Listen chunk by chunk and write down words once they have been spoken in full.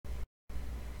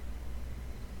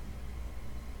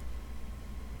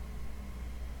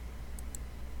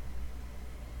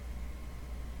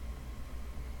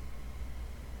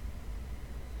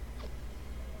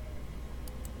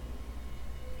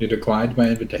You declined my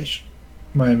invitation.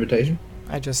 My invitation?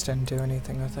 I just didn't do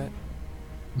anything with it.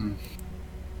 Hmm.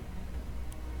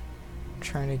 I'm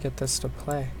trying to get this to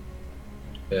play.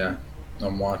 Yeah,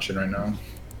 I'm watching right now.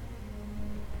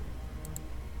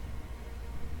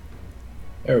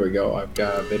 There we go. I've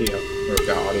got a video. Or I've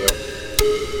got audio.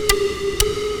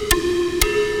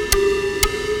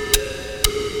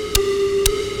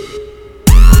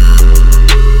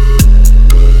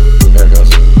 There it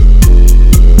goes.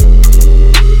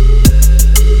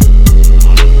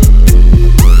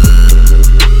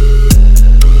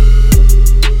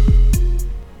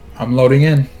 I'm loading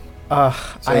in. So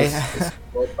it's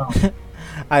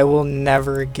I will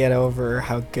never get over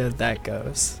how good that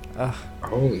goes.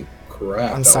 holy crap! I'm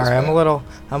That was sorry. I'm fast.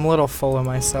 a little full of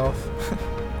myself.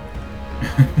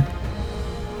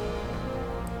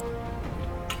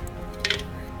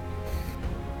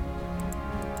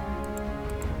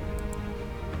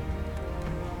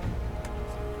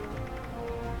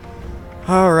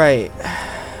 All right.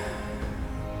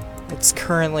 It's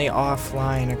currently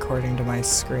offline according to my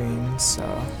screen, so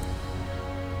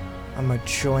I'm gonna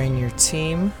join your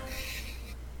team.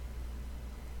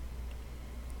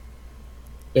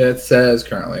 It says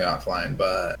currently offline,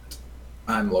 but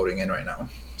I'm loading in right now.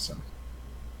 So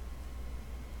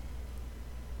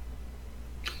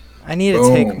I need to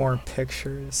take boom. more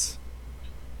pictures.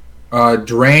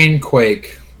 Drain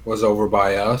Quake was over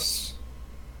by us.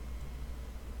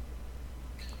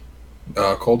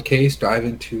 Cold Case, dive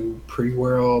into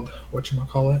pre-world,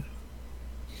 whatchamacallit?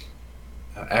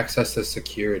 Access the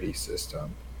security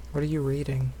system. What are you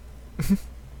reading?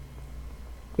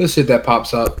 This shit that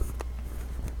pops up.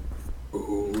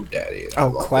 Ooh, daddy, I Oh,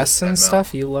 love this quests 10 and mil.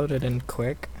 stuff? You loaded in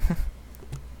quick?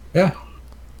 Yeah.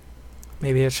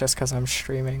 Maybe it's just because I'm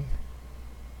streaming.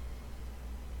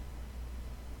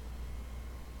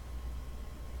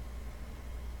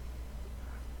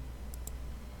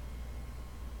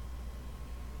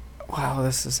 Wow,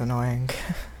 this is annoying.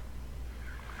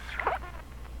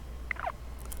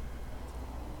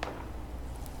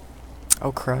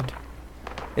 Oh, crud.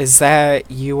 Is that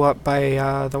you up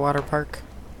by the water park?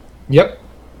 Yep.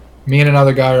 Me and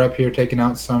another guy are up here taking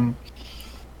out some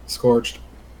scorched.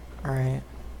 Alright.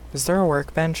 Is there a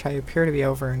workbench? I appear to be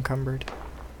over encumbered.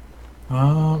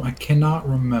 I cannot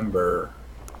remember.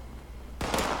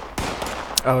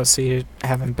 Oh, so you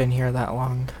haven't been here that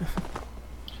long.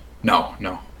 No,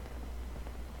 no.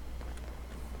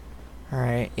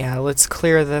 Alright, yeah, let's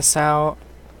clear this out,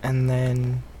 and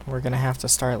then we're gonna have to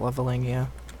start leveling you.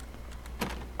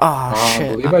 Oh, I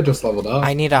shit. believe I just leveled up.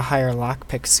 I need a higher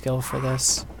lockpick skill for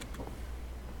this.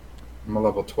 I'm a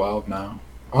level 12 now.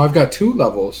 Oh, I've got 2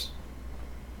 levels.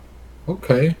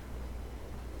 Okay.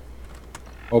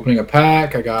 Opening a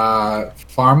pack. I got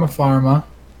Pharma,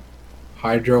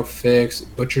 Hydro Fix,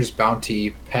 Butcher's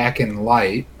Bounty, Pack and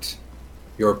Light.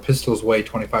 Your pistols weigh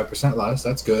 25% less.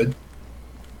 That's good.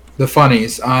 The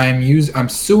funnies. I'm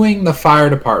suing the fire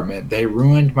department. They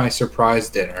ruined my surprise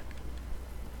dinner.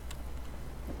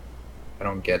 I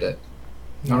don't get it.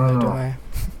 Neither do No. I.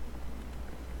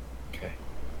 Okay.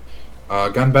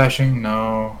 Gun bashing,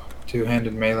 no.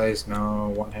 Two-handed melees, no.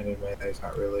 One-handed melees,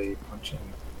 not really. Punching.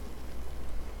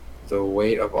 The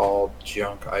weight of all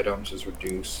junk items is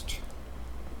reduced.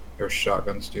 Your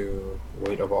shotguns do.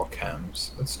 Weight of all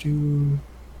chems. Let's do.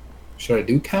 Should I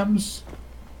do chems?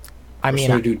 I Or mean,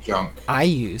 should I do junk? I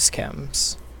use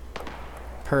chems.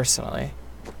 Personally.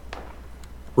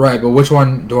 Right, but which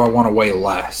one do I want to weigh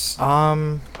less?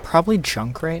 Probably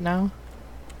junk right now.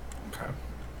 Okay.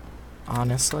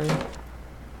 Honestly.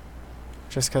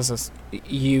 Just because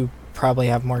you probably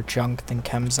have more junk than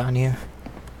chems on you.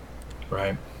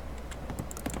 Right.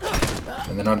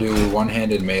 And then I'll do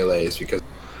one-handed melees because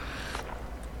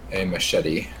a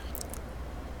machete.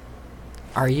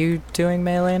 Are you doing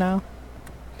melee now?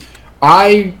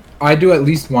 I do at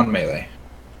least one melee.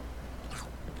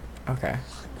 Okay.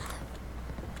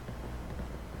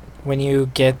 When you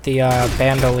get the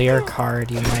bandolier card,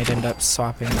 you might end up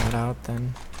swapping that out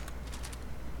then.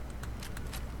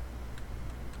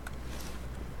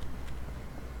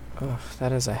 Ugh,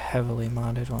 that is a heavily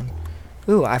modded one.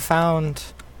 Ooh, I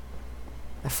found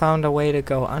a way to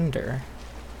go under.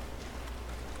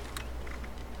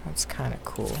 That's kind of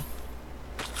cool.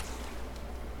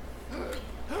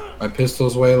 My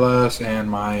pistols weigh less and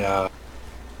my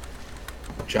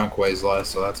junk weighs less,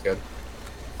 so that's good.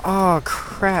 Oh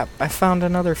crap, I found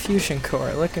another fusion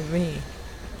core. Look at me.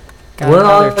 Got Where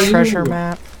another are treasure you?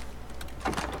 map.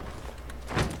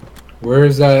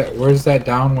 Where's that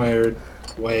downward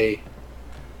way?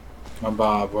 My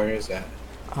Bob, where is that?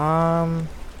 I'm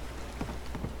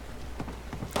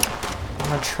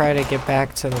gonna try to get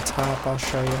back to the top. I'll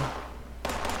show you.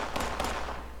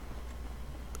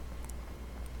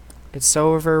 It's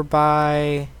over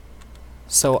by...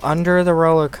 So under the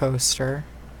roller coaster,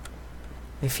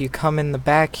 if you come in the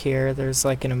back here, there's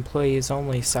like an employees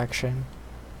only section.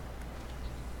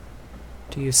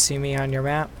 Do you see me on your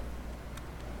map?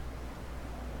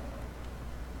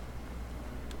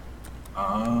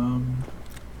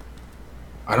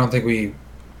 I don't think we...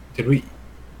 Did we...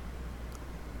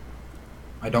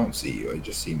 I don't see you, I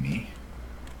just see me.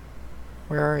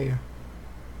 Where are you?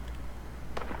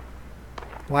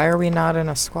 Why are we not in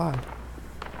a squad?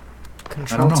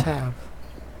 Control tab.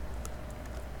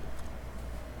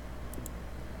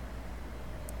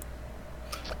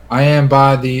 I am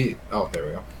by the... Oh, there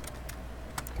we go.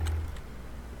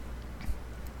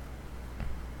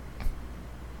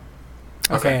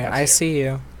 Okay, I see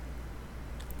you.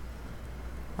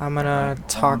 I'm gonna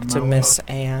talk to Miss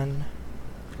Anne.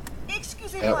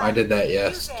 Yep, I did that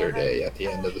yesterday at the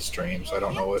end of the stream, so I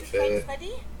don't know if it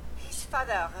His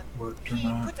father, worked or he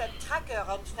not. put a tracker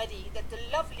on Freddy that the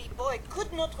lovely boy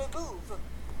could not remove.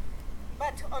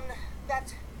 But on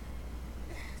that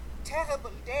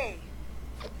terrible day,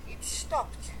 it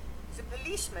stopped. The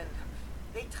policemen,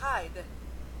 they tried.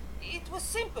 It was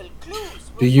simple,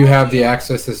 clues. Do you have the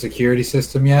access to the security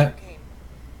system yet?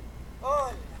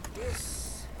 All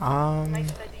this. My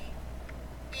Freddy,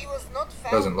 he was not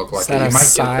found. Doesn't look like Is it. that You a might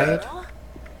side? get that.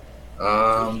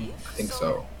 I think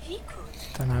so. He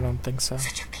could. Then I don't think so.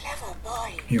 Such a clever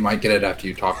boy. You might get it after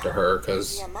you talk to her,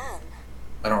 because Be a man.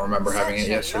 I don't remember having it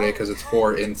yesterday, because it's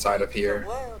 4 inside of here.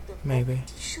 Maybe.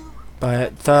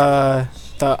 But the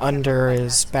under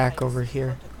is back over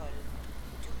here.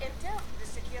 To enter the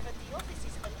security office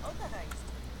is unauthorized.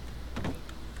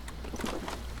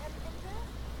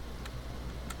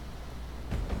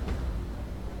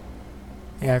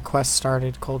 Yeah, quest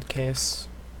started, cold case.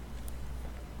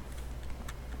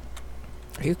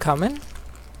 Are you coming?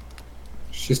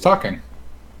 She's talking.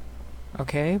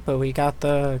 Okay, but we got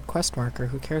the quest marker.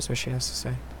 Who cares what she has to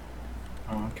say?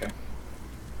 Oh, okay.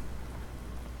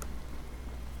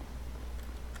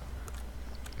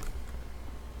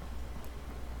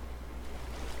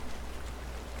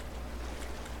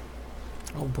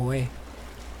 Oh boy.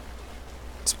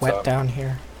 It's What's wet up? down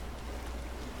here.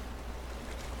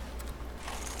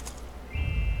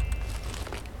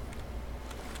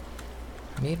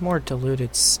 I need more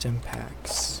diluted stim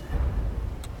packs.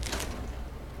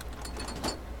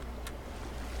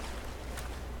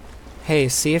 Hey,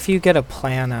 see if you get a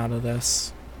plan out of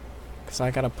this. Because I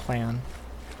got a plan.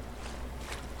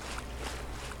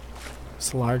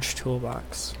 It's a large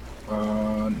toolbox.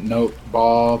 Note,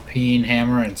 ball, peen,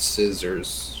 hammer, and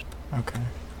scissors. Okay.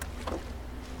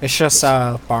 It's just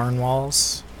barn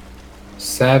walls.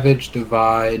 Savage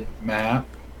Divide map.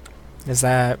 Is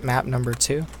that map number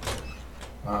 2?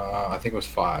 I think it was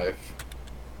 5.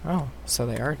 Oh, so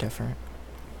they are different.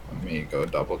 Let me go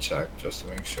double check just to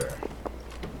make sure.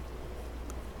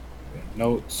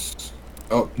 Notes.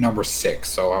 Oh, number 6,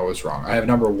 so I was wrong. I have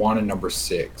number 1 and number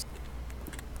 6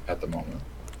 at the moment.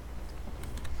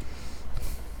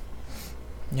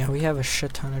 Yeah, we have a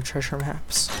shit ton of treasure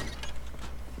maps.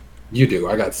 You do.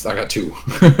 I got 2.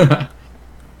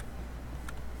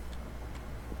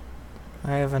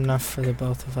 I have enough for the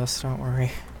both of us, don't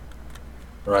worry.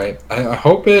 Right. I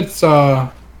hope it's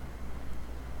I'm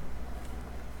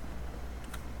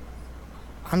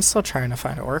still trying to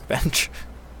find a workbench.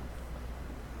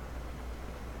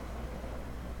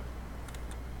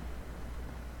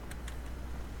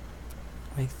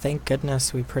 Like, thank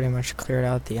goodness we pretty much cleared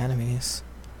out the enemies.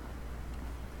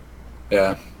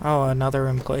 yeah. Oh, another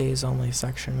employees only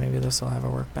section. Maybe this will have a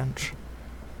workbench.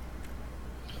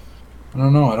 I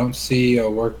don't know. I don't see a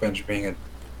workbench being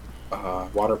a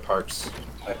water parks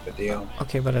type of deal.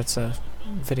 Okay, but it's a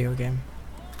video game.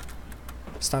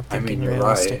 Stop I mean, thinking you're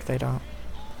realistic, right. they don't.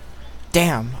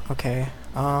 Damn, okay.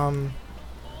 I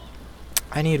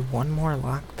need one more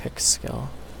lockpick skill.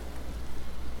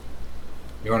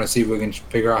 You want to see if we can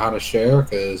figure out how to share?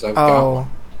 Because I've got Oh, one.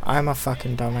 I'm a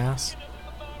fucking dumbass.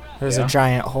 There's Yeah? a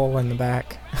giant hole in the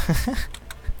back.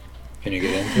 Can you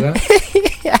get into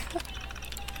that? Yeah.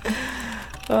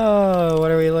 Oh, what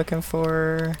are we looking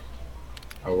for?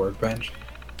 A workbench?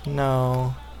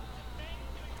 No.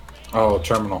 Oh,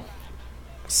 terminal.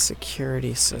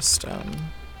 Security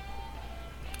system.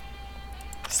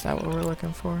 Is that what we're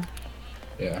looking for?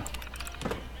 Yeah.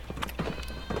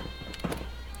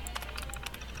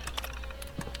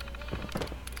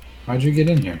 How'd you get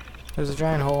in here? There's a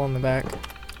giant hole in the back.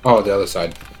 Oh, the other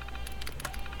side.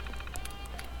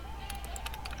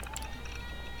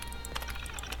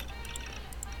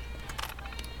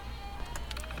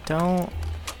 don't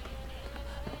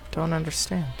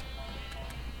understand.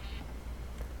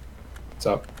 What's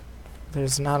up?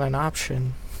 There's not an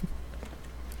option.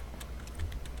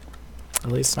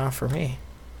 At least not for me.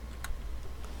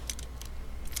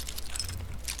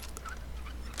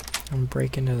 I'm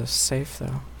break into the safe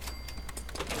though.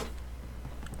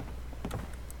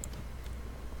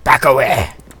 Back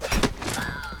away!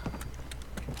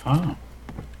 Oh.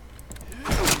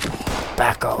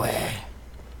 Back away.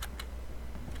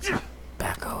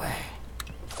 Back away.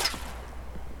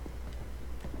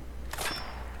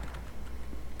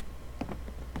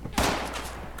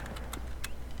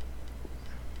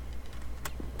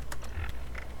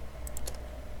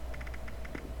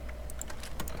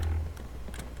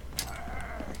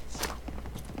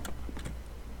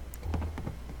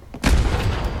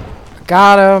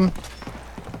 Got him.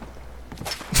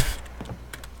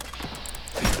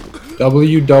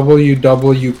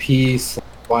 WWWP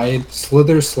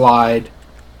Slither Slide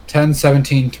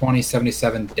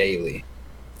 10/17/2077 daily.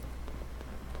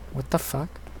 What the fuck?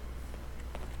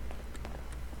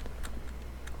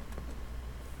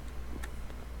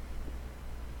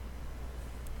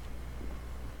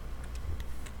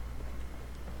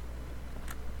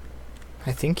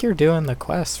 I think you're doing the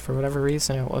quest. For whatever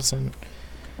reason, it wasn't.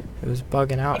 It was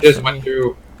bugging out. I just for went me.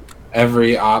 through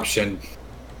every option,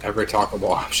 every talkable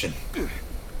option.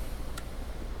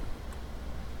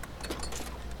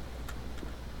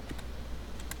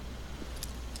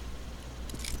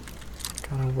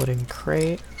 Got a wooden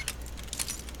crate.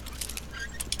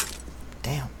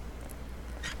 Damn.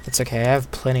 It's okay. I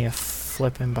have plenty of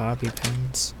flippin' bobby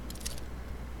pins.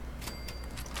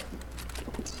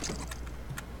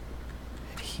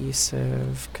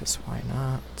 Adhesive, cause why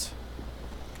not?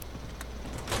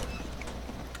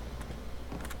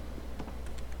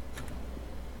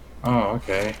 Oh,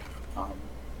 okay.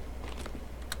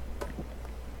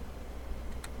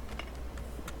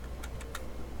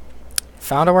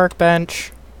 Found a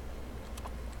workbench.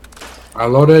 I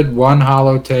loaded one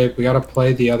holotape. We gotta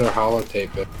play the other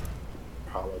holotape. Did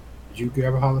you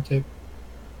grab a holotape?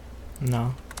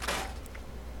 No.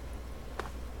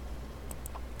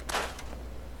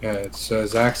 Yeah, it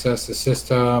says access the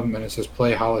system, and it says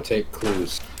play holotape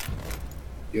clues.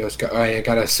 You just got. Oh, you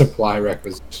got a supply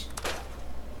requisites.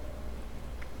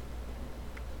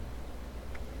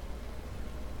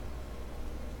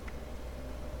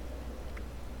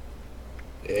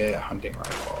 Yeah, hunting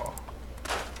rifle.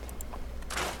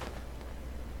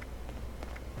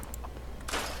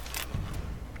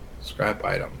 Scrap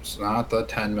items, not the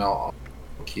 10 mil. Auto.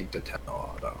 Keep the 10 mil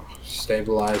auto.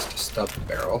 Stabilized stub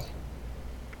barrel.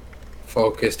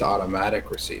 Focused automatic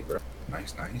receiver.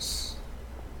 Nice, nice.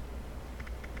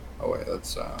 Oh wait,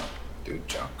 let's do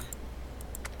junk.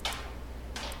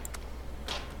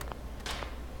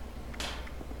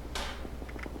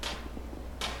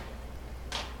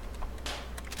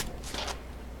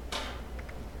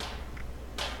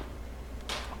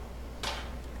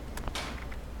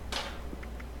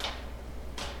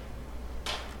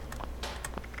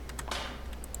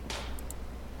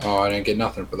 Oh, I didn't get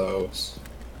nothing for those.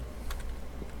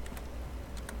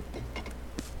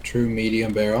 True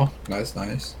medium barrel. Nice,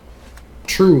 nice.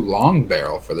 True long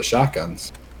barrel for the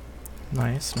shotguns.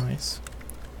 Nice, nice.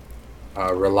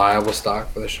 Reliable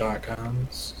stock for the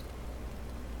shotguns.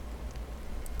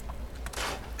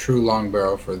 True long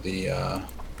barrel for the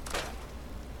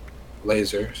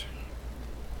lasers.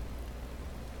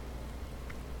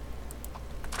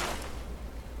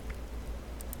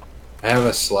 I have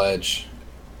a sledge.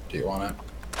 Do you want it?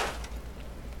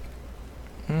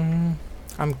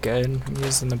 I'm good. I'm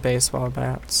using the baseball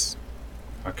bats.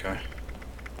 Okay.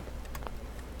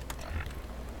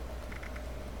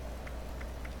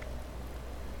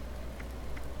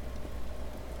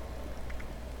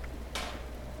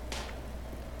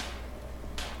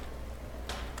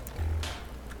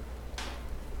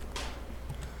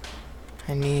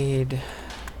 I need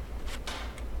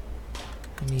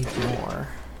more.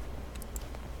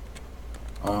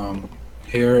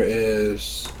 Here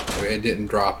is. I didn't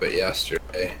drop it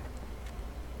yesterday.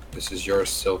 This is your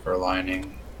silver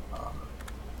lining.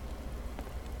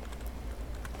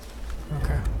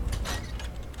 Okay.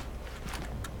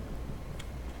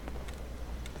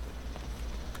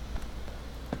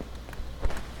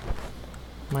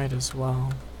 Might as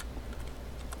well.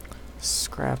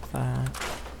 Scrap that.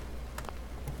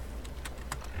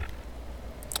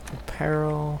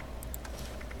 Apparel.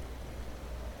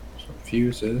 Some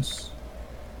fuses.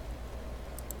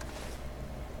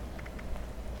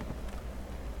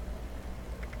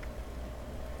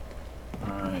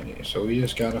 Alrighty, so we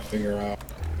just gotta figure out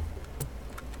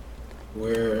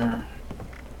where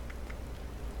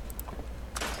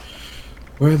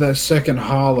Where that second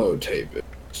hollow tape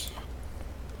is.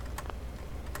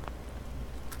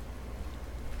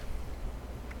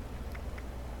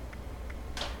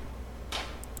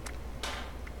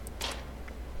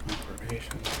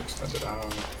 Operations, extended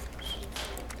hours.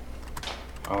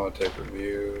 Holotape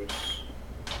reviews.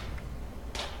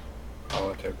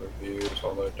 Holotape reviews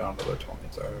all the way down to the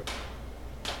 23rd.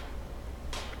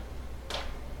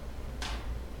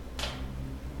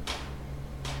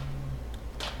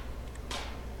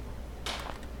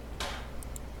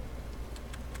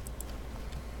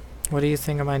 What do you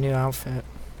think of my new outfit?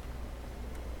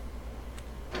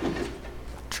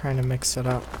 Trying to mix it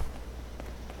up.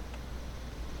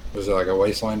 Was it like a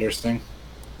Wastelanders thing?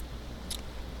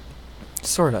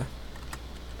 Sorta.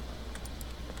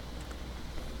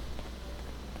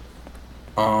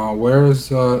 Where's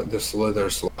the slither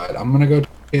slide? I'm gonna go check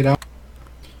it out.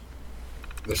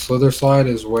 The slither slide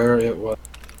is where it was.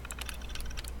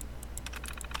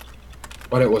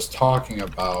 What it was talking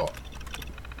about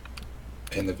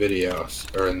in the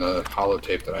videos or in the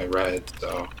holotape that I read.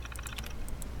 So.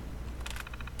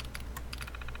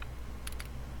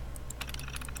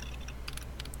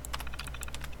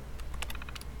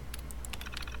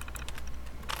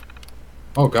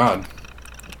 Oh God.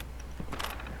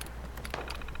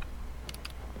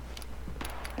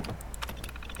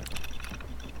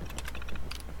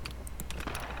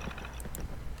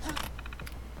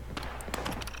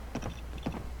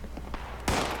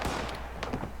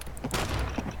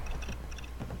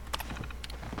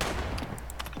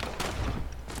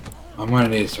 I'm gonna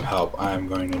need some help. I am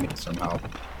going to need some help.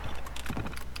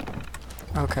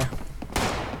 Okay.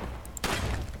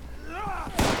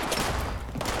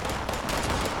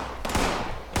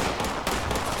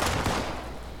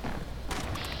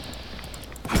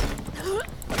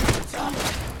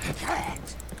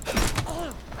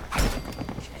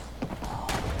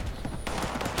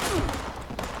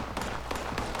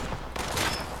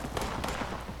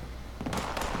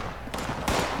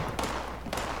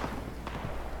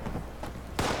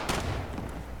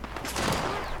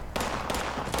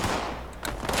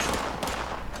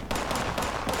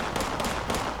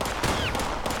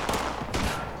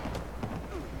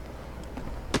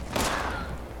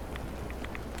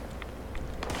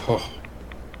 Oh.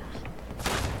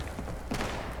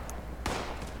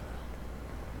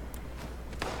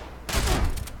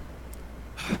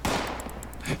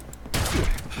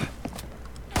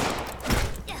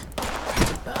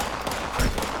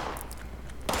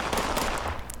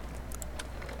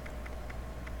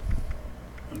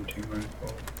 Hunting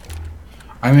rifle.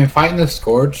 I mean, fighting the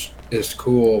Scourge is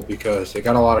cool because they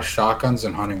got a lot of shotguns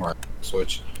and hunting rifles,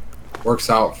 which works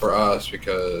out for us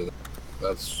because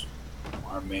that's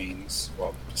our mains.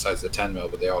 Well, besides the 10 mil,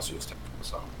 but they also use 10 mil,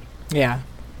 so. Yeah.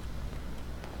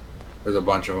 There's a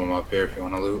bunch of them up here if you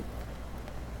want to loot.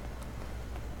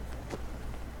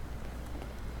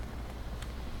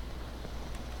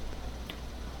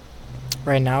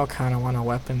 Right now, I kind of want a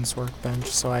weapons workbench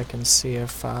so I can see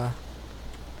if I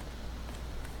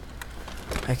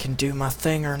can do my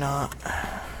thing or not.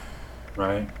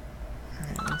 Right.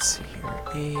 Alright, let's see here.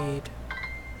 Aid.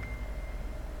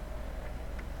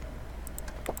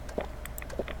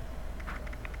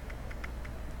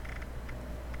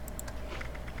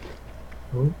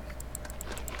 Ooh.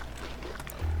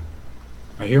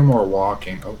 I hear more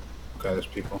walking. Oh, okay, there's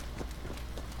people.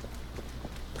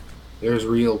 There's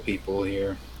real people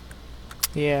here.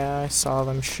 Yeah, I saw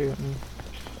them shooting.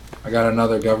 I got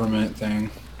another government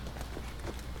thing.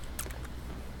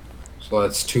 So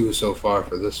that's 2 so far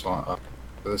for this one,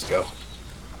 for this go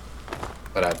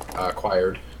that I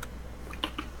acquired.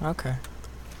 Okay.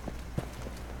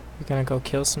 You gonna go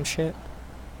kill some shit?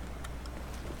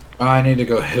 I need to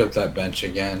go hit up that bench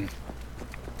again.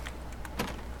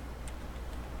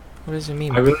 What does it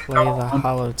mean, I really play don't the want-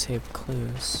 holotape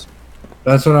clues?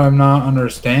 That's what I'm not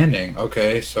understanding.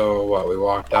 Okay, so what? We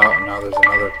walked out and now there's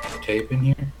another tape in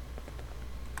here?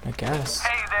 I guess.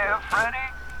 Hey there, Freddy.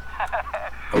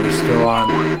 Are we still on?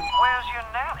 Where's your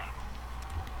nanny?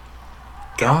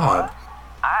 God.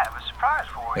 I have a surprise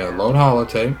for you. Yeah, load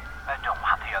holotape. I don't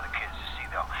want the other kids to see,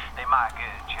 though. They might get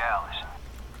jealous.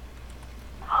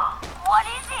 What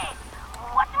is it?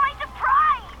 What's my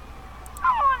surprise? I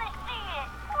want to see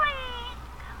it. Please.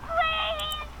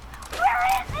 Please. Where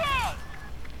is it?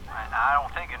 I don't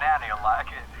think your nanny will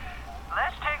like it.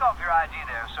 Let's take off your ID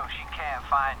there so she can't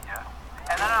find you.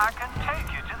 And then I can take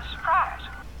you to the surprise.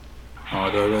 Oh,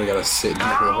 do I really gotta sit in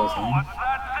here for the whole thing? What's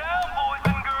that sound, boys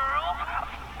and girls?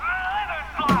 Slither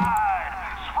slide!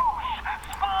 Swoosh!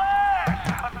 Splash!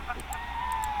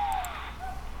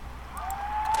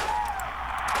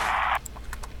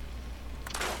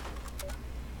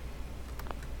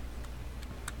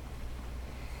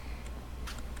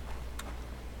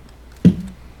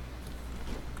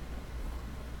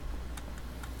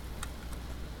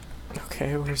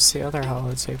 Okay, where's the other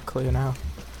holotape clue now?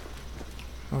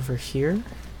 Over here?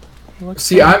 Looks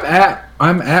See, like?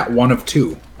 I'm at one of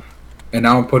two, and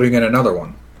now I'm putting in another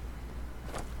one.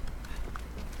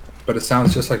 But it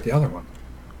sounds just like the other one.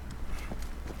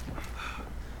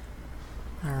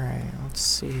 Alright, let's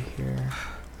see here.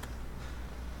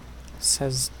 It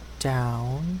says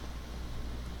down.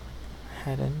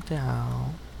 Heading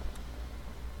down.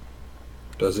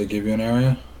 Does it give you an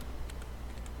area?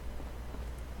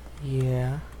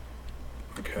 Yeah.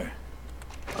 Okay.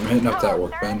 I'm hitting up that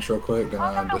workbench real quick.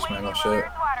 Gonna dismantle shit. Water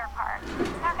park.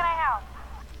 How can I help?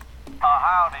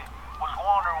 Howdy. Was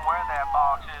wondering where that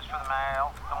box is for the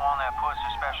mail. The one that puts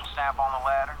a special stamp on the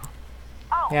letter.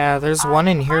 Oh, Yeah, there's one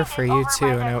in here for you over too,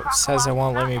 by and the it says it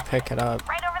won't let me Crocodile pick it up.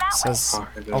 right over It that way. says Fuck,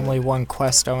 I did. only one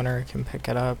quest owner can pick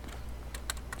it up.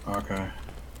 Okay.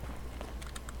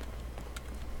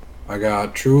 I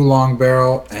got true long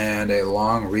barrel and a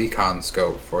long recon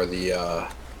scope for the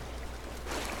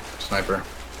sniper.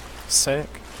 Sick.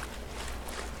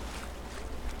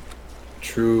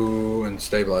 True and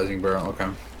stabilizing barrel. Okay.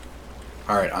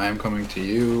 Alright, I am coming to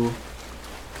you.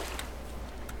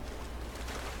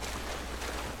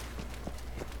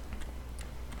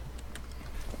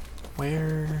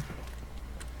 Where?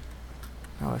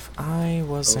 Now, if I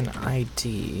was an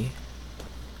ID,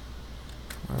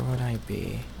 where would I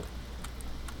be?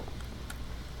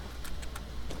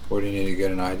 What do you need to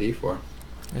get an ID for?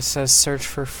 It says search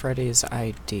for Freddy's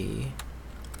ID.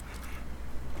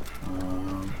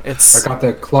 It's I got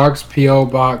the Clark's P.O.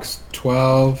 Box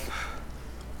 12.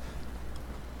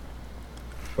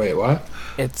 Wait, what?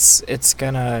 it's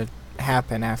gonna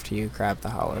happen after you grab the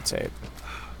holotape.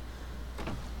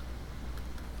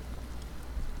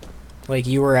 Like,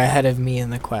 you were ahead of me in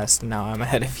the quest, and now I'm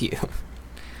ahead of you.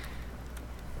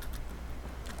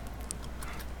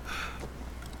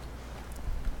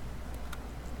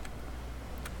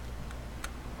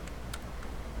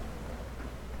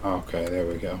 Okay, there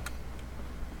we go.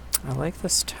 I like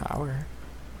this tower.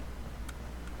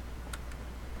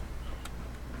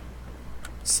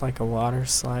 It's like a water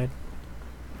slide.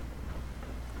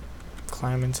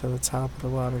 Climbing to the top of the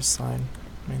water slide.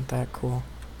 Ain't that cool?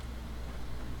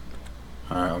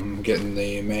 Alright, I'm getting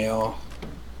the mail.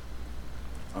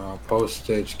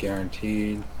 Postage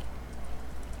guaranteed.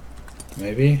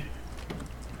 Maybe?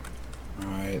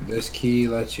 Alright, this key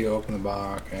lets you open the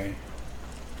box. Okay.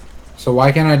 So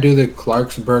why can't I do the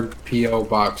Clarksburg P.O.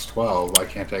 Box 12? Why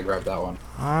can't I grab that one?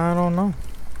 I don't know.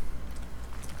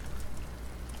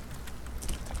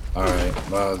 Alright,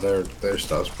 well, their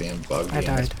stuff's being buggy I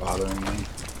and it's died. bothering me.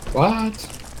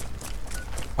 What?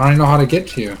 I don't even know how to get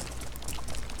to you.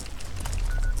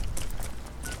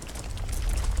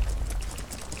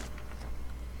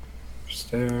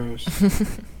 Stairs.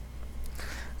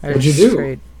 I What'd you just do?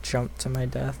 straight jumped to my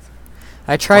death.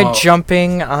 I tried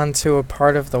jumping onto a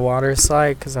part of the water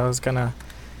slide because I was gonna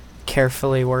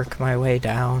carefully work my way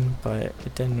down, but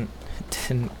it didn't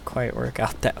quite work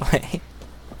out that way.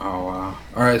 Oh wow.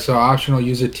 Alright, so optional,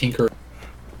 use a tinker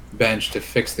bench to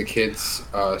fix the kids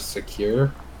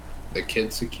secure. The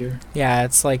kids secure? Yeah,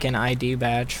 it's like an ID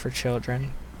badge for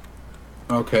children.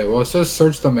 Okay, well it says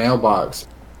search the mailbox.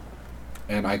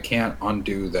 And I can't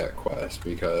undo that quest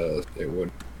because it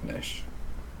wouldn't finish.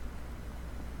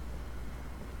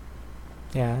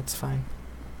 Yeah, it's fine.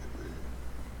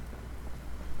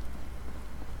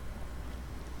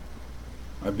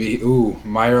 I'd be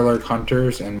Mirelurk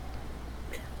Hunters and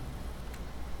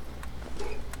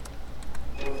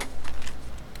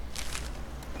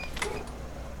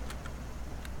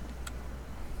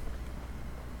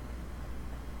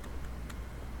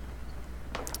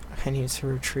I need to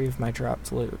retrieve my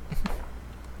dropped loot.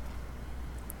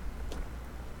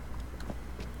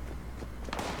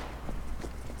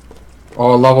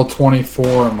 oh, level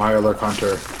 24 Mirelurk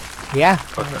Hunter. Yeah.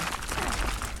 Okay.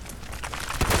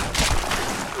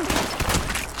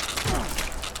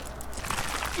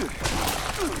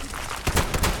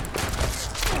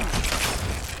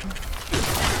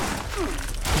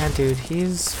 Yeah, dude,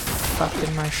 he's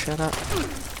fucking my shit up.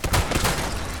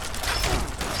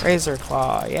 Razor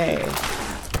Claw, yay.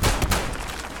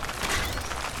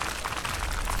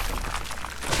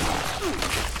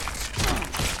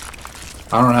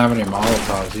 I don't have any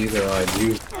Molotovs either. I'd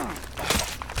use.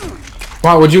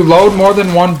 Wow, would you load more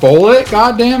than one bullet?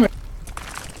 God damn it!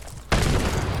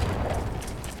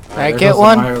 I get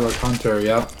one. Mirelurk Hunter.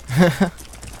 Yep.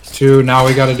 It's 2. Now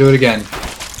we got to do it again.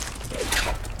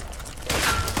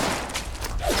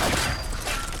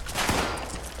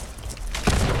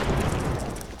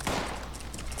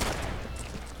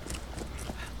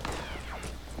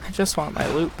 I just want my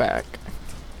loot back.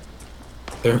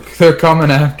 They're coming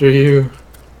after you.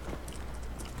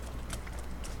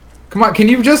 Come on, can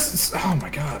you just... Oh my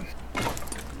god.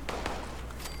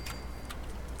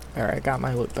 Alright, got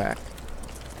my loot back.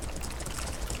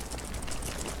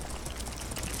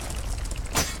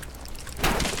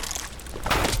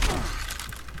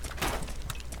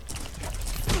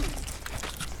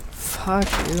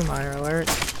 Fuck you, Minor Alert.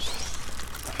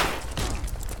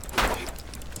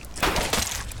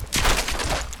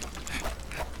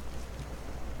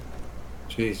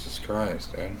 Jesus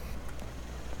Christ, dude.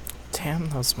 Damn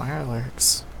those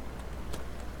Mirelurks.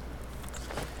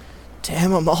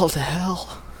 Damn them all to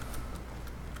hell.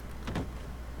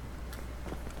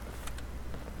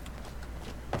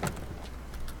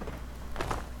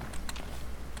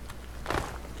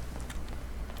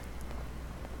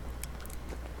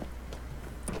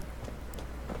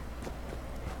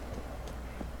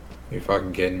 You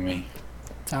fucking kidding me?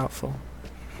 Doubtful.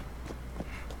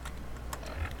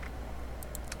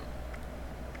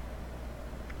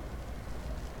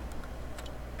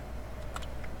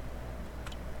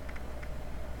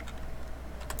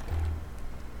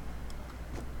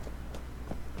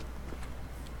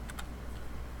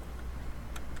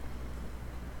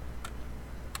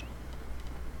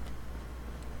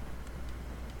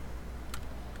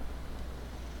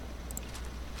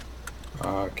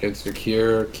 Kid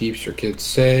secure, keeps your kids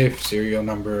safe, serial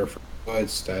number for blood,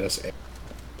 status A.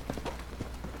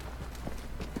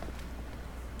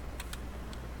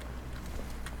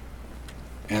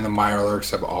 And the Mirelurks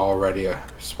have already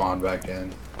spawned back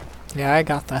in. Yeah, I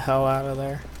got the hell out of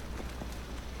there.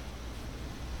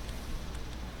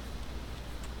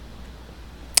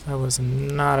 I was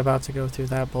not about to go through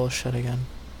that bullshit again.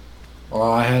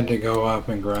 Well, I had to go up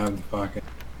and grab the fucking...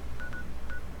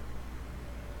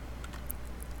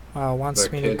 Wow, wants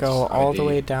The me to kid's go all the ID.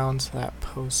 way down to that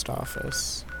post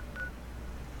office.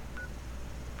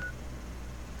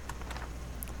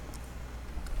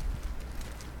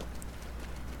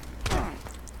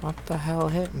 What the hell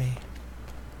hit me?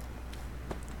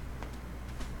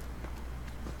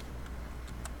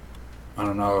 I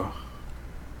don't know.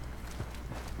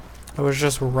 I was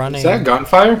just running. Is that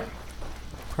gunfire?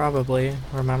 Probably.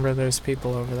 Remember, there's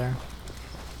people over there.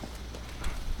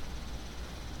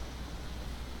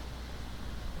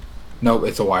 Nope,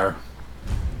 it's a wire.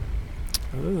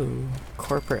 Ooh,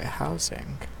 corporate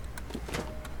housing.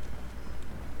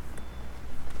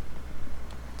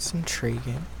 It's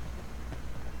intriguing.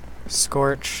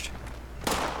 Scorched.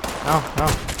 Oh,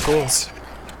 oh, ghouls.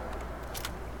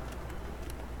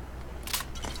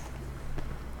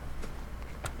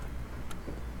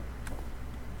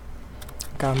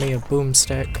 Got me a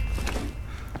boomstick.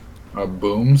 A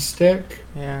boomstick?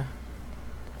 Yeah.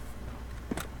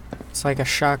 It's like a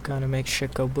shotgun to make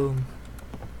shit go boom.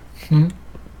 Hmm.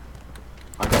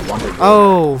 I got Wonder Boy.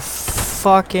 Oh,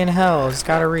 fucking hell. It's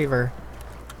got a reaver.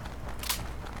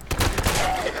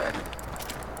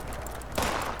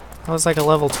 That was like a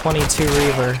level 22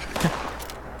 reaver.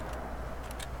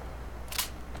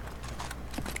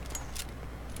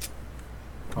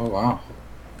 Oh wow.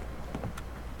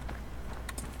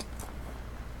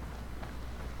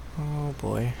 Oh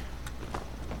boy.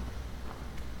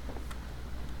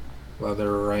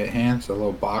 Leather right hand, so a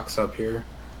little box up here.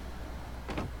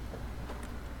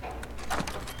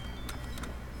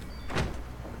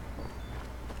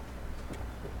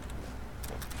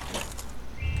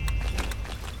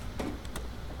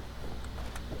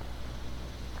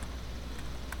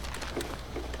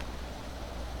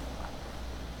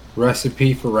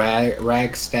 Recipe for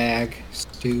ragstag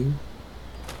stew.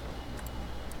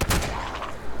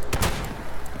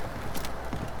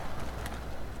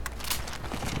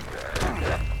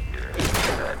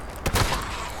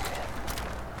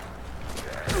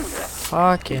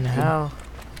 Fucking hell.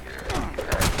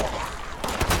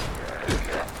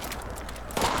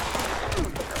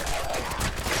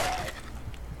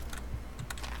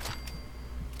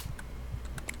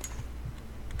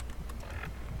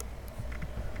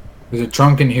 There's a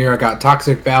trunk in here. I got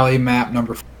Toxic Valley map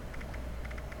number 4.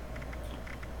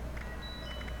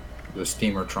 The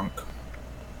steamer trunk.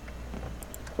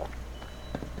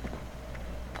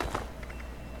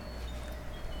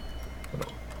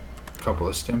 A couple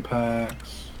of stim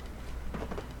packs.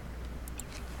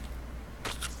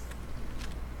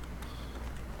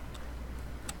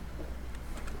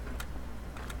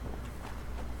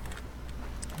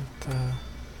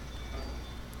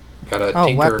 Got a Oh,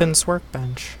 tinker. weapons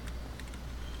workbench.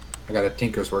 I got a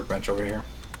tinker's workbench over here.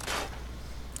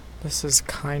 This is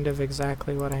kind of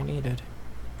exactly what I needed.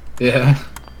 Yeah.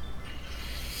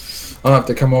 I'll have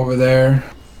to come over there.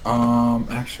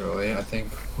 Actually, I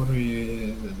think, what are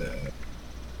you...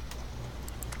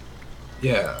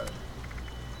 Yeah.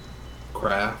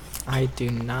 Craft. I do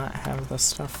not have the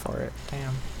stuff for it.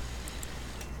 Damn.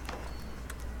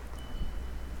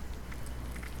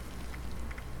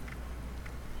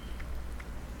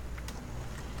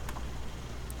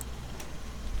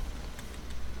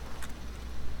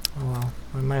 Oh well,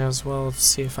 I might as well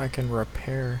see if I can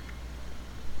repair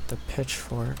the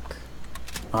pitchfork.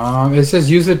 It says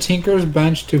use the tinker's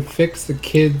bench to fix the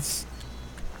kid's,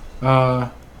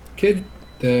 the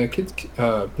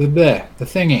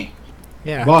thingy.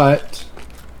 Yeah. But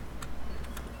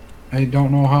I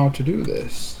don't know how to do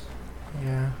this.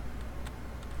 Yeah.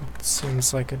 It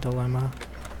seems like a dilemma.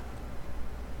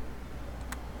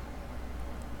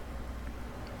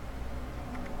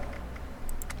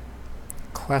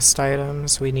 Quest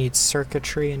items, we need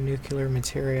circuitry and nuclear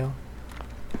material.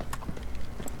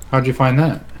 How'd you find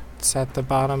that? It's at the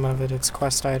bottom of it, it's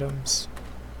quest items.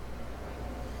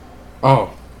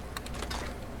 Oh.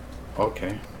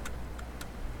 Okay.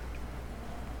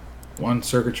 1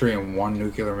 circuitry and 1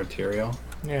 nuclear material.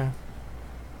 Yeah.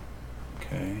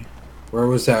 Okay. Where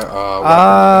was that?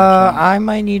 I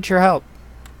might need your help.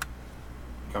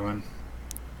 Coming.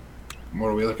 What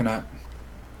are we looking at?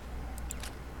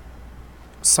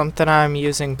 Something I'm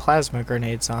using plasma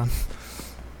grenades on.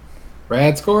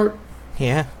 Radscorp?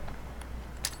 Yeah.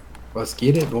 Let's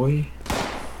get it, boy.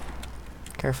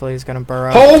 Carefully, he's gonna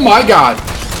burrow. Oh my god!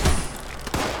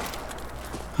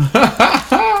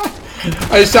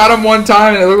 I shot him one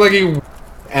time and it looked like he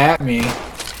at me.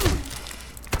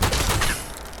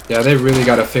 Yeah, they really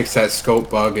gotta fix that scope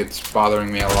bug. It's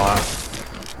bothering me a lot.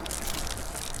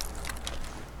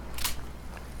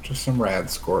 Just some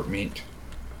Radscorp meat.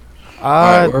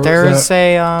 Alright, there's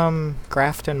a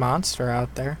Grafton monster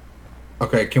out there.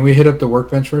 Okay, can we hit up the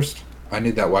workbench first? I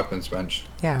need that weapons bench.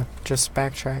 Yeah, just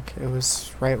backtrack. It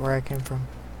was right where I came from.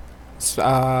 It's,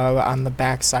 on the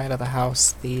back side of the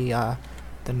house, the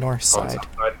north side.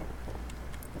 Oh, outside?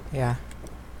 Yeah.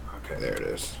 Okay, there it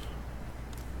is.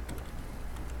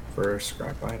 First,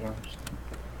 scrap items,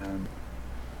 and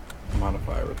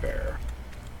modify repair.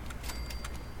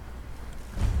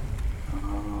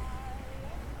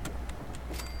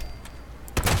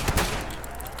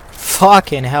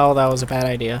 Fucking hell, that was a bad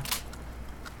idea.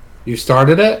 You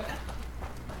started it?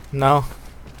 No.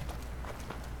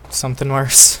 Something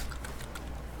worse.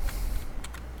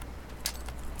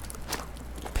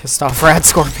 Pissed off rat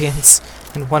scorpions.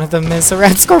 And one of them is a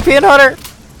rat scorpion hunter.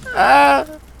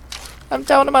 I'm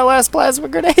down to my last plasma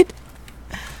grenade.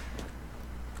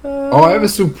 Oh, I have a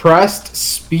suppressed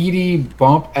speedy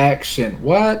bump action.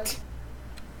 What?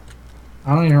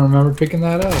 I don't even remember picking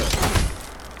that up.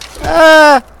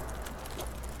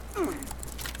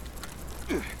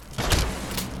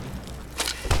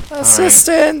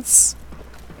 Assistance!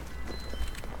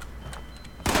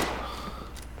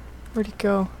 Where'd he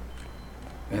go?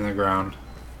 In the ground.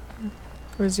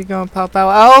 Where's he going? Pop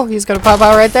out? Oh, he's gonna pop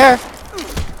out right there.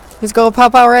 He's gonna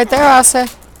pop out right there, I say.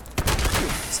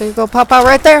 So he's gonna pop out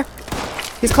right there.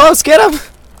 He's close, get him!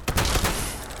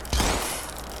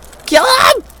 Kill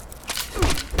him!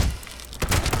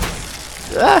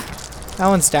 Ah, that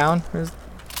one's down.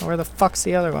 Where the fuck's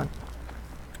the other one?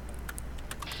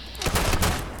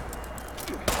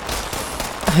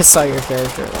 I saw your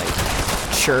character, like,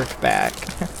 jerk back.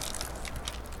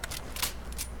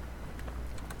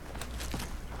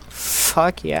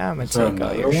 Fuck yeah, I'm gonna take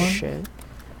all your shit.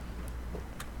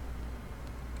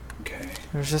 Okay.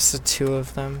 There's just the 2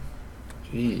 of them.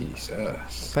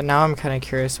 Jesus. But now I'm kind of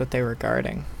curious what they were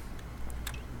guarding.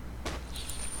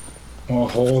 Well,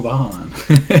 hold on.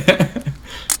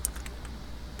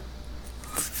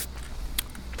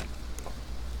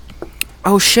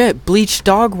 Oh shit, bleached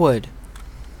dogwood.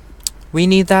 We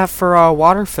need that for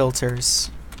water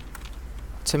filters.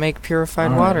 To make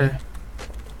purified water.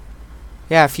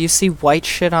 Yeah, if you see white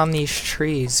shit on these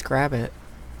trees, grab it.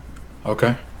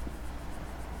 Okay.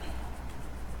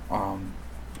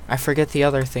 I forget the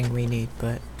other thing we need,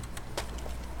 but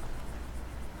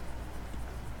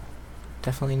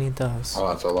definitely need those. Oh,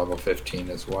 that's a level 15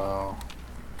 as well.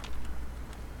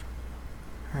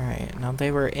 Alright, now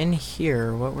they were in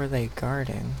here. What were they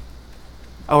guarding?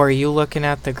 Oh, are you looking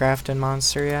at the Grafton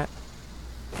monster yet?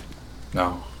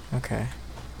 No. Okay.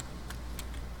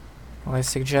 Well, I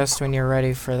suggest when you're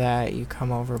ready for that, you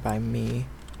come over by me.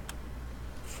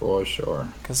 For sure.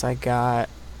 Because I got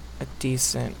a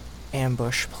decent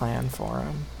ambush plan for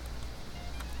him.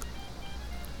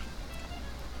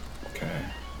 Okay.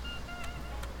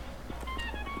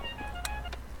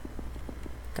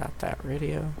 Got that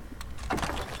radio. Oh,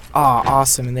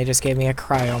 awesome. And they just gave me a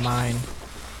cryo mine.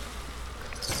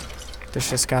 This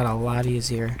just got a lot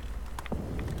easier.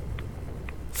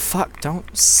 Fuck,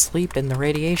 don't sleep in the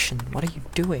radiation. What are you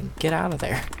doing? Get out of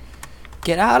there.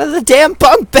 Get out of the damn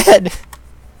bunk bed!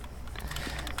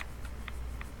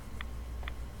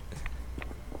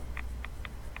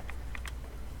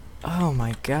 Oh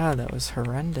my god, that was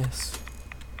horrendous.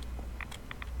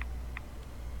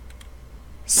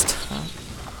 Stop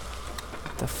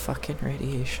the fucking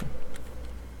radiation.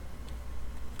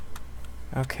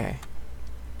 Okay.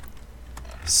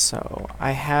 So,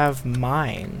 I have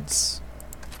mines.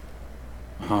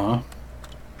 Huh?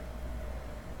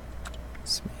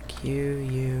 Let's make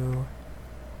you.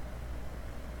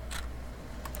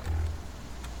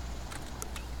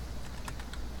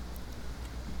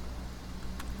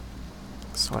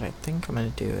 So what I think I'm gonna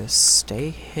do is stay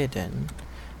hidden.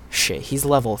 Shit, he's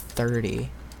level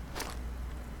 30.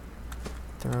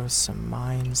 Throw some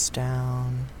mines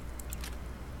down.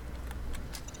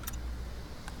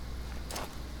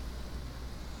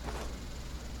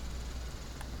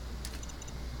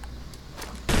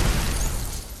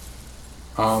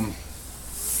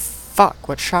 Fuck,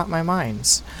 what shot my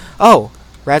mines? Oh!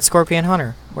 Red Scorpion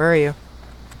Hunter, where are you?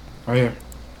 Right here.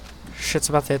 Shit's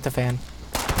about to hit the fan.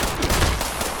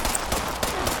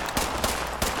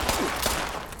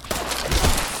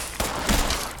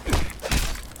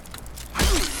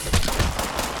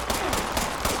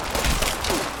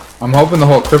 I'm hoping the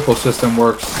whole cripple system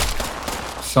works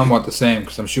somewhat the same,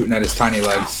 because I'm shooting at his tiny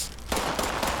legs.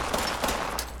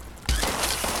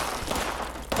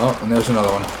 Oh, and there's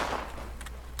another one.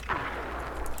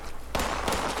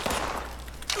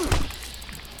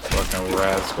 Fucking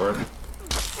rad squirt.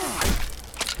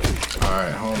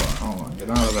 Alright, hold on.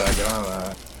 Get out of that, get out of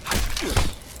that.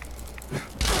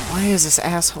 Why is this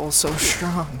asshole so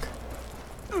strong?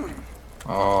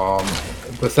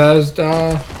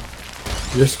 Bethesda,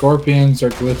 your scorpions are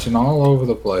glitching all over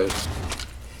the place.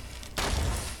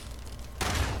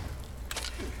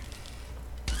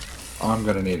 I'm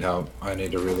gonna need help. I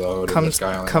need to reload. Come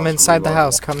inside the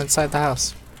house. Come inside the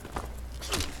house.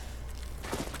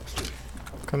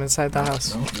 Come inside the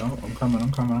house. No, I'm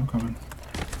coming.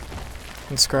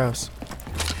 It's gross.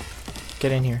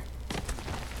 Get in here.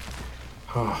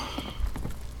 Alright,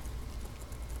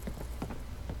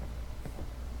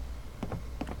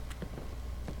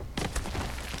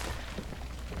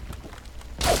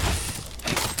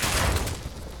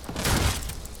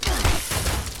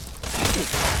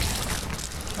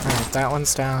 that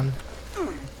one's down.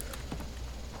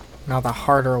 Now the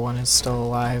harder one is still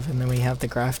alive, and then we have the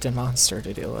Grafton monster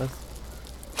to deal with.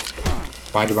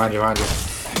 Behind you.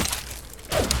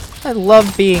 I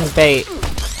love being bait.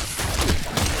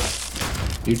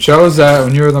 You chose that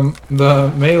when you were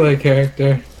the melee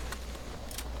character.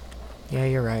 Yeah,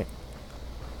 you're right.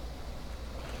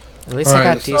 At least I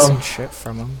got decent shit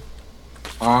from him.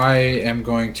 I am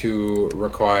going to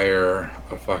require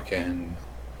a fucking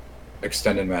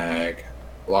extended mag,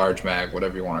 large mag,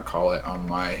 whatever you want to call it, on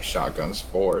my shotguns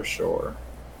for sure.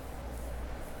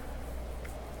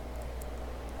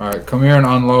 Alright, come here and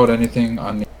unload anything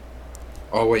on the...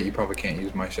 Oh wait, you probably can't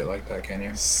use my shit like that, can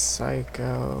you?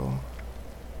 Psycho.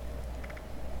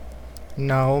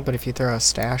 No, but if you throw a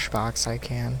stash box, I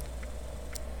can.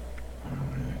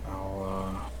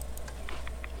 Alright,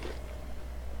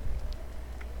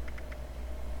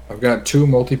 I've got 2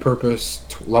 multi-purpose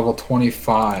level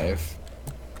 25.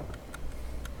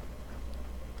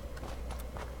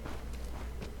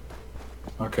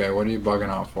 Okay, what are you bugging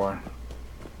out for?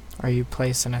 Are you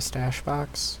placing a stash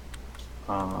box?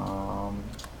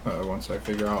 Once I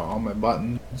figure out all my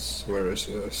buttons, where is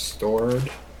it stored?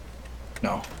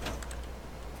 No.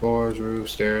 Floors, roof,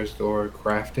 stairs, door,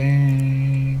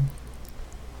 crafting,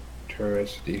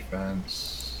 turrets,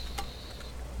 defense,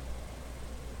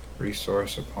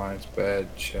 resource, appliance,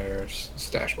 bed, chairs,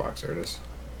 stash box, there it is.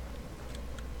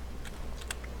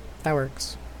 That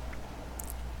works.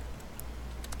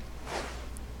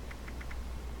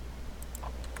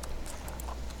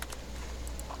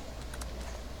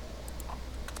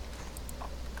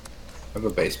 I have a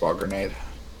baseball grenade.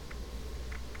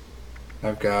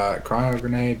 I've got cryo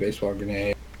grenade, baseball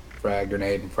grenade, frag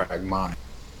grenade, and frag mine.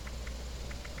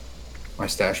 My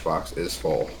stash box is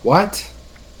full. What?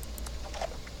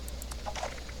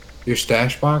 Your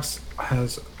stash box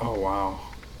has... Oh, wow.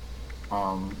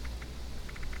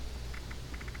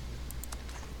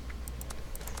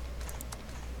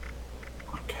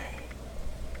 Okay.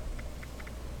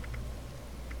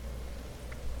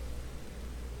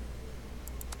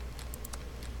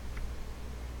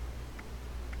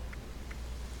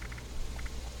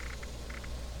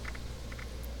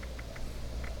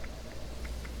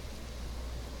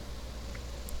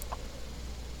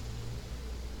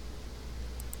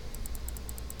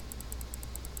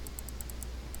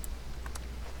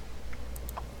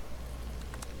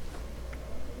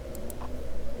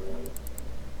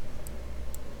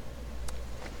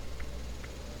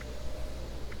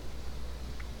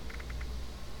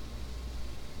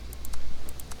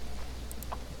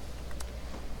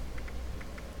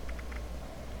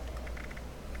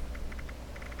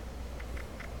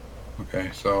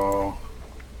 Okay, so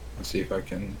let's see if I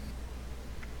can.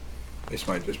 This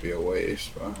might just be a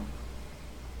waste, but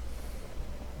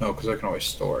no, because I can always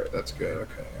store it. That's good.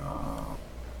 Okay. Oh.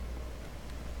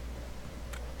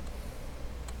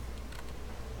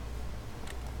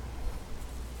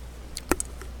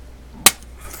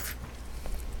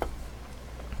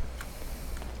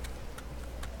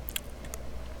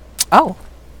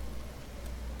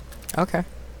 Okay.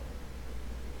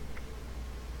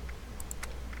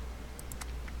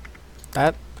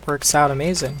 That works out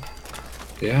amazing.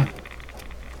 Yeah.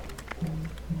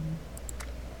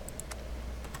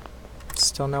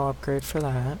 Still no upgrade for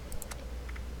that.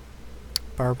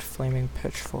 Barbed flaming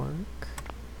pitchfork.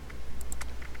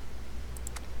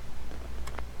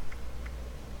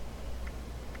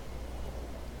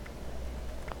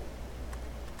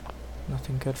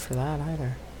 Nothing good for that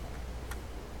either.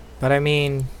 But I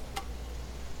mean,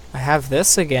 I have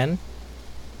this again.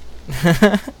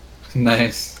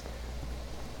 Nice.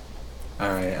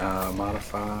 Alright,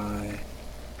 modify.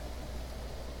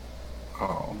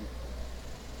 Oh.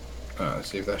 Let's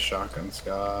see if that shotgun's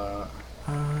got.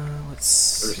 Let's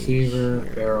see. Receiver,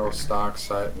 here. barrel, stock,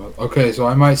 sight. Okay, so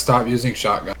I might stop using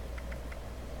shotgun.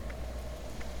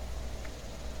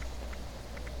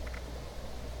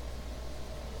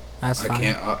 That's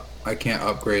fine. I can't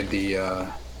upgrade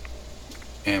the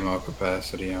ammo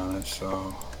capacity on it,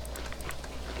 so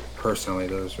personally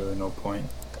there's really no point.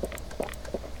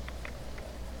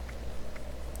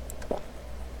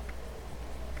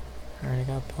 Alright, I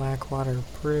got Blackwater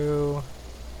Brew.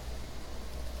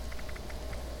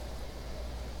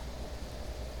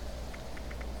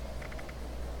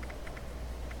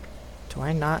 Do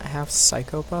I not have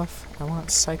Psycho Buff? I want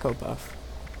Psycho Buff.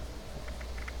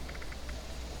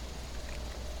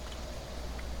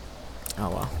 Oh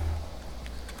well.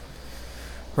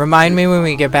 Remind me when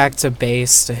we get back to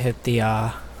base to hit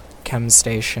the chem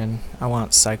station. I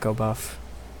want Psycho Buff.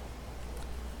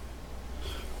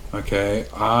 Okay,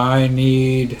 I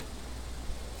need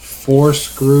 4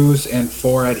 screws and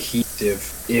 4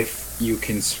 adhesive if you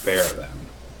can spare them.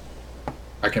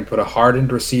 I can put a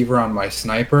hardened receiver on my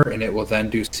sniper and it will then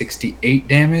do 68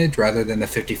 damage rather than the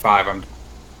 55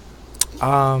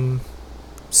 I'm.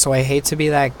 So I hate to be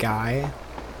that guy,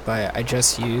 but I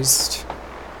just used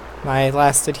my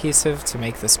last adhesive to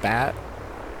make this bat.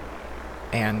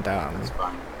 And That's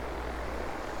fine.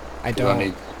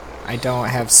 I don't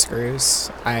have screws.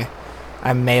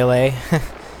 I'm melee.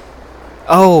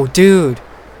 Oh, dude.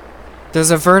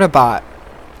 There's a Vertibot.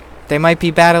 They might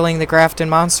be battling the Grafted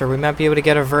Monster. We might be able to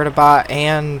get a Vertibot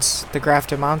and the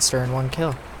Grafted Monster in one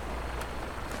kill.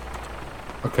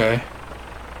 Okay.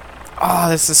 Oh,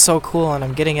 this is so cool, and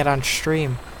I'm getting it on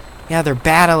stream. Yeah, they're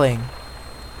battling.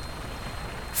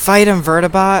 Fight him,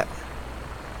 Vertibot.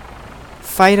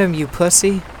 Fight him, you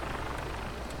pussy.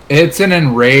 It's an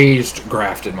enraged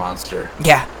grafted monster.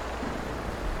 Yeah.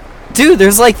 Dude,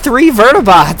 there's like 3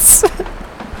 Vertibots.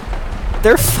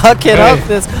 They're fucking up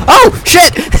this. Oh,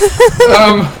 shit!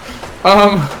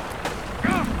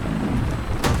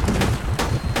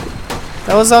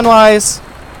 That was unwise.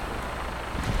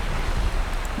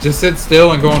 Just sit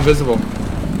still and go invisible.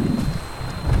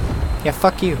 Yeah,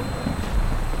 fuck you.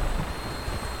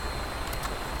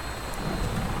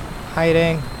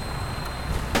 Hiding.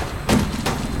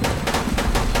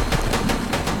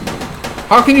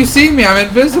 How can you see me? I'm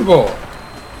invisible.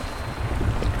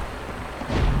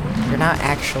 You're not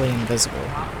actually invisible.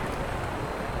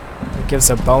 It gives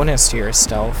a bonus to your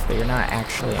stealth, but you're not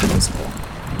actually invisible.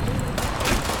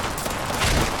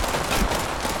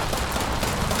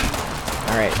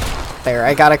 Alright. There,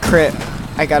 I got a crit.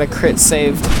 I got a crit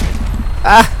saved.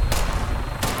 Ah!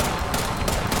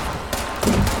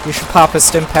 You should pop a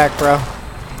stim pack, bro.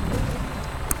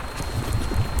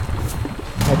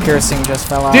 My piercing just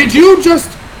fell out.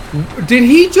 Did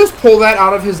he just pull that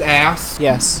out of his ass?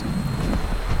 Yes.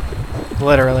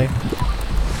 Literally.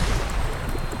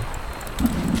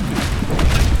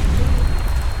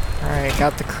 Alright,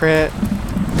 got the crit.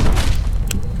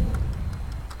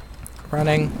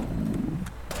 Running.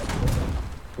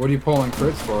 What are you pulling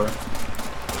crits for?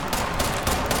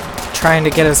 Trying to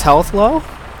get his health low?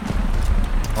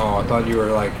 Oh, I thought you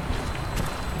were like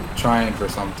trying for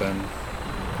something.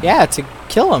 Yeah, to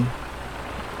kill him.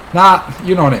 Not,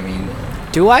 you know what I mean.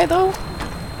 Do I though?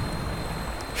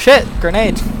 Shit,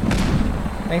 grenade.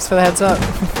 Thanks for the heads up.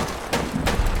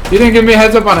 You didn't give me a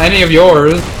heads up on any of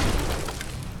yours.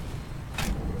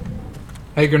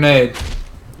 Hey, grenade.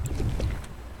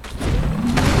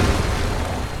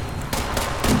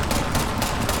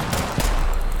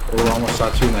 Oh, almost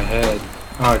shot you in the head.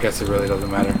 Oh, I guess it really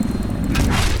doesn't matter.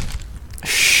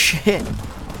 Shit.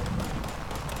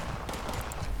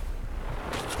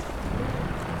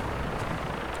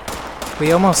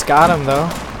 We almost got him though.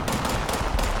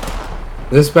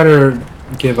 This better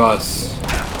give us.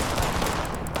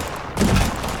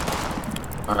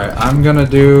 Alright, I'm gonna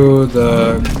do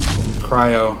the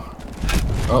cryo.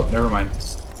 Oh, never mind.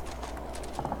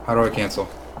 How do I cancel?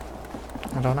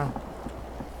 I don't know.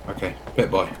 Okay, Pit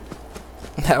Boy.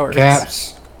 That works.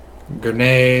 Caps.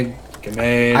 Grenade.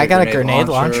 I got a grenade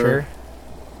launcher.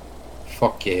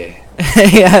 Fuck yeah.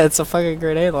 Yeah, it's a fucking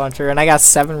grenade launcher, and I got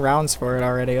 7 rounds for it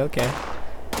already. Okay.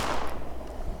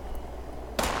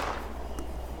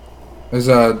 There's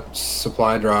a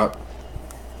supply drop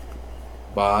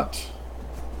bot.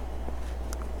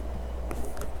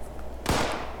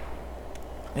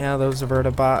 Yeah, those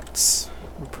vertibots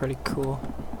are pretty cool.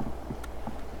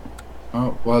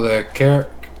 Oh, well, the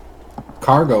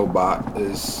cargo bot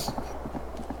is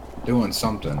doing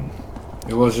something.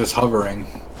 It was just hovering.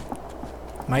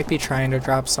 Might be trying to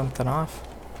drop something off.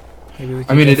 Maybe we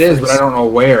can I mean, get it is, but first. I don't know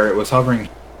where. It was hovering. It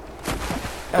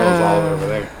was all over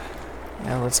there.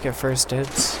 Yeah, let's get first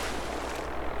dibs.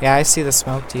 Yeah, I see the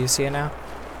smoke. Do you see it now?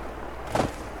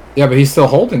 Yeah, but he's still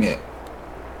holding it.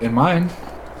 In mine.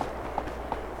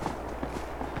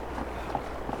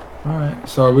 Alright,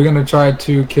 so are we gonna try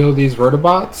to kill these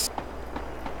vertibots?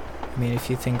 I mean, if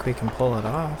you think we can pull it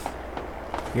off.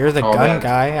 You're the Oh, gun that-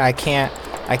 guy. I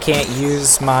can't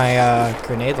use my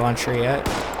grenade launcher yet.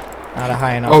 Not a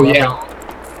high enough Oh, level.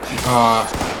 yeah.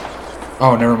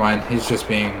 Oh, never mind. He's just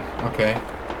being... Okay.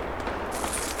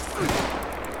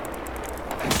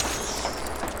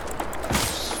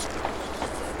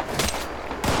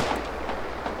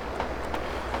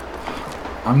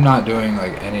 I'm not doing,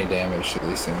 like, any damage to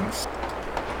these things.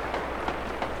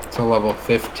 It's a level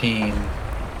 15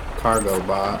 cargo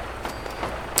bot.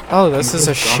 Oh, this Can is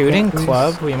you a just drop shooting that, please?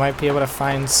 club. We might be able to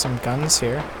find some guns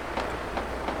here.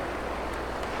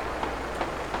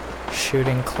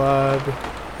 Shooting club.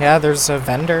 Yeah, there's a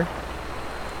vendor.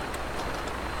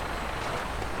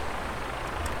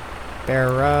 Bear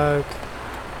rug.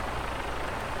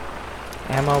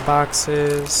 Ammo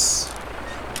boxes.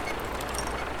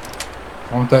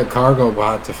 I want that cargo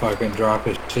bot to fucking drop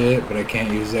his shit, but I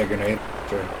can't use that grenade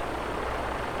launcher.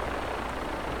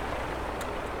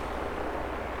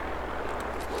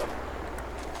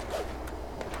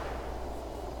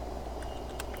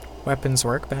 Weapons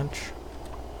workbench.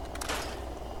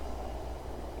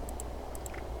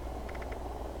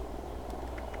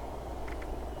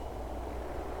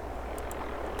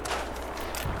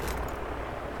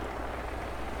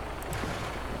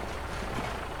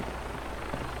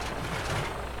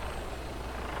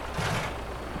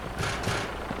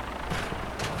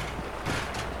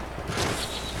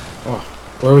 Oh,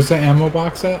 where was the ammo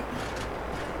box at?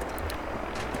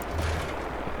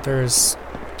 There's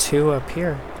 2 up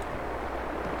here.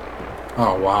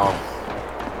 Oh, wow.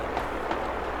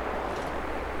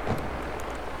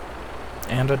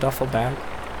 And a duffel bag.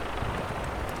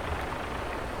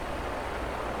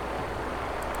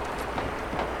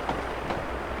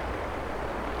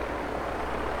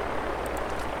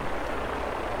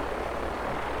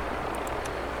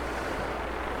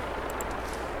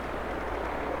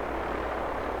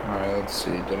 Alright, let's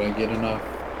see. Did I get enough?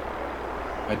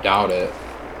 I doubt it.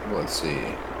 Let's see.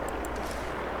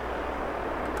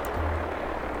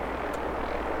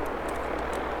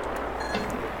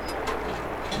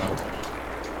 Nope.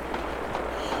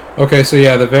 Okay, so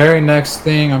yeah, the very next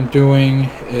thing I'm doing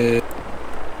is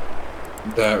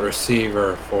the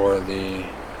receiver for the...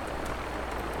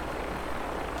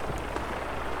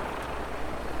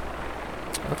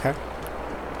 Okay.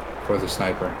 for the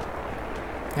sniper.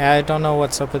 Yeah, I don't know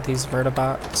what's up with these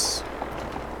vertibots.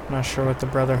 I'm not sure what the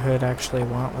Brotherhood actually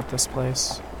want with this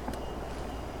place.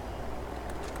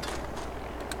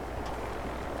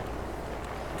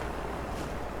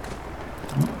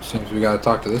 Seems we gotta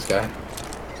talk to this guy.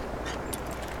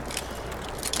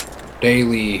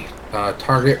 Daily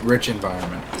target rich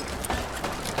environment.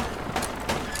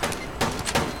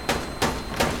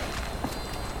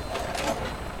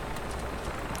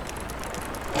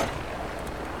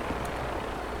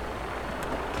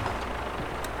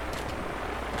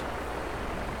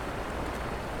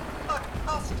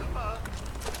 Customer,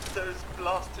 those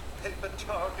blasted paper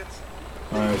targets.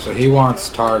 Alright, so he wants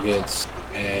targets,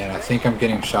 and I think I'm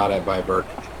getting shot at by a bird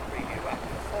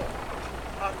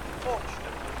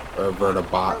or a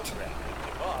vertibot.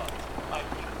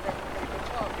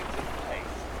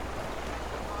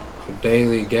 So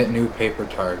daily, get new paper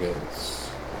targets.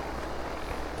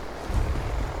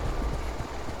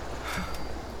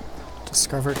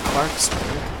 Discovered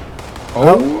Clarksburg.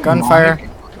 Oh, gunfire.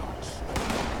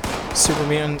 my- Super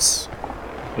mutants.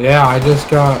 Yeah, I just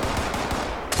got...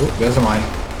 Oop, there's a mine.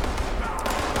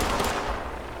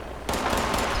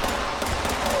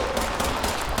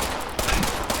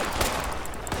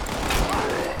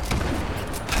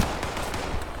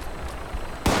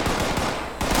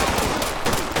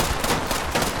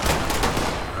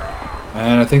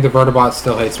 And I think the vertibot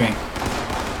still hates me.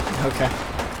 Okay.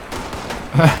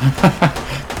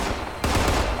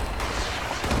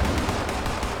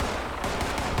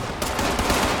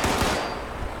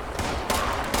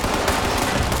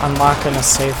 Unlocking a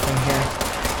safe in here.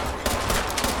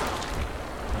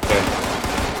 Okay.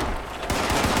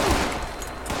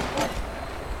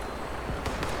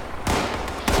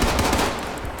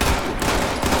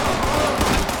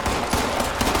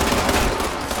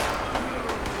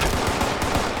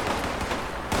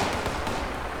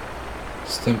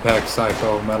 Stimpack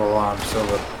Psycho, Metal Arm,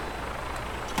 Silver.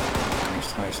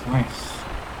 Nice, nice, nice.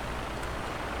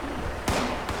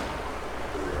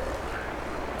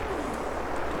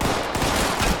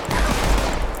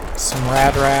 Some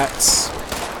rad rats.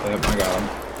 Yep, I got him.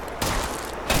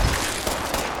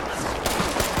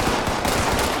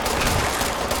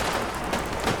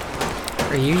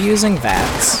 Are you using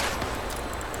VATS?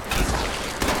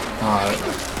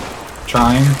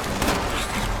 Trying.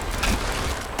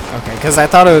 Okay, because I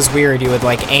thought it was weird you would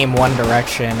like aim one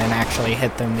direction and actually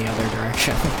hit them the other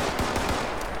direction.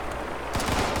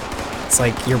 It's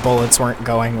like your bullets weren't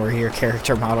going where your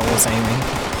character model was aiming.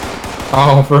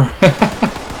 Oh, for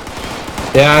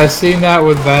yeah, I've seen that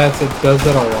with VATS. It does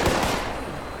it a lot.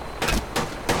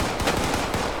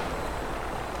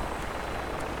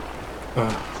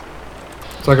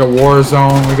 It's like a war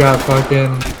zone. We got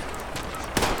fucking.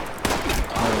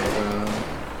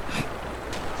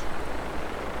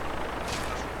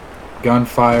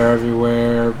 Gunfire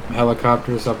everywhere,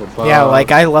 helicopters up above. Yeah,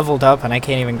 like I leveled up and I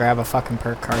can't even grab a fucking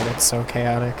perk card. It's so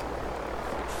chaotic.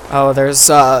 Oh, there's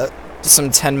some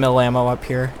 10 mil ammo up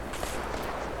here.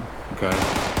 Okay.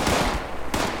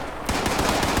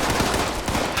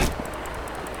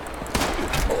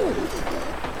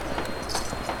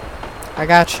 I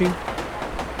got you.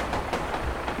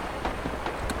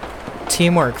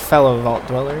 Teamwork, fellow vault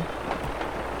dweller.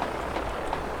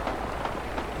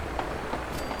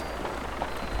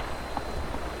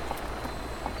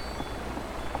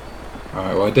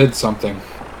 Alright, well I did something.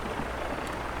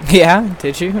 Yeah,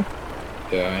 did you?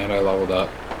 Yeah, and I leveled up.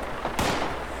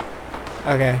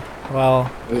 Okay, well...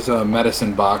 There's a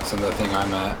medicine box in the thing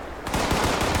I'm at.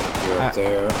 You're up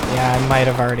there. Yeah, I might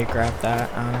have already grabbed that,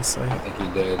 honestly. I think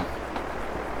you did.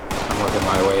 I'm working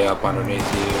my way up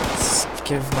underneath you. Let's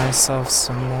give myself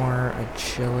some more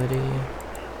agility.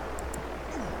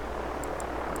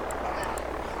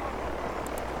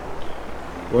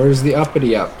 Where's the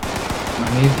uppity up?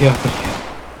 I need the uppity up.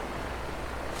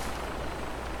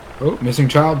 Oh, missing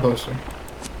child poster.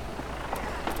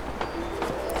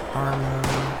 Armor.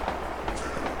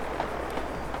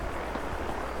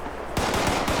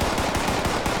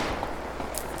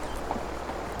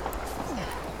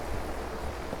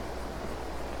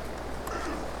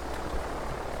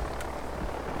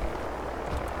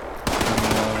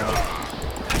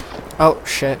 Oh,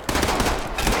 shit.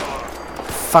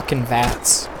 Fucking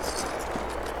VATS.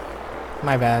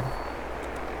 My bad.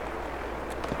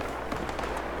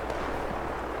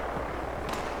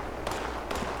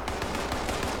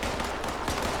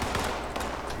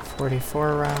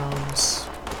 .44 rounds.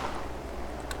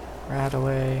 Right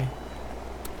away.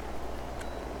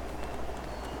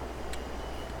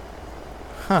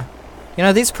 Huh. You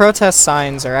know, these protest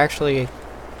signs are actually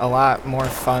a lot more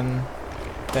fun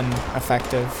than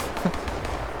effective.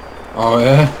 Oh,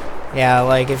 yeah? Yeah,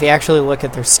 like, if you actually look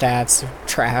at their stats, they're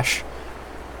trash.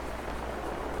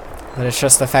 But it's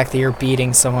just the fact that you're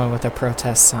beating someone with a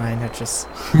protest sign. It just,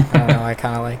 I don't know, I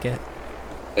kind of like it.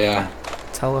 Yeah.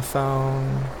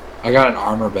 Telephone. I got an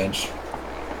armor bench.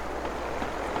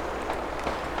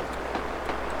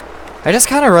 I just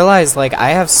kind of realized, like, I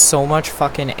have so much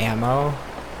fucking ammo.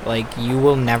 Like, you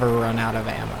will never run out of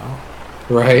ammo.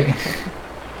 Right.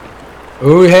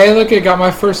 Ooh, hey, look, I got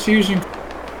my first fusion.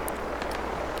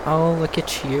 Oh, look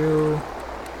at you.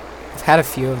 I've had a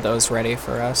few of those ready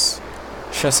for us.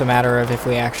 It's just a matter of if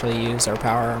we actually use our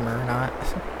power armor or not.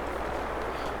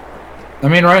 I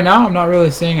mean, right now, I'm not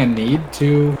really seeing a need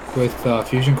to with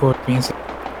fusion core being so.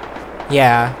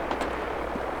 Yeah.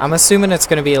 I'm assuming it's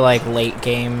going to be, like, late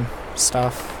game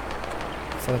stuff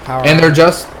for the power And armor.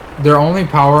 they're only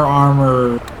power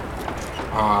armor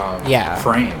Yeah.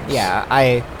 frames. Yeah,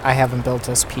 I haven't built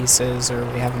us pieces, or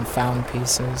we haven't found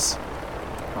pieces.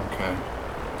 Okay.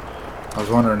 I was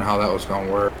wondering how that was going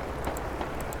to work.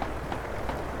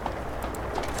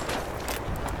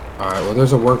 Alright, well,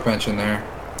 there's a workbench in there.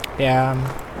 Yeah,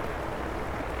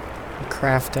 I'm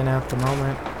crafting at the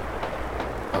moment.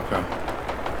 Okay.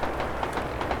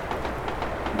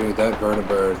 Dude, that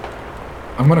vertibird.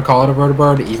 I'm going to call it a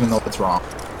vertibird even though it's wrong.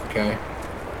 Okay?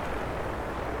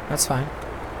 That's fine.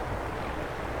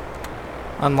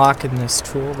 unlocking this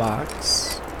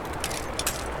toolbox.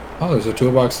 Oh, there's a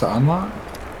toolbox to unlock?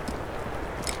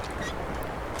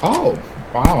 Oh,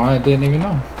 wow, I didn't even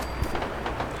know.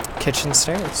 Kitchen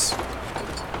stairs.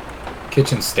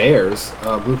 Kitchen stairs?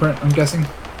 Blueprint, I'm guessing?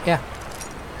 Yeah.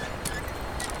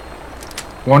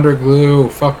 Wonder glue,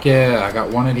 fuck yeah, I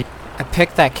got one of these. I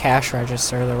picked that cash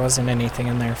register. There wasn't anything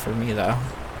in there for me, though.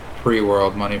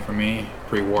 Pre-world money for me.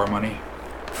 Pre-war money.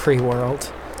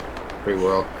 Pre-world.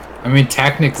 Pre-world. I mean,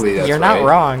 technically, that's You're not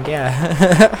wrong,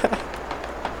 yeah.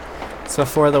 It's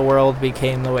before the world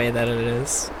became the way that it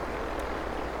is.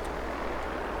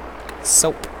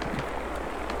 Soap.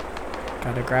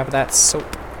 Gotta grab that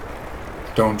soap.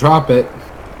 Don't drop it.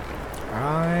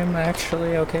 I'm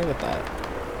actually okay with that.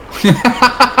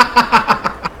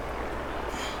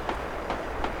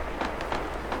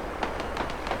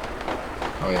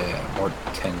 Oh yeah, more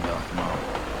 10 mil. No.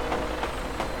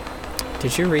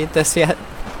 Did you read this yet?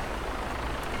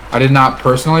 I did not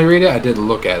personally read it. I did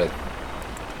look at it.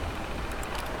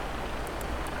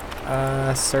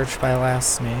 Search by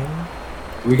last name.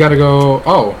 We gotta go.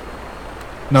 Oh,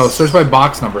 no. Search by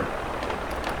box number.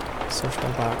 Search by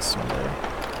box number.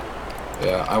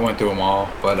 Yeah, I went through them all,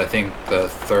 but I think the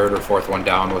third or fourth one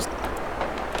down was.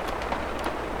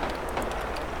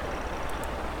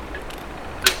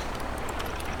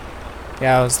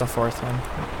 Yeah, it was the fourth one.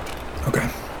 Okay.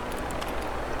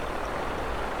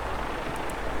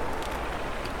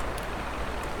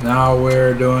 Now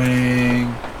we're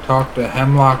doing talk to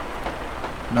Hemlock.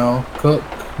 No. Cook.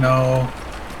 No.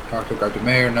 Talk to Dr.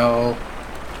 Mayor. No.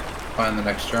 Find the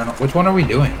next journal. Which one are we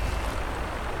doing?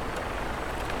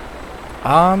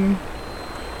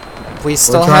 We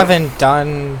still haven't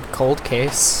done Cold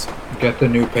Case. Get the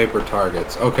new paper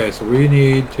targets. Okay, so we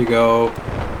need to go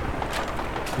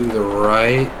to the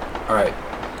right. Alright.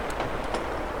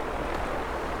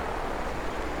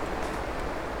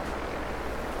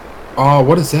 Oh,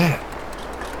 what is that?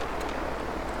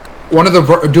 One of the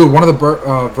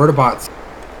vertibots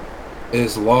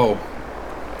is low.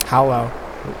 How low?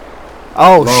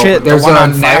 Oh Low. shit! There's the one a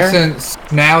on fire?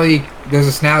 Snally. There's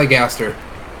a Snallygaster.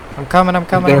 I'm coming.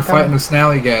 They're fighting the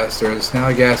Snallygaster. The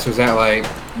Snallygaster's at like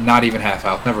not even half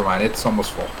health. Never mind. It's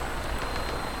almost full.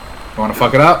 You want to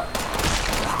fuck it up?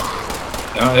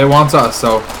 No, it wants us.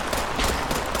 So.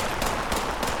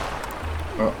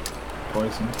 Oh,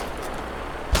 poison.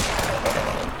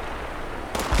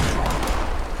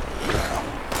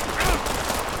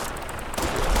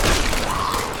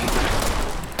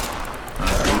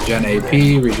 Regen AP,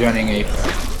 regenning AP.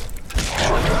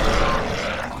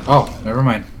 Oh, never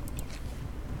mind.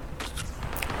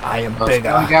 I am bigger.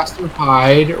 Snallygaster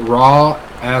hide, raw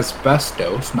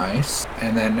asbestos, nice,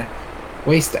 and then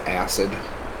waste acid.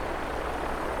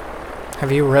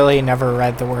 Have you really never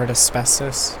read the word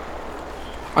asbestos?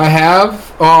 I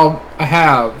have,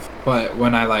 but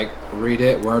when I like read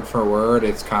it word for word,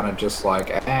 it's kind of just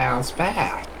like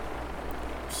asbestos.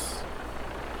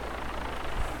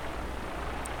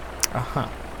 Uh-huh.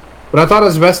 But I thought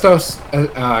asbestos.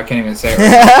 I can't even say it.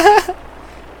 Right.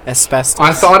 Asbestos.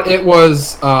 I thought it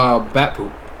was bat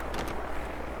poop.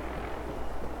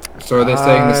 So are they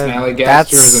saying the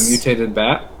Snallygaster is a mutated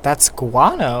bat? That's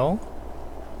guano.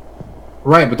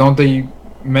 Right, but don't they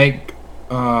make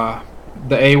the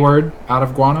A word out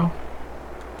of guano?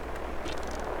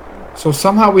 So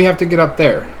somehow we have to get up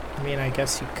there. I mean, I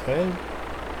guess you could.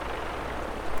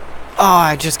 Oh,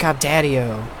 I just got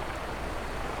Daddy-O.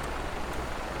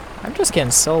 I'm just getting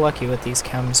so lucky with these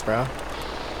chems, bro.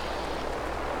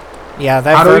 Yeah,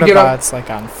 that vertibot's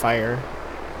like on fire.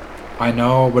 I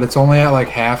know, but it's only at like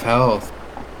half health.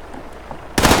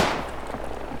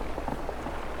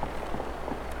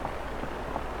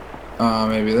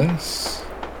 Maybe this?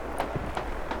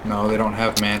 No, they don't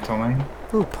have mantling.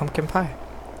 Ooh, pumpkin pie.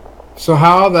 So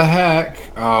how the heck?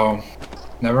 Oh,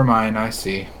 never mind, I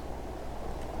see.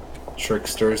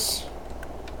 Tricksters.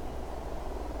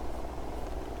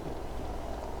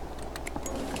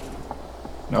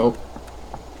 Nope.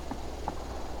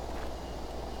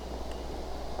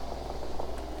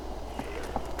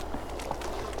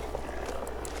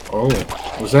 Oh,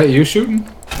 was that you shooting?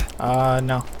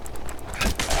 No.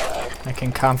 I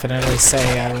can confidently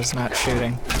say I was not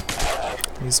shooting.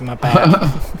 Using my bat.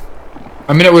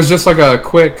 I mean, it was just like a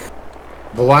quick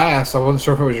blast. I wasn't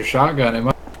sure if it was your shotgun. It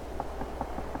might.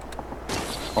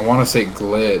 I want to say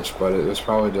glitch, but it was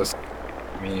probably just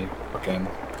me fucking.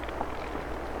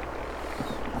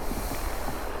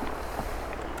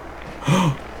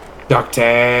 Duct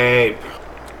tape.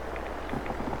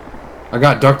 I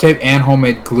got duct tape and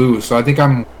homemade glue, so I think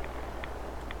I'm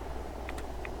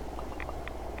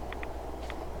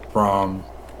from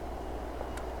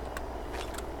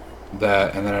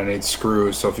That, and then I need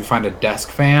screws. So if you find a desk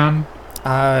fan,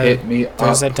 hit me up,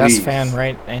 There's a please. desk fan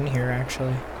right in here,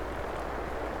 actually.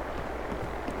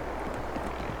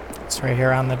 It's right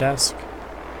here on the desk.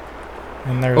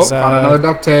 And there's found another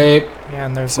duct tape. yeah,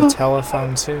 and there's a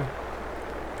telephone too.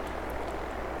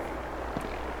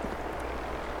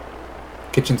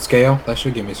 Kitchen scale. That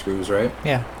should give me screws, right?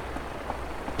 Yeah.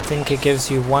 I think it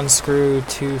gives you 1 screw,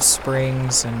 2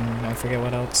 springs, and I forget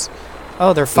what else.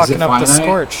 Oh, they're fucking up the finite?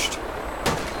 scorched. Sweet.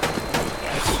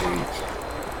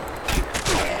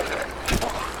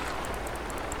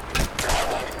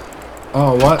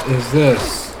 Oh, what is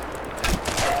this?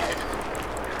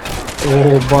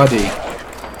 Oh, buddy.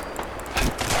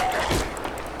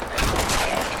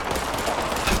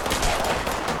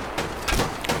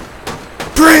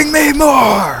 Bring me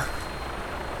more!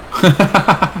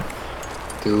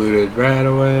 Diluted right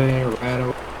away,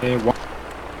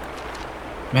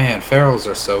 Man, ferals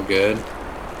are so good.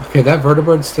 Okay, that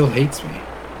vertebrate still hates me.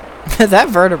 That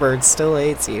vertebrate still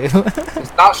hates you.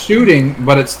 It's not shooting,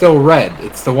 but it's still red.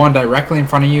 It's the one directly in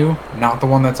front of you, not the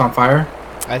one that's on fire.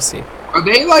 I see. Are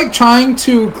they, like, trying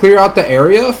to clear out the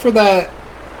area for that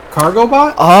cargo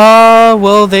bot?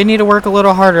 Well, they need to work a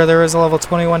little harder. There is a level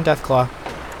 21 Deathclaw.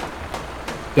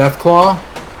 Deathclaw?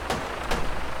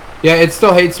 Yeah, it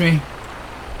still hates me.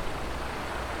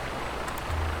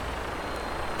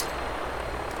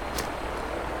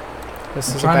 This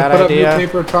I'm is a trying bad to put idea. up new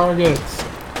paper targets.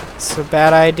 It's a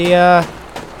bad idea.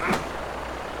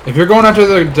 If you're going after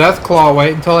the Deathclaw,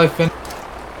 wait until I finish.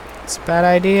 It's a bad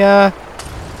idea.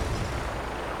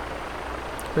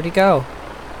 Where'd he go?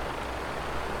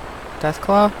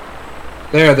 Deathclaw?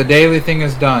 There, the daily thing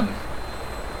is done.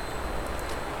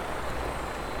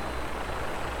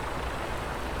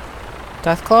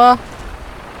 Deathclaw?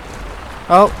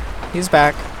 Oh, he's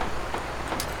back.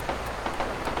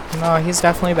 No, he's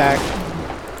definitely back.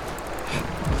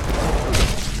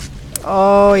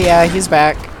 Oh, yeah, he's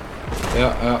back.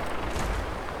 Yeah.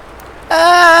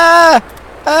 Ah!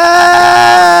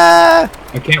 Ah!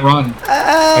 I can't run.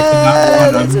 Ah! I cannot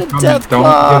run. There's a I'm coming. death Don't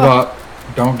claw. give up.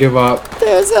 Don't give up.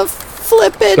 There's a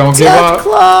flippin' Don't give death up.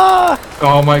 claw!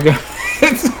 Oh my god.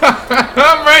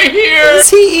 I'm right here. Is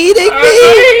he eating I'm me?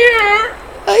 right here.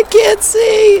 I can't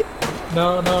see.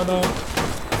 No.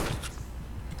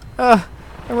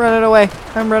 I'm running away.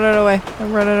 I'm running away.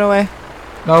 I'm running away.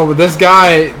 No, but this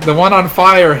guy, the one on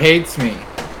fire, hates me.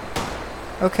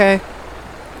 Okay.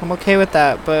 I'm okay with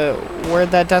that, but where'd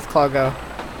that Deathclaw go?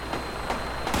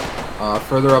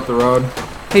 Further up the road.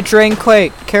 Hey,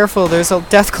 Drainquake, careful, there's a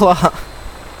Deathclaw.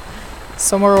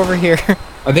 Somewhere over here.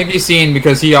 I think he's seen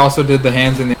because he also did the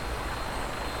hands in the...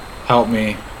 Help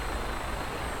me.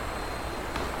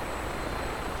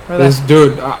 Where This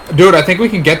dude, I think we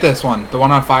can get this one. The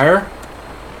one on fire.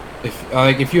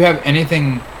 If you have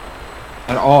anything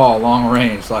at all long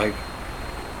range, like...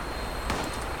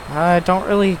 I don't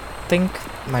really think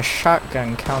my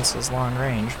shotgun counts as long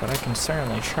range, but I can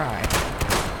certainly try.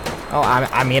 Oh,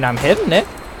 I mean, I'm hitting it.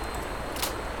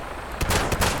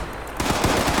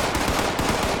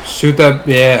 Shoot that,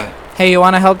 yeah. Hey, you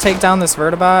want to help take down this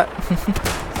vertibot?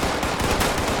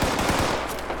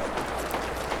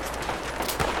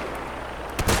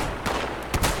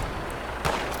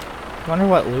 Wonder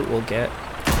what loot we'll get.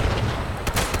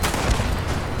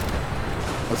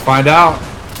 Let's find out.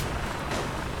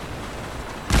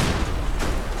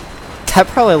 That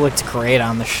probably looked great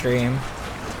on the stream.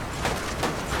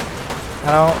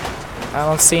 I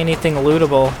don't see anything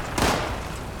lootable.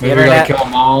 Maybe we gotta kill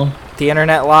them all. The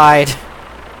internet lied.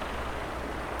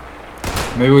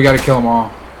 Maybe we gotta kill them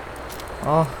all.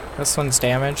 Oh, this one's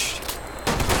damaged.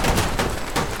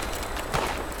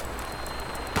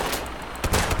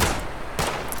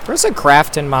 Where's a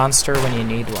Grafton monster when you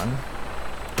need one?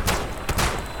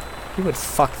 He would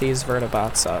fuck these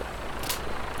vertibots up.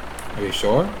 Are you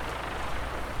sure?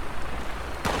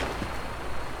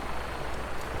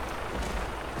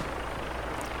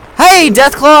 Hey,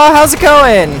 Deathclaw, how's it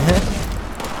going?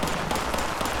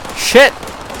 Shit.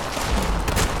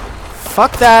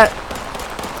 Fuck that.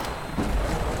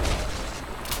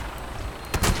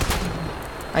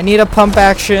 I need a pump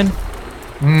action.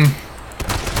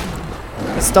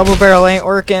 This double barrel ain't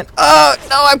working. Oh,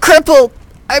 no, I'm crippled.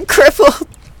 I'm crippled.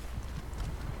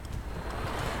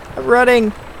 I'm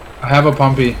running. I have a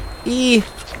pumpy. E. I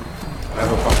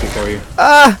have a pumpy for you.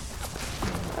 I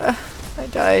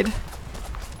died.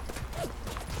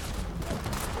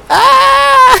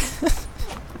 Ah!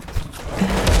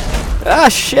 Ah,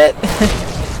 shit.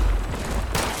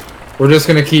 We're just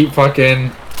gonna keep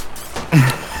fucking...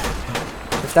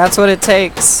 If that's what it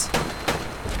takes.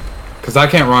 Cause I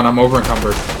can't run, I'm over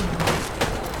encumbered.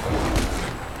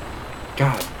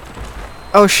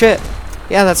 Oh shit.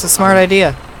 Yeah, that's a smart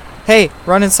idea. Hey,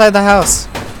 run inside the house.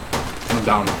 I'm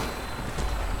down.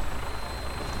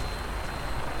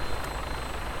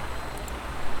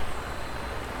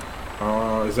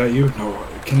 Is that you? No.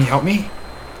 Can he help me?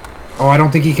 Oh, I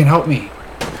don't think he can help me.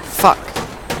 Fuck.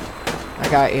 I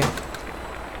got you.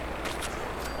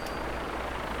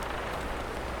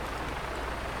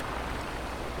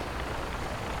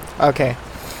 Okay.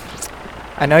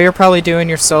 I know you're probably doing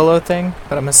your solo thing,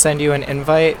 but I'm gonna send you an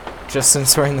invite just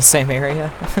since we're in the same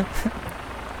area.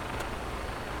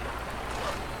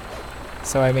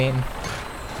 So, I mean,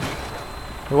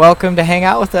 you're welcome to hang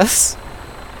out with us.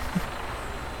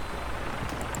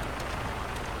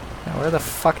 Now, where the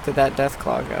fuck did that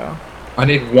Deathclaw go? I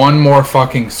need one more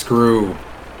fucking screw.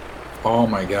 Oh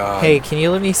my god. Hey, can you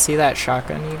let me see that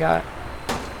shotgun you got?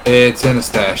 It's in a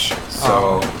stash,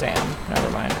 so Oh, damn. Never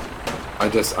mind. I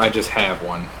just have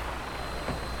one.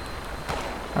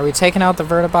 Are we taking out the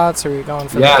vertibots, or are we going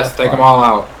for Yes, the take them Deathclaw? all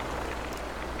out.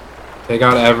 Take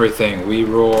out everything. We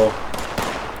rule.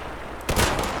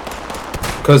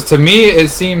 Because to me, it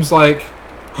seems like...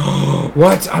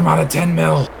 What? I'm out of 10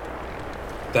 mil.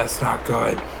 That's not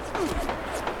good.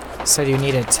 Said you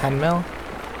needed 10 mil?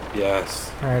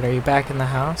 Yes. Alright, are you back in the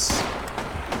house?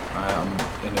 I am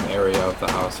in an area of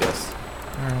the house, yes.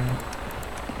 Alright.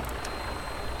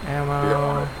 You're gonna Ammo.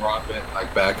 want to drop it,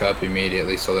 like, back up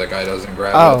immediately so that guy doesn't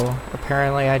grab it. Oh,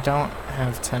 apparently I don't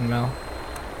have 10 mil.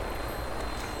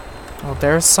 Well,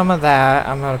 there's some of that.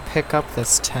 I'm gonna pick up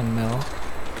this 10 mil.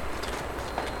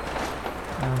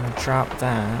 I'm gonna drop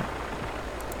that.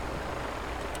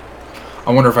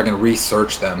 I wonder if I can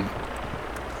research them.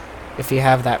 If you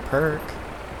have that perk.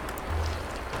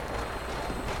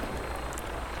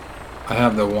 I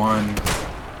have the one.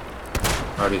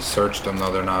 I already searched them,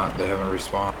 though they haven't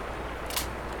respawned.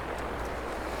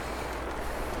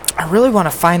 I really want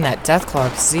to find that Deathclaw,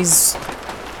 because these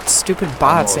stupid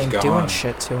bots Almost ain't doing gone.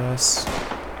 shit to us.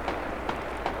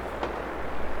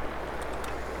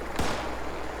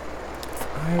 If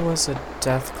I was a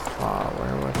Deathclaw,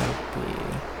 where would I be?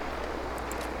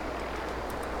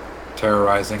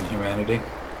 Terrorizing humanity.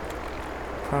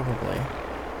 Probably.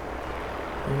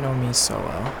 You know me so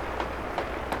well.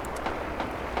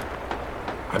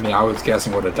 I mean, I was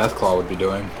guessing what a Deathclaw would be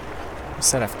doing. I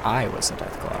said if I was a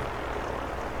Deathclaw.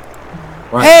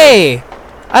 Right. Hey!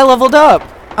 I leveled up!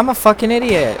 I'm a fucking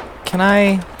idiot. Can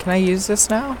I use this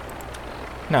now?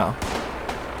 No.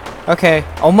 Okay,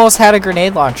 almost had a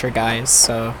grenade launcher, guys,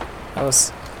 so that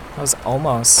was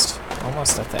almost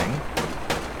a thing.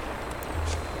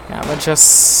 Yeah, I'm gonna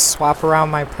just swap around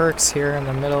my perks here in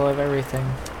the middle of everything.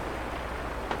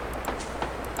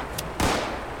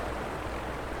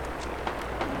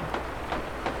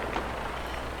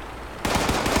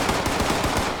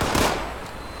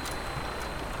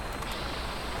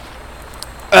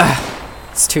 Ugh,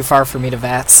 it's too far for me to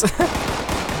VATS.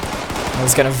 I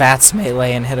was gonna VATS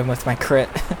melee and hit him with my crit.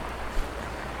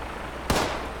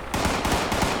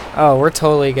 Oh, we're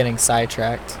totally getting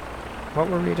sidetracked. What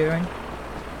were we doing?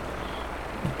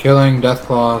 Killing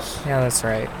Deathclaws. Yeah, that's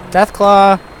right.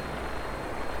 Deathclaw!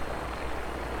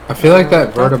 I feel like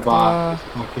that Vertibot Deathclaw. is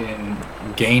fucking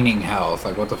gaining health.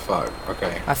 Like, what the fuck?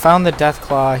 Okay. I found the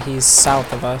Deathclaw. He's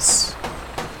south of us.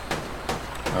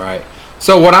 Alright.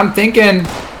 So what I'm thinking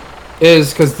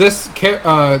is, because this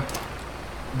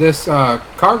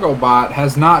cargo bot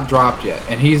has not dropped yet,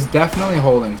 and he's definitely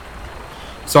holding.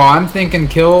 So I'm thinking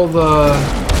kill the...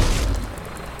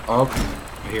 Oh,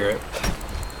 I hear it.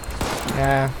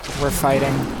 Yeah, we're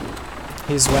fighting.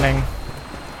 He's winning.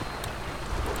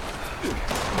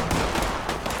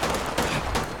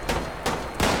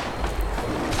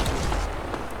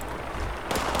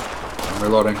 I'm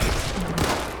reloading.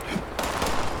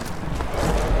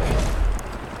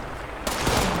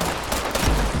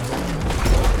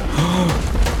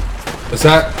 Is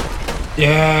that...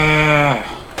 Yeah!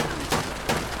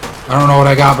 I don't know what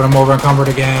I got, but I'm over encumbered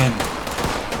again.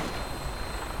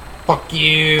 Fuck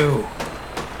you!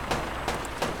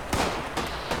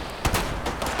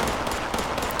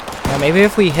 Yeah, maybe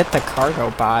if we hit the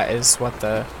cargo bot is what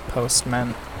the post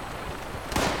meant.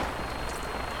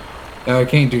 Yeah, I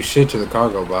can't do shit to the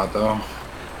cargo bot, though.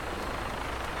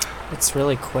 It's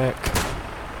really quick.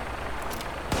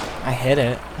 I hit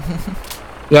it.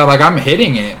 Yeah, like, I'm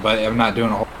hitting it, but I'm not doing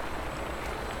a whole...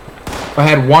 If I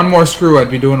had one more screw, I'd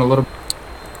be doing a little...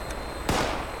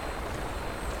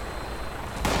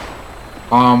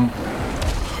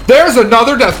 There's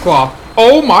another Deathclaw!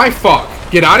 Oh my fuck!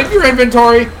 Get out of your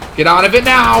inventory! Get out of it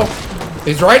now!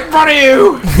 He's right in front of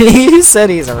you! He said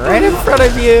he's right in front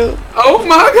of you. Oh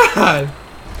my god!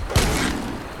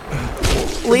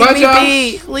 Leave Goodbye, me Josh.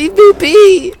 be! Leave me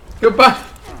be! Goodbye.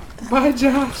 Bye,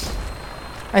 Josh.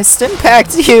 I stim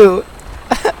packed you!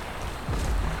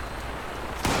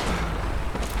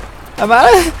 I'm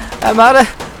out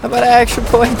of action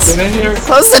points. Get in here.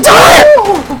 Close the door!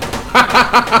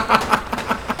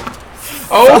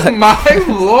 Oh my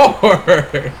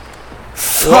lord!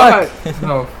 Fuck. What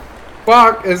the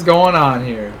fuck is going on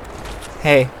here?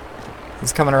 Hey,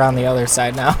 he's coming around the other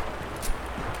side now.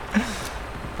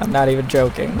 I'm not even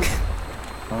joking.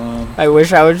 I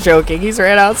wish I was joking. He's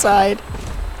right outside.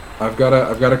 I've got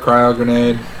a cryo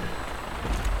grenade.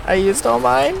 I used all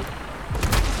mine.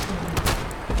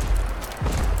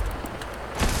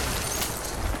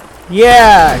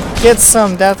 Yeah, get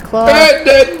some, Deathclaw.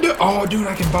 Oh, dude,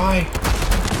 I can buy.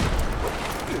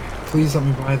 Please let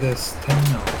me buy this. 10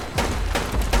 mil.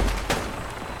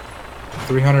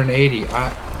 380.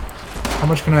 How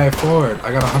much can I afford?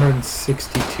 I got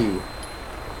 162.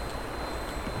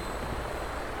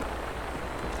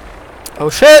 Oh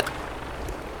shit!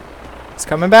 It's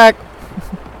coming back.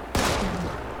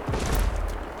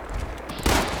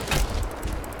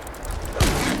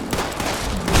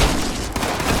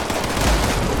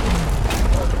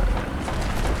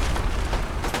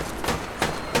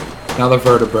 Now the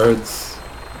vertebrates.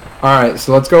 Alright,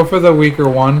 so let's go for the weaker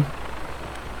one.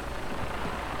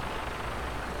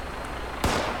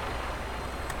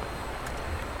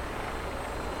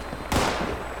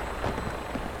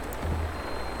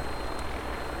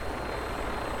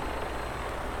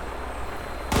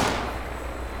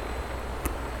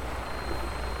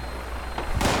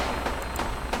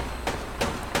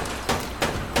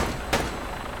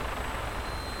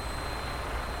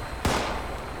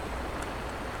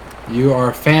 You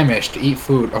are famished. Eat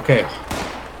food. Okay.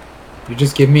 You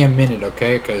just give me a minute,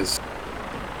 okay? Because...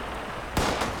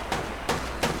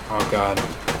 Oh, God.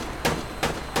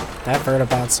 That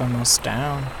vertebrate's almost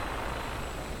down.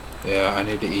 Yeah, I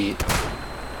need to eat.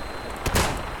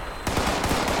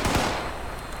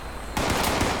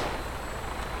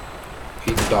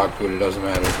 Eat the dog food. It doesn't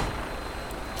matter.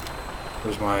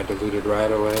 Where's my diluted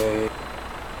right away?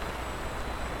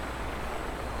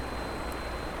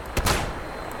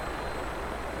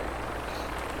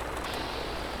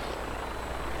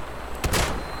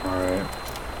 Alright.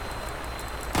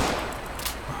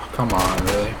 Oh, come on,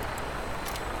 really?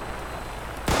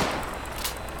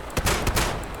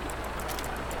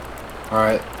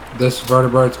 Alright, this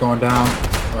vertebrate's going down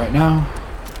right now.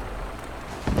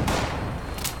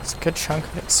 It's a good chunk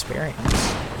of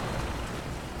experience.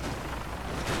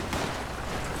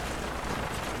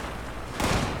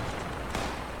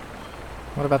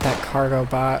 What about that cargo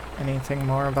bot? Anything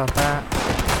more about that?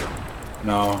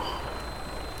 No.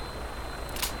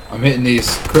 I'm hitting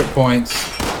these crit points.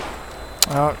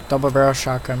 Oh, double barrel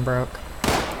shotgun broke.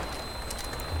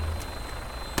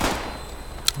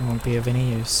 It won't be of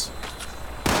any use.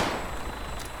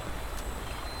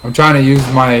 I'm trying to use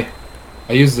I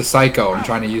use the Psycho. I'm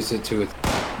trying to use it to its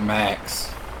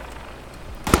max.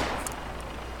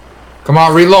 Come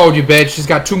on, reload, you bitch. She's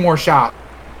got 2 more shots.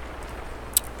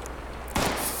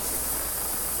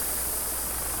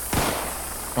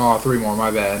 Oh, 3 more,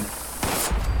 my bad.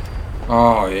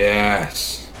 Oh,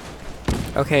 yes.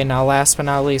 Okay, now last but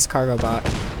not least, cargo bot.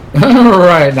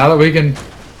 Alright, now that we can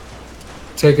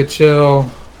take a chill.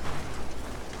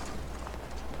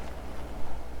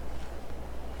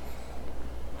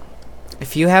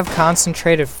 If you have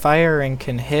concentrated fire and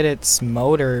can hit its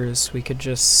motors, we could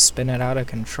just spin it out of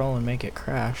control and make it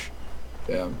crash.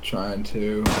 Yeah, I'm trying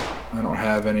to. I don't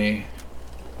have any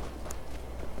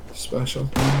special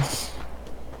things.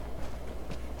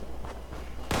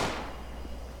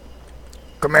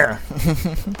 Come here.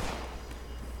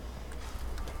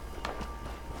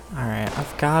 Alright,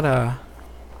 I've gotta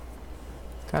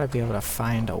be able to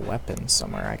find a weapon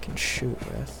somewhere I can shoot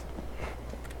with.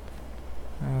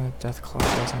 Deathclaw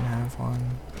doesn't have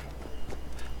one.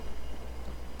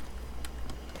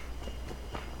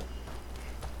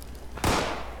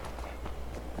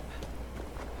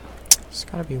 There's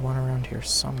gotta be one around here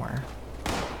somewhere.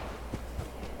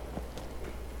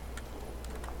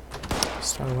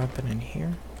 Start a weapon in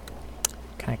here.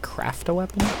 Can I craft a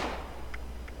weapon?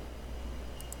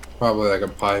 Probably like a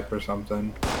pipe or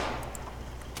something.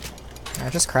 I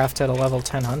just crafted a level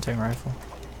 10 hunting rifle.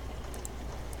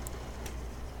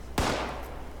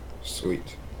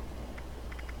 Sweet.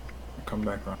 I'll come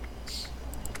back on.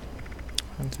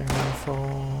 Hunting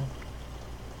rifle.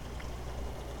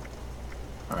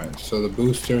 Alright, so the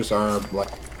boosters are like...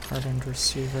 Hardened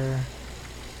receiver.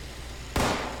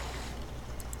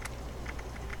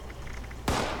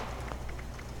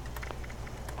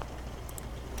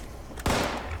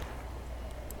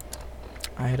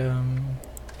 Item.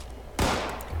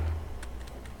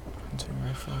 Hunting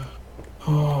rifle.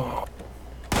 Oh.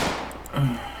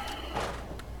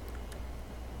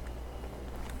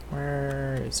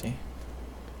 Where is he?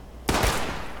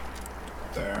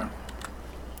 There.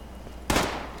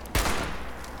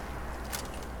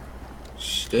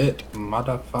 Shit,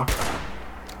 motherfucker.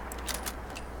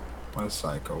 What a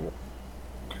psycho.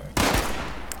 Okay.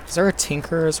 Is there a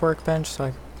tinkerer's workbench so I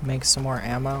can make some more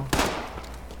ammo?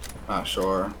 Not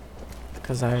sure.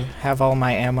 Because I have all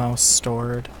my ammo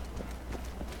stored.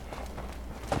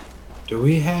 Do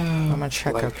we have I'm gonna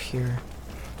check like, up here.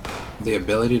 the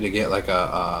ability to get like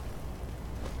a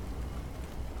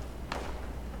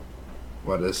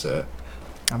what is it?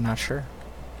 I'm not sure.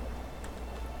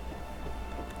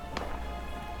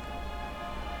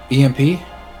 EMP?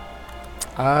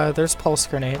 There's pulse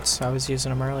grenades. I was using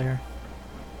them earlier.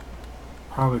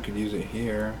 Probably could use it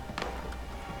here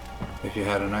if you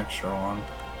had an extra one.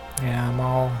 Yeah, I'm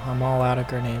all out of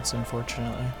grenades,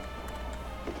 unfortunately.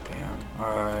 Damn.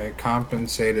 Alright,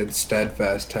 compensated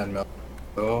steadfast 10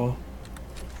 mil.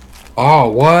 Oh,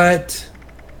 what?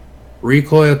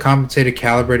 Recoil compensated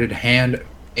calibrated hand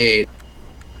aid.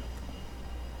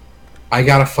 I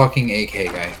got a fucking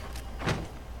AK, guy.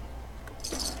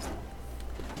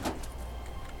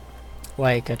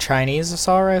 Like a Chinese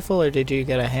assault rifle, or did you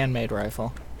get a handmade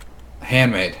rifle?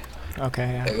 Handmade.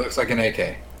 Okay, yeah. It looks like an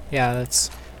AK. Yeah,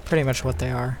 that's pretty much what they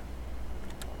are.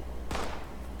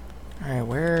 Alright,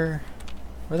 where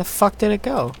the fuck did it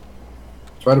go?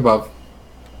 It's right above.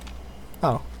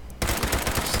 Oh.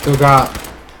 Still got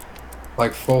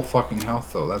like full fucking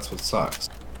health though. That's what sucks.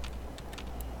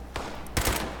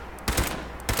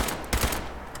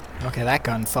 Okay, that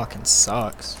gun fucking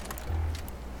sucks.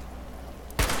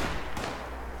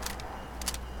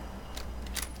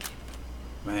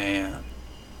 Man.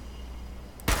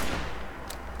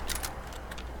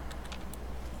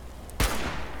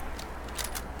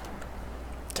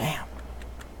 Damn.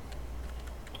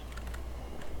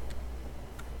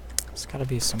 There's gotta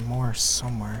be some more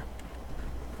somewhere.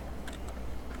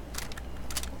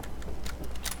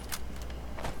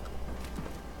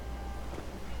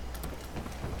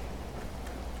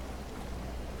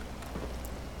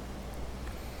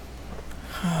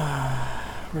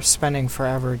 We're spending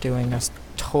forever doing a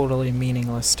totally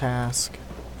meaningless task.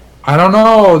 I don't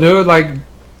know, dude. Like,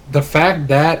 the fact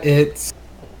that it's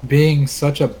being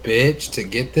such a bitch to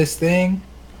get this thing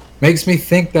makes me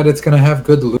think that it's gonna have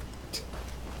good loot.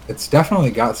 It's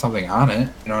definitely got something on it.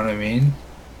 You know what I mean?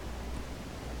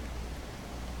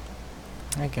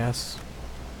 I guess.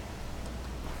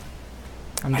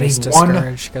 I'm I just need one-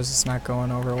 discouraged because it's not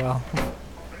going over well. I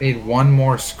need one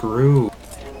more screw.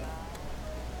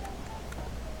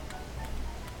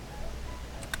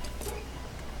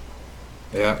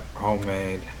 Yep,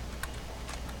 homemade.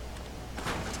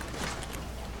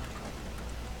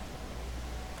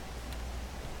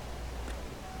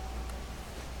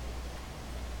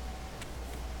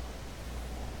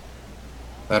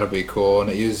 That'll be cool, and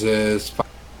it uses.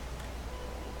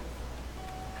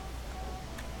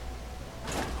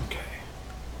 Okay.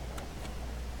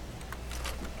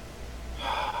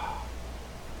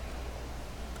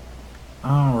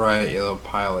 All right, you little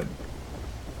pile of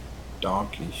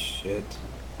donkey shit.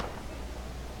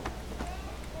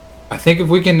 I think if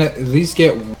we can at least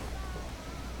get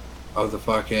of the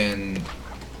fucking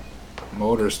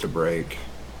motors to break.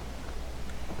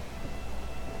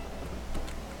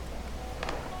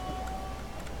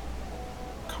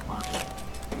 Come on.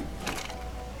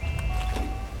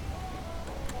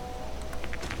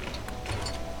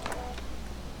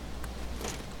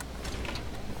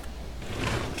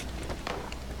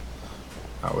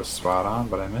 That was spot on,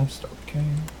 but I missed. Okay.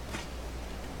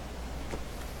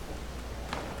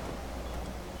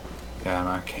 Yeah, and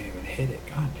I can't even hit it.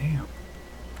 God damn.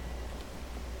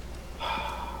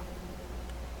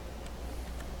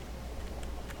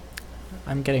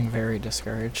 I'm getting very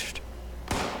discouraged.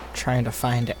 Trying to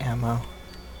find ammo.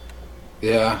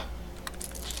 Yeah.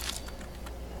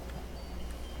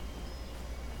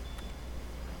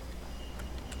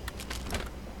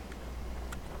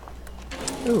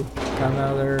 Ooh, got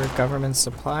another government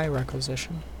supply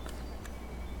requisition.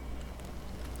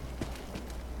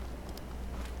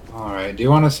 Alright, do you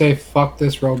want to say fuck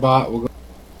this robot? We'll go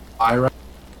IRA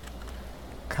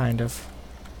Kind of.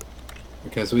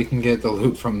 because we can get the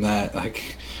loot from that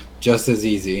like just as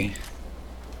easy.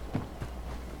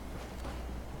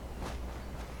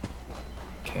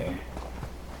 Okay.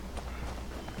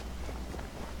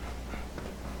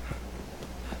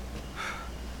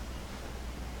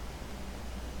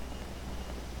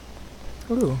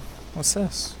 Ooh, what's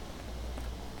this?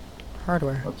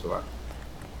 Hardware. What's what?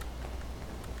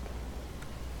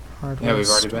 Hardware we've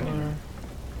already store. been in here.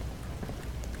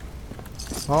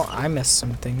 Well, I missed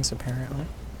some things apparently.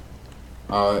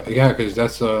 Yeah, because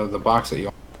that's the box that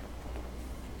you.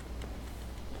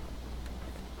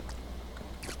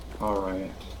 All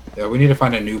right. Yeah, we need to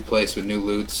find a new place with new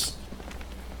loots.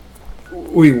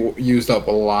 We used up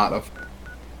a lot of.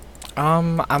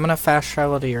 I'm gonna fast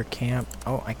travel to your camp.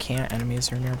 Oh, I can't.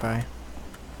 Enemies are nearby.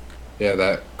 Yeah,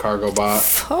 that cargo bot.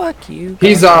 Fuck you.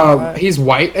 He's Garbot. he's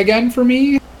white again for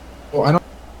me. Well, I don't.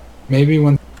 Maybe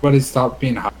when everybody stopped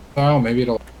being hostile, maybe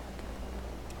it'll.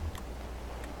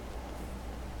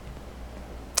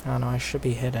 I don't know. I should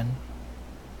be hidden.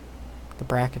 The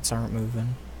brackets aren't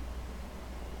moving.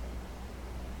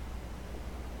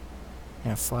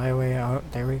 Yeah, fly away. Oh,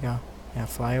 there we go. Yeah,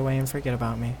 fly away and forget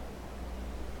about me.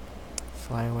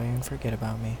 Fly away and forget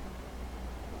about me.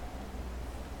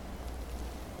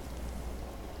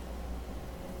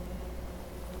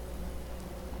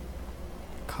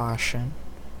 Caution.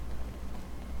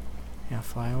 Yeah,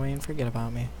 fly away and forget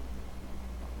about me.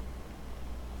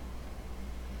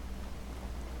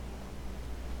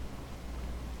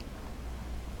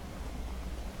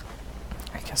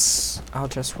 I guess I'll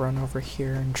just run over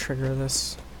here and trigger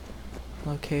this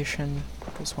location,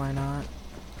 because why not?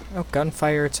 Oh,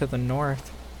 gunfire to the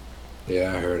north.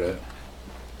 Yeah, I heard it.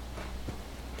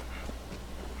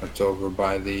 It's over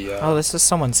by the. Oh, this is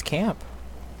someone's camp.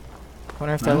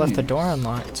 Wonder if they left the door Nice.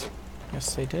 unlocked.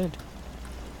 Yes, they did.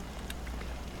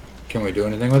 Can we do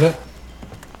anything with it?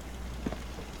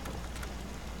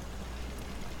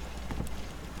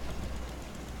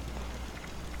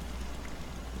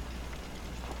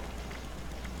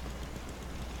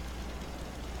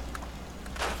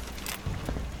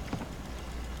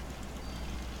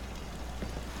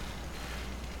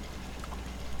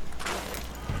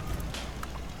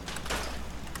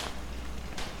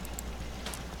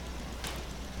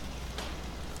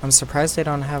 I'm surprised they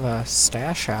don't have a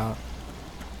stash out.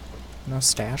 No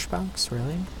stash box,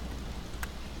 really?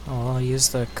 Oh, well, I'll use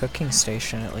the cooking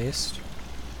station at least.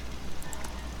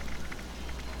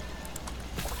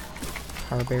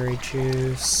 Barberry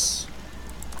juice.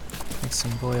 Make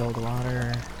some boiled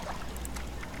water.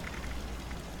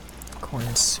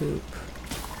 Corn soup.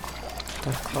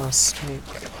 Death claw steak.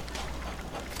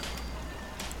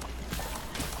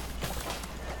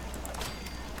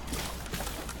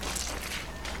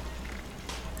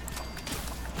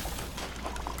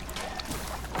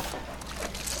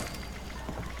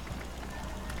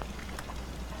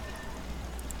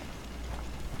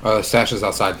 Stash is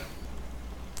outside.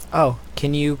 Oh,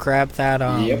 can you grab that,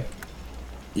 Yep.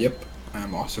 Yep.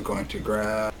 I'm also going to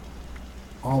grab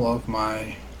all of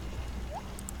my.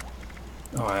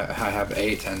 Oh, I have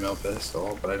a 10 mil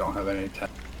pistol, but I don't have any 10.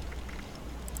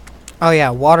 Oh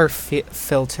yeah, water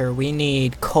filter. We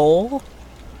need coal,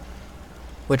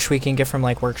 which we can get from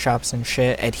like workshops and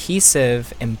shit,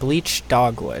 adhesive, and bleached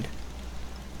dogwood.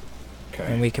 Okay.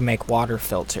 And we can make water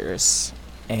filters.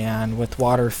 And with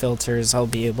water filters, I'll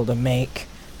be able to make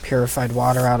purified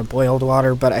water out of boiled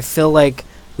water. But I feel like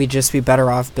we'd just be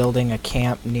better off building a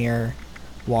camp near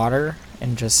water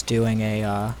and just doing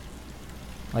a,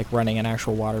 like running an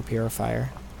actual water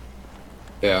purifier.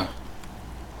 Yeah.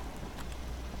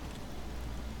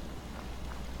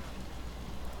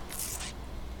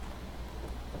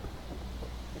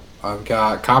 I've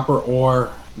got copper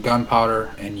ore,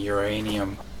 gunpowder, and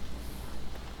uranium.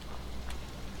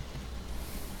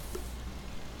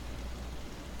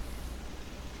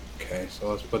 Okay, so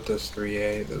let's put this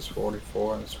 3A, this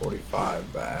 44, and this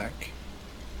 45 back.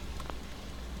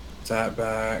 Put that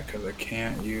back, because I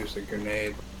can't use the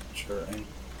grenade launcher.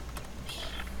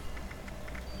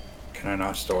 Can I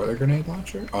not store the grenade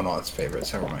launcher? Oh no, it's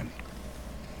favorites, never mind.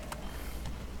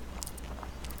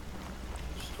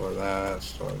 Store that,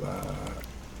 store that.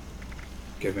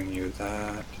 Giving you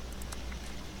that.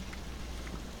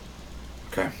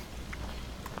 Okay.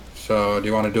 So, do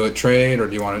you want to do a trade, or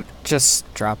do you want to...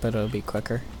 Just drop it, it'll be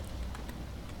quicker.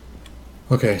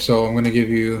 Okay, so I'm going to give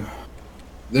you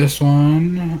this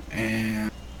one,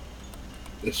 and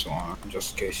this one,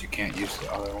 just in case you can't use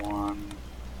the other one.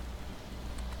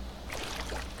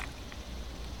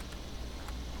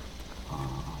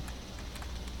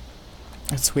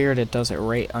 It's weird, it does it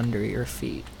right under your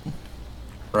feet.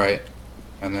 Right.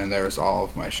 And then there's all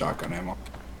of my shotgun ammo.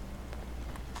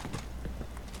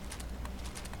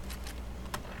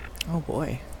 Oh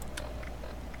boy.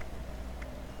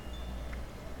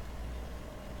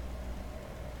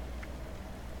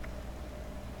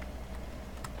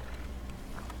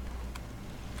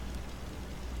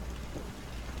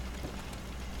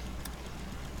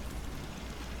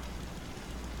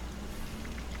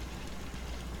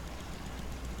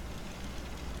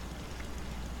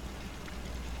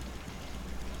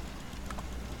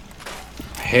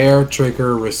 hair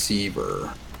trigger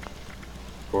receiver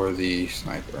for the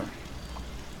sniper.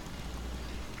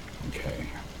 Okay.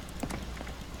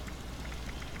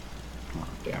 Oh,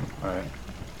 damn. Alright.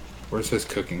 Where's his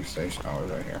cooking station? Oh,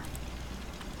 it's right here.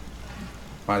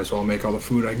 Might as well make all the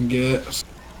food I can get.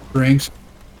 Drinks.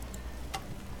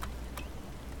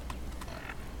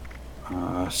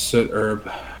 Soot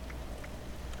herb.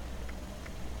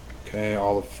 Okay,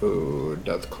 all the food.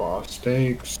 Deathclaw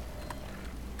steaks.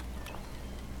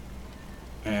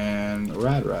 And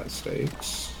rat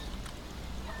steaks.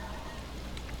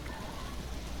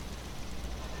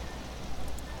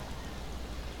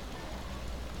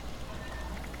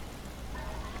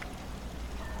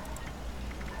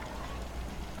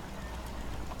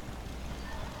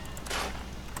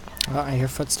 Oh, I hear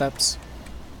footsteps.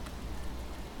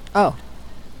 Oh.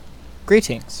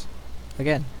 Greetings.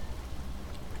 Again.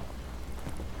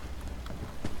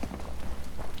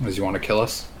 Does he want to kill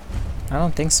us? I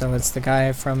don't think so. It's the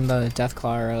guy from the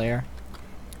Deathclaw earlier.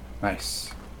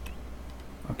 Nice.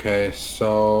 Okay,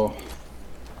 so...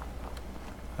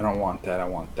 I don't want that, I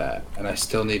want that. And I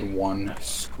still need one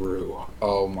screw.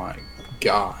 Oh my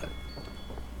god.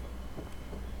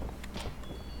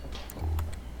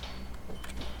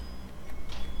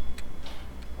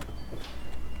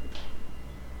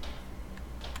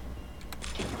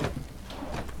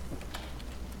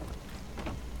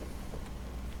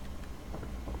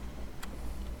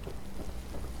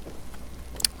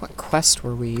 What quest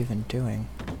were we even doing?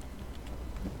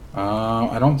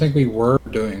 I don't think we were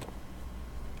doing...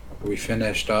 We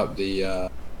finished up the,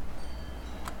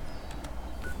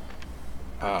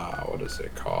 what is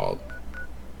it called?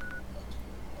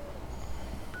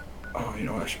 Oh, you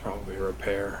know what? I should probably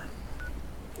repair.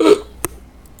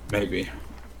 Maybe.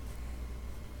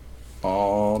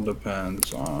 All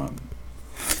depends on...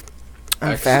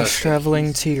 I'm fast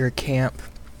traveling to your camp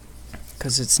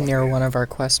because it's near one of our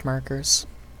quest markers.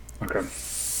 Okay.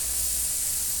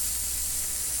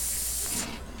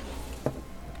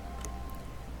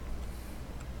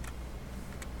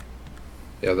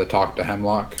 Yeah, the talk to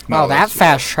Hemlock. Oh, that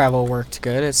fast travel worked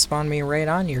good. It spawned me right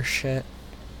on your shit.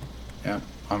 Yeah,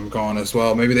 I'm going as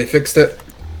well. Maybe they fixed it.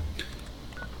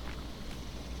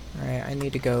 Alright, I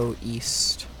need to go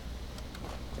east.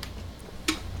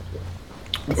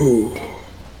 Ooh.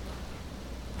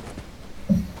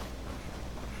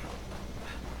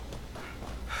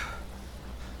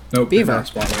 Nope. Beaver. Not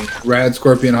spawning. Rad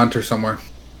Scorpion Hunter somewhere.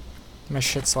 My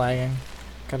shit's lagging.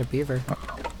 Got a beaver.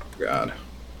 Oh, God.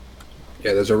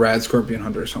 Yeah, there's a Rad Scorpion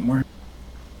Hunter somewhere.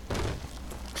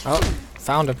 Oh,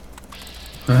 found him.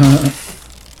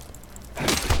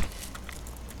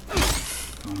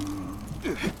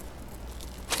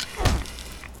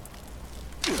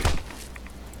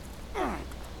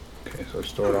 Okay, so I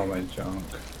stored all my junk.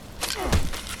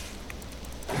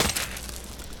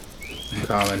 I'm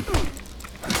coming.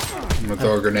 I'm gonna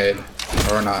throw a grenade.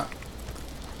 Or not.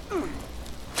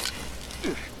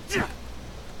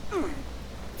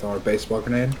 Throw a baseball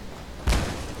grenade.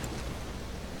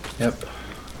 Yep.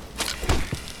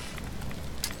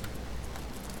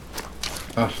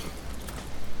 Oh.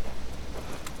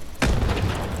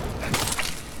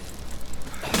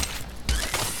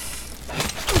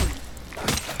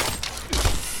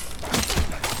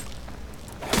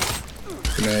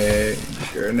 Grenade.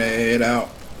 Grenade out.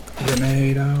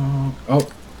 Grenade out.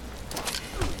 Oh.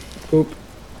 Poop.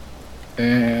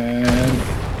 And...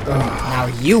 Now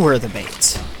you were the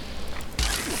bait.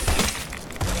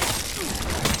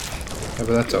 Yeah,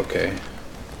 but that's okay.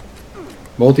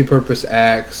 Multi-purpose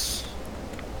axe.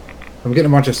 I'm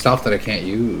getting a bunch of stuff that I can't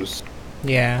use.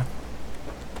 Yeah.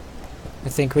 I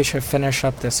think we should finish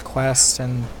up this quest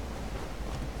and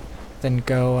then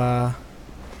go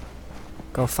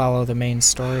follow the main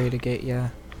story to get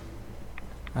you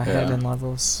ahead in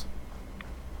levels.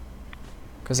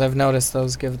 Because I've noticed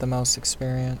those give the most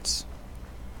experience.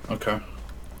 Okay.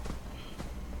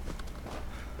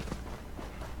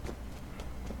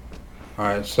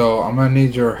 Alright, so I'm gonna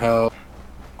need your help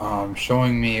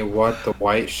showing me what the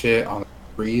white shit on the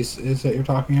trees is that you're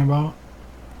talking about.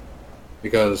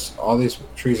 Because all these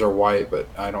trees are white, but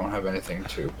I don't have anything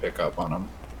to pick up on them.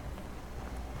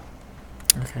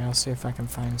 Okay, I'll see if I can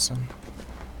find some.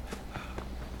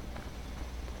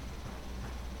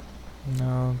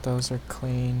 No, those are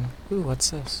clean. Ooh,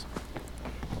 what's this?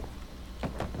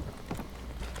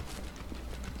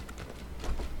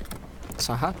 It's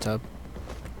a hot tub.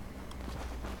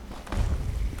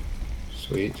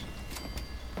 Sweet.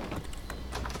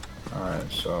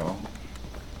 Alright, so...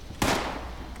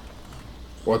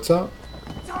 What's up?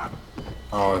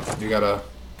 Oh, you got a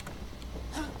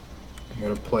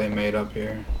playmate up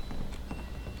here.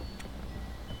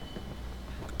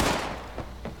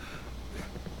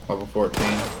 Level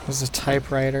 14. There's a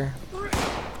typewriter.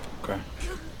 Okay.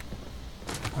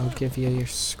 I'll give you your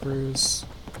screws.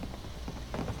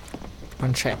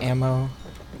 Bunch of ammo.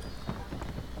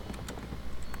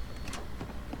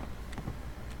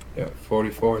 Yeah,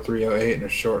 44, 308, and a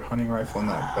short hunting rifle in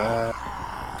that bag.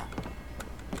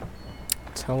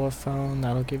 Telephone,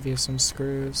 that'll give you some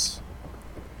screws.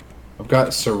 I've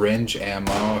got syringe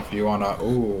ammo if you wanna.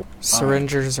 Ooh.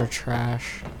 Syringers are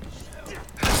trash.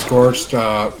 Scorched.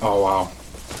 Oh wow.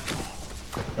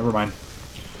 Never mind.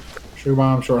 Shoe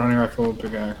bomb, short hunting rifle,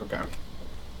 big guy. Okay.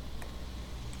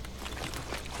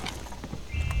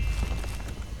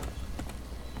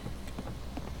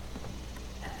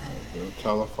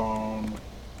 Telephone.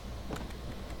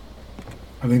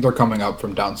 I think they're coming up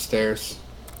from downstairs.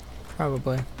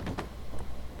 Probably.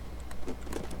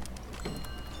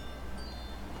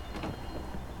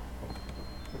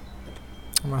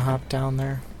 I'm gonna hop down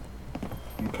there.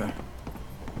 Okay. I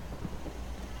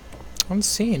don't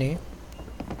see any.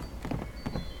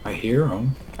 I hear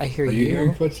them. I hear Are you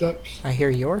hearing footsteps? I hear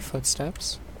your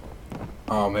footsteps.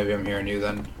 Oh, maybe I'm hearing you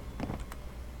then.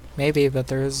 Maybe, but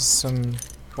there is some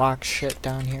lock shit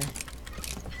down here.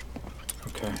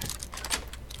 Okay.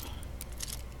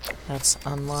 That's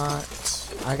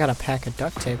unlocked. I got a pack of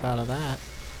duct tape out of that.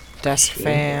 Desk Shit.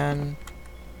 fan.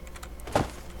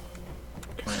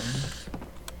 Okay.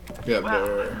 Yeah,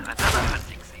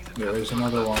 there is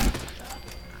another one.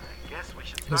 Guess we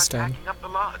should Who's start dead? packing up the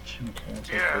lodge. Okay, that's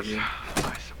Yes, yes.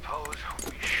 I suppose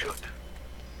we should.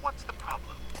 What's the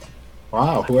problem?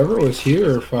 Wow, whoever was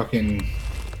here, fucking.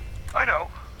 I know.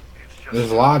 It's just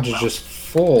This lodge is just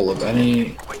full of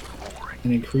any quite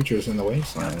boring creatures in the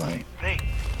wasteland. Like, thing.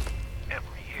 Every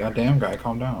year. goddamn guy,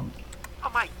 calm down. Oh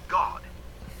my god.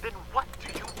 Then what do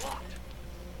you want?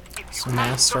 If you It's have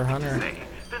Master something to Hunter. say,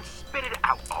 then spit it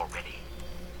out already.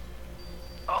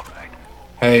 All right.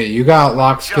 Hey, you got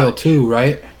lock skill 2,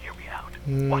 right? Hear me out.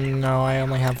 No, I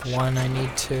only have one. I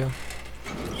need two.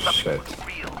 Something Shit. with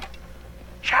real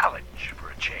challenge for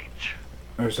a change.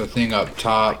 There's a thing up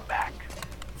top Back.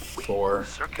 4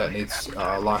 that needs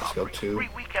lock skill 2. Every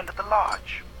weekend at the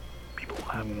lodge. People will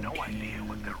have no Okay. idea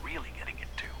what they're really getting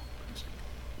into. It's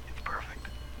perfect.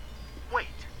 Wait.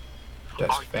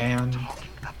 Desk Are fan. you talking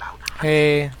about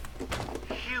Hey,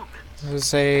 humans?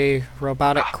 there's a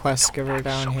robotic Ah, quest don't giver act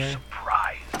down so here.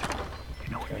 Surprised.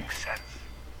 You know Okay. it makes sense.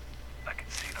 I can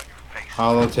see it on your face.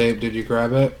 Holotape, did you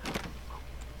grab it?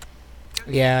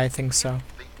 Yeah, I think so.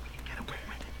 Think we can get away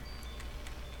with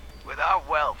it? With our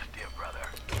wealth, dear brother.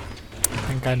 I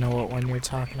think I know what one you're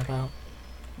talking about.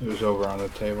 It was over on the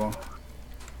table.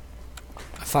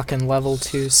 A fucking level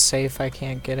 2 safe I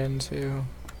can't get into.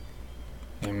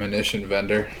 Ammunition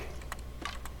vendor.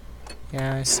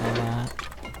 Yeah, I saw that.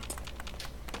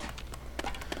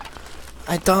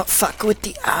 I don't fuck with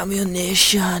the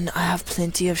ammunition. I have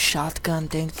plenty of shotgun,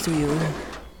 thanks to you.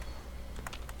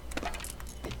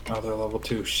 Oh, they're level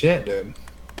 2. Shit, dude.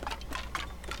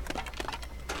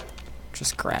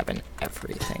 Just grabbing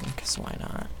everything, because why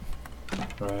not?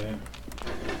 Right.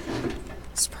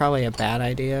 It's probably a bad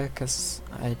idea, because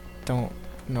I don't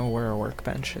know where a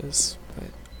workbench is. But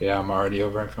Yeah, I'm already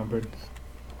over encumbered.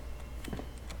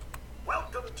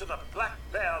 Welcome to the Black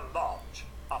Bear Lodge,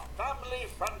 a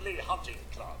family-friendly hunting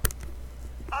club.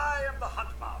 I am the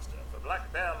huntmaster for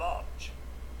Black Bear Lodge.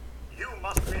 You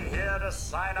must be here to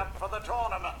sign up for the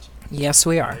tournament. yes,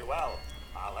 we are. Very well.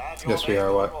 I'll add your Yes, we name are,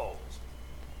 to the what? rolls.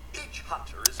 Each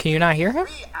hunter is Can you not hear him?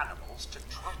 3 animals to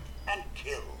track and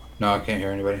kill. No, I can't hear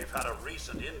anybody. We've had a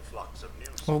recent influx of new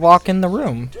We'll walk in the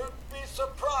room. Don't be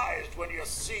surprised when you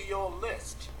see your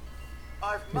list.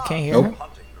 I've You marked can't hear some him?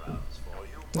 hunting grounds for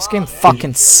you, This but game if fucking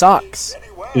you sucks. leave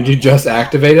anywhere, Did you just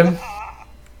activate him?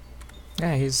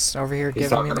 Yeah, he's over here He's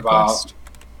giving me talking the about- quest.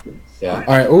 Yeah.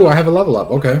 Alright, ooh, I have a level up.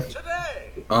 Okay.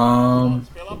 today, Fill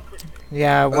fill up quickly.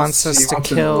 Yeah, it wants us to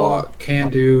kill. Can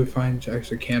do, find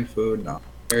extra canned food. No.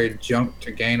 Carry junk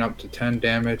to gain up to 10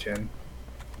 damage and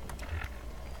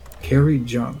carry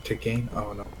junk to gain.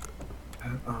 Oh no.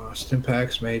 Stim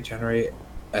packs may generate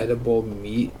edible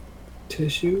meat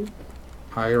tissue.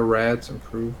 Higher rats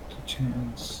improve the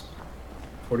chance.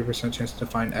 40% chance to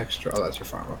find extra. Oh, that's your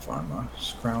pharma.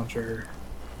 Scrounger.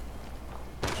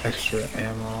 Extra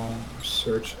ammo.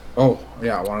 Search. Oh,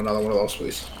 yeah, I want another one of those,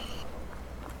 please.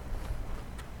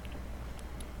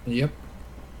 Yep.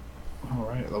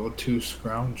 Alright, level 2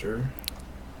 Scrounger.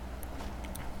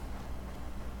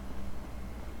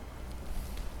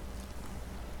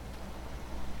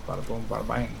 Bada boom, bada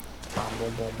bang. Bam,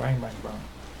 boom, boom, bang, bang, bang.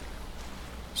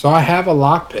 So I have a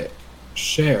lockpick.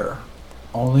 Share.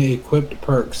 Only equipped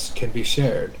perks can be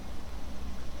shared.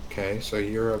 Okay, so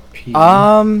you're a P.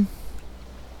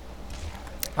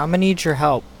 I'm gonna need your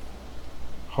help.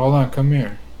 Hold on, come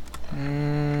here.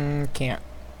 Can't.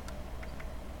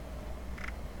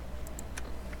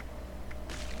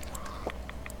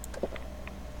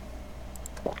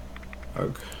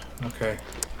 Okay.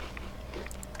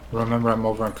 Remember, I'm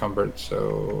over encumbered,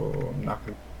 so I'm not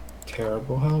gonna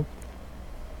terrible help.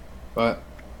 But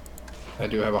I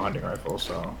do have a hunting rifle,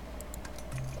 so.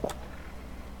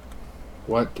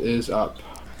 What is up?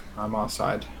 I'm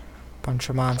outside. Bunch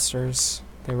of monsters.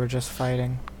 They were just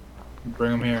fighting.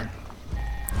 Bring them here.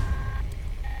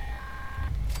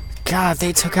 God,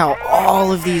 they took out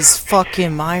all of these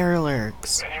fucking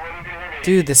Mirelurks.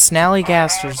 Dude, the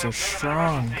Snallygasters are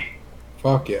strong.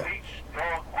 Fuck yeah.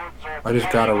 I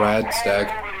just got a rad stag.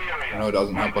 I know it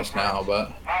doesn't help us now,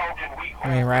 but. I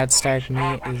mean, rad stag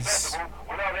meat is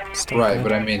still Right, good.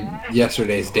 but I mean,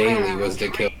 yesterday's daily was to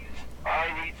kill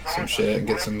some shit and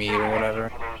get some meat or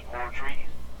whatever.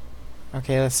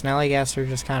 Okay, the Snallygaster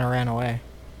just kind of ran away.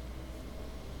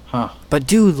 Huh. But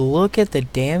dude, look at the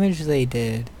damage they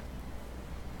did.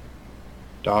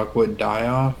 Dogwood die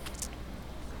off?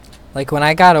 Like, when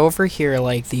I got over here,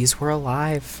 like, these were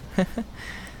alive.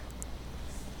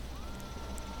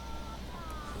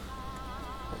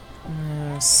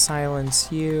 Silence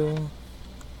you.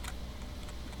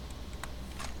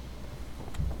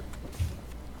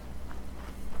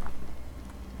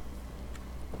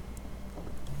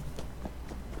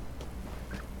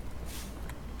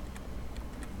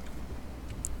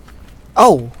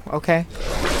 Oh, okay.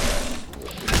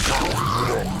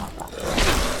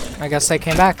 I guess they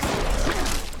came back.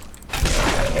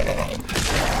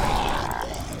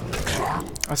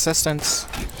 Assistance.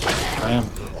 I am.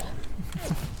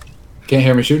 Can't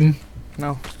hear me shooting?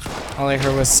 No. All I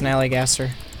heard was Snallygaster.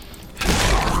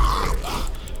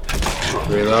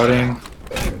 Reloading.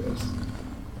 There it is.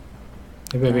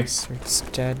 Hey, baby. It's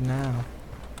dead now.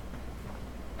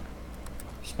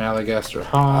 Snallygaster, Oh,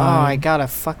 hi. I got a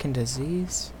fucking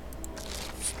disease.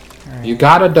 Alright. You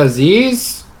got a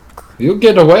disease? You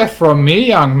get away from me,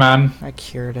 young man. I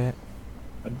cured it.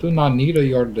 I do not need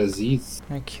your disease.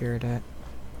 I cured it.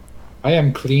 I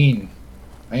am clean.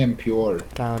 I am pure.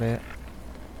 Doubt it.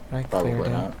 But I cleared Probably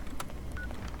it. not.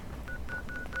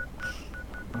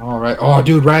 Alright. Oh,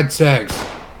 dude, rad sags.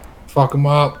 Fuck him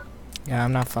up. Yeah,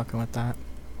 I'm not fucking with that.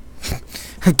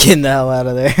 I'm getting the hell out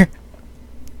of there.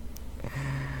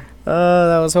 Oh,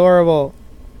 that was horrible.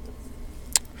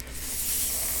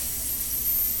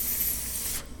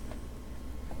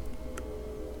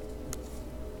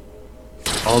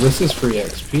 Oh, this is free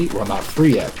XP. Well, not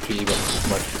free XP,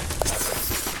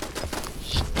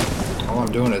 but all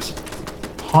I'm doing is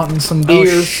hunting some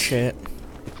deer. Oh shit.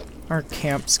 Our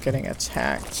camp's getting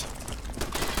attacked.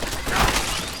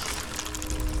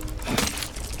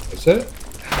 That's it?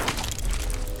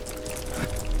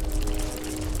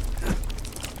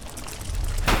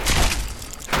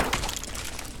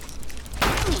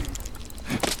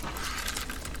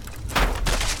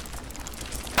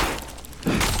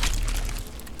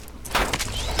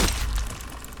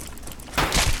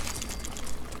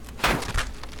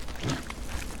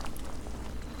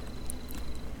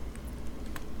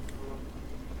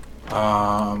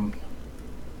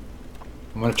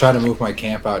 I'm gonna try to move my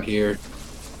camp out here.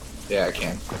 Yeah, I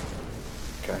can.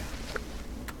 Okay.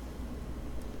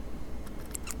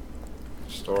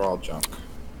 Store all junk.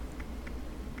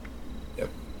 Yep.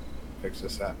 Fix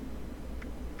this up.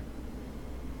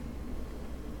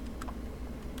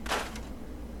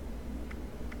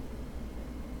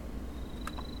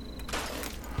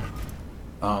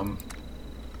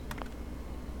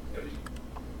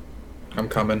 I'm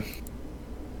coming.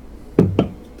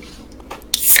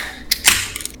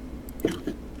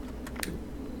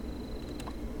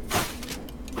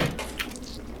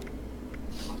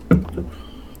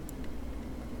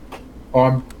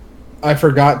 Oh, I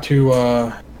forgot to,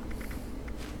 I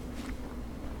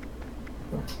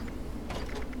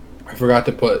forgot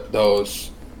to put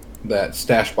that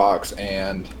stash box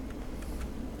and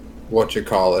what you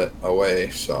call it away,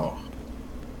 so.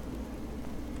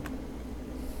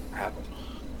 Happen.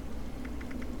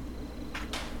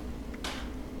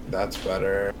 That's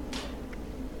better.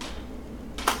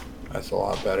 That's a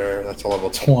lot better. That's a level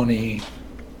 20.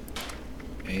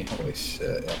 Hey, holy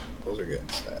shit. Yeah, those are getting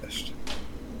stashed.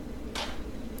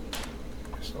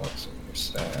 So let's see.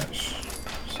 Stash.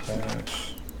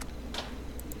 Stash.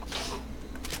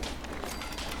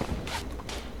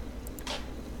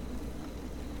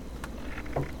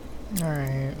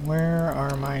 Alright, where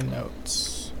are my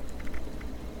notes?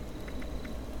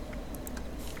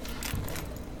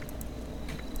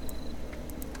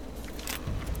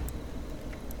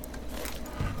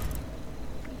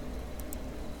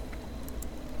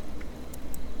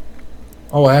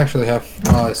 Oh, I actually have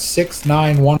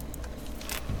 691.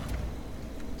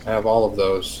 I have all of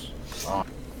those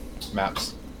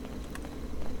maps.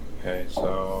 Okay,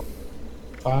 so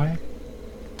 5.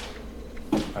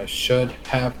 I should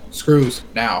have screws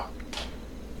now.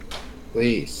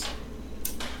 Please.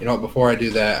 You know what? Before I do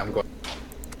that, I'm going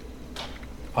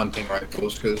hunting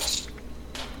rifles because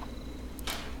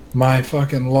my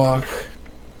fucking luck.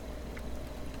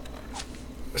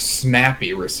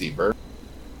 Snappy receiver,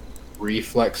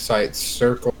 reflex sight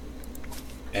circle,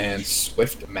 and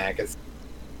swift magazine.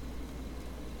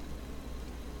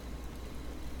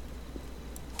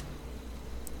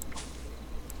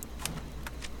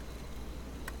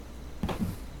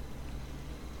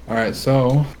 Alright,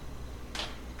 so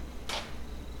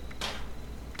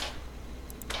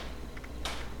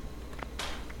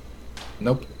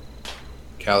nope.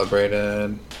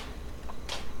 Calibrated.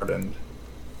 Hardened.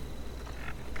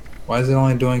 Why is it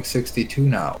only doing 62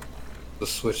 now?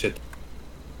 Let's switch it.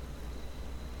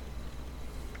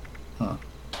 Huh.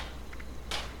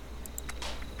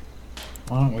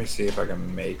 Why don't we see if I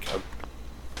can make a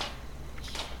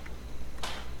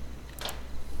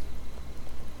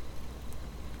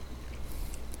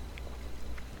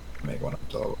one up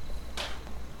so.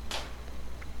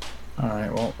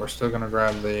 Alright, well, we're still gonna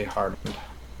grab the hardened.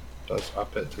 Does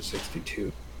up it to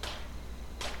 62.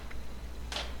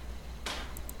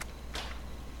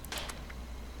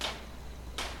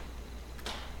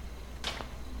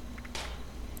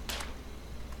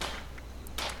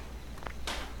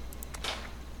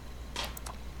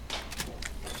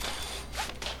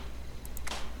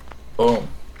 Boom.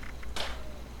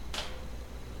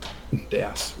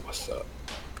 That's what's up.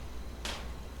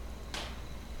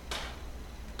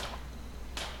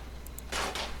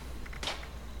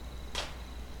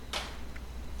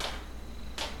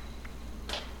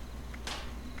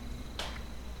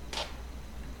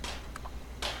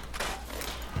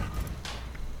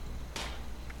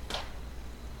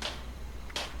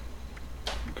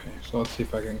 Okay, so let's see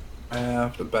if I can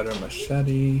craft a better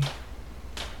machete.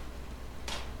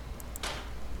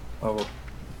 Level.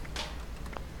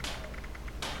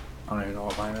 I don't even know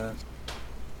what mine is.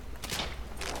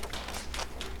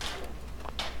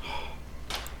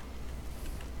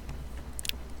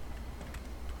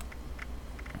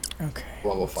 Okay.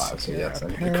 Level 5, so yes,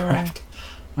 apparel.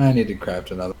 I need to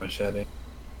craft another machete.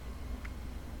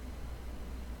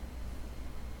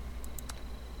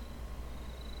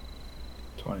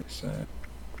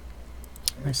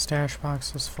 My stash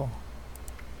box is full.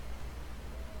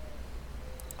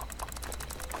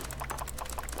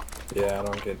 Yeah, I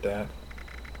don't get that.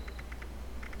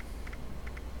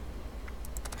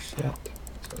 Shit.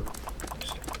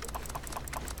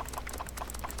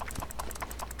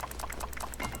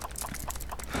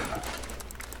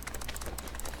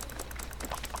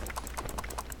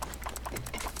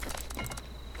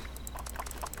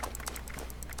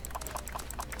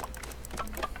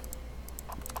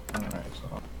 Alright,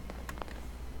 so.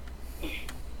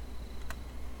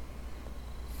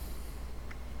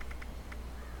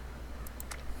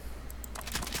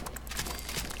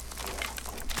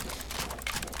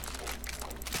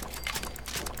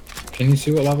 Can you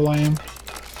see what level I am?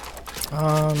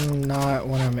 Not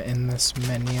when I'm in this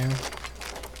menu.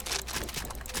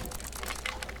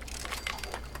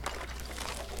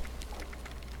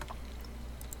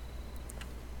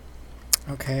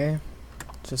 Okay,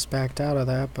 just backed out of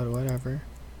that, but whatever.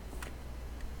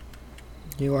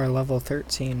 You are level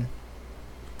 13.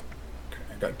 Okay,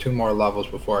 I got 2 more levels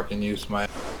before I can use my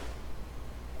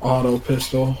auto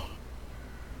pistol.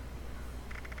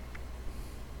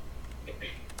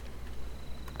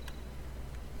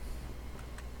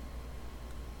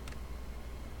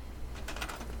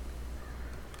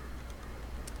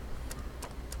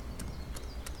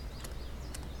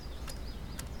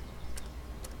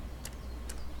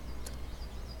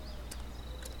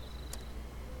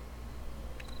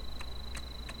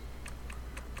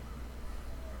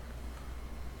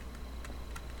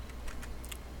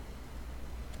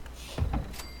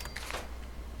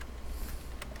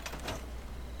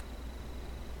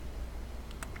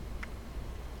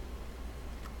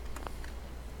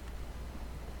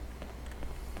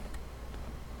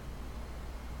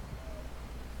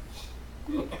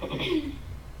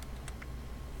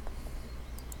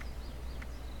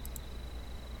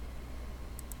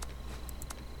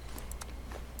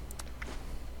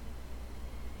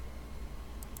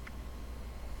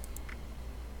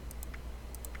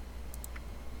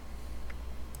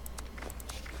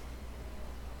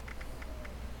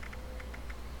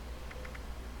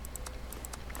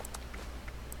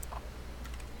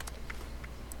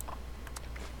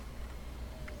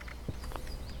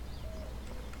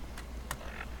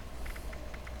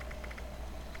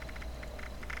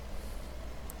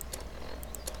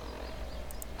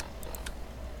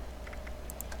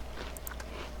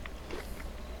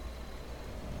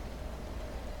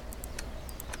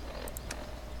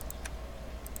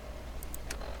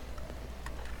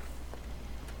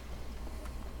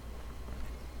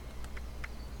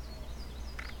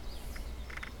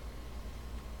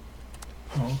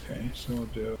 Okay, so we'll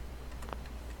do.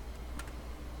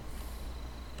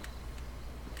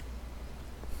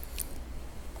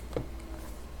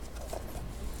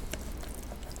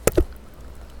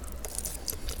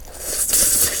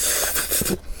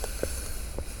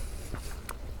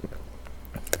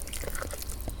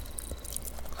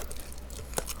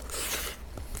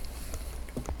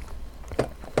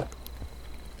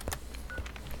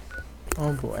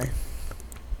 Oh boy.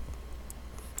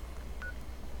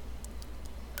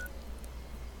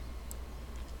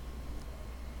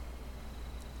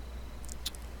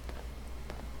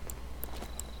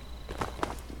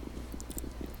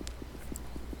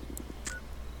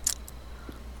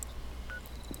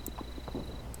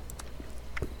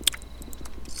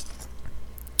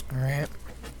 Alright.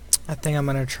 I think I'm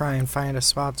gonna try and find a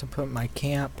spot to put my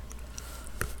camp.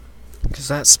 Because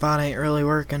that spot ain't really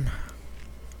working.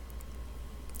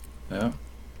 Yeah.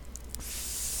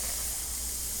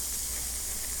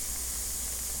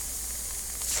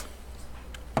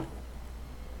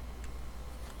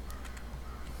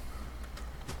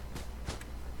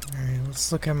 Alright,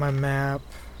 let's look at my map.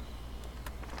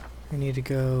 I need to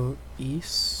go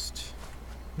east.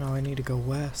 No, I need to go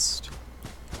west.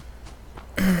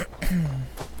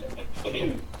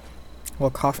 Well,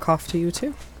 cough cough to you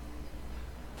too.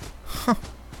 Huh.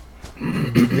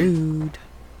 Rude.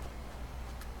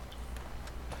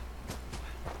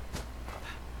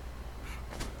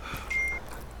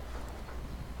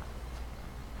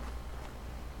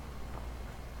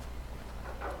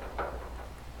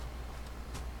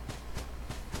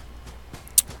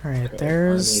 Alright, Okay,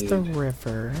 there's I the need-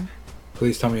 river.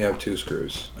 Please tell me you have 2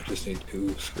 screws. I just need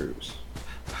 2 screws.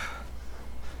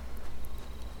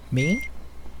 Me?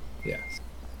 Yes.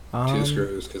 2 Um,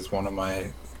 screws, because one of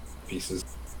my pieces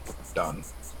done.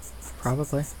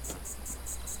 Probably.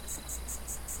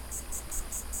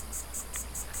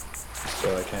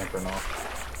 So I can't run off.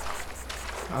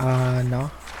 No.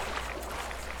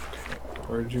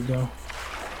 Where'd you go?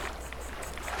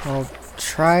 Well,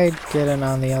 tried getting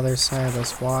on the other side of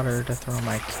this water to throw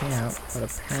my camp, but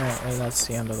apparently that's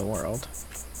the end of the world.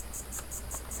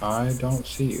 I don't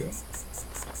see you.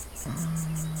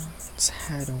 Let's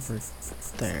head over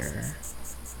there.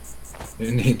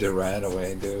 You need to ride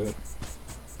away, dude.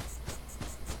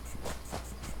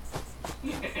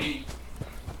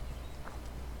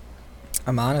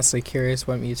 I'm honestly curious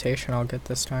what mutation I'll get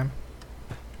this time.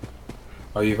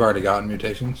 Oh, you've already gotten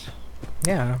mutations?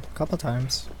 Yeah, a couple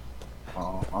times.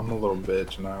 Oh, I'm a little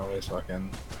bitch now, so I can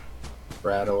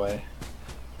rat away.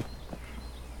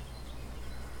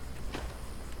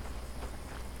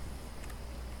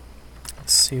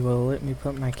 Let's see, will it let me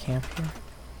put my camp here?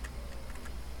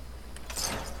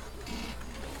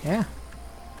 Yeah.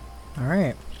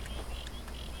 Alright.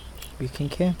 We can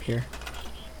camp here.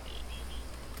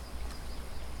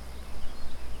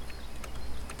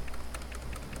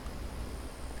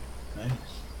 Nice.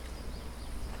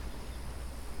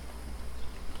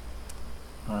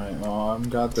 Alright, well, I've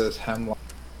got this hemlock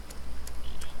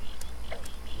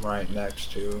right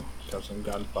next to some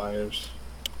gunfires.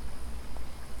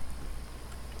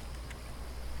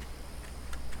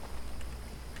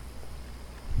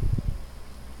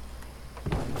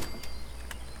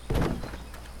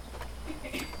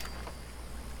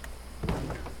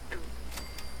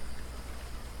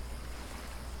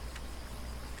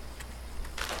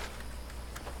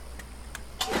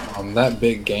 That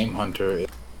big game hunter is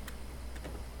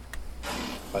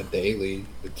a daily.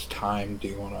 It's time. Do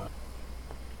you wanna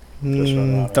just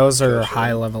run around? Those and are kill shit?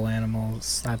 high level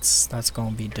animals. That's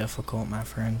gonna be difficult, my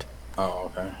friend.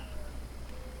 Oh, okay.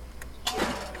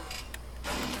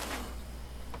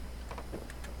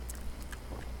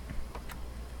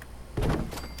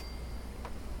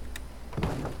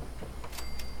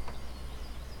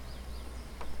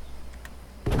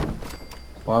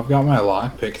 Well, I've got my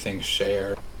lockpick thing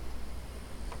shared.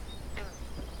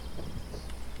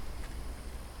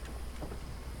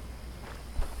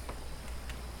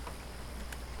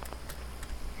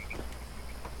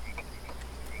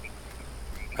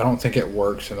 I don't think it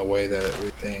works in the way that we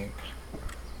think.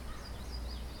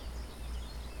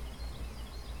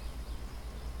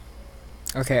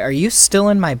 Okay, are you still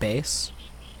in my base?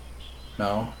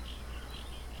 No?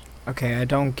 Okay, I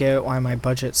don't get why my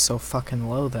budget's so fucking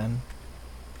low then.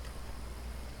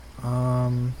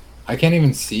 I can't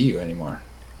even see you anymore.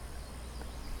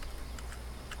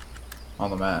 On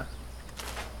the map.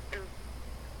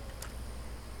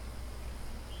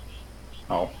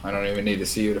 Oh, I don't even need to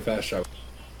see you to fast travel.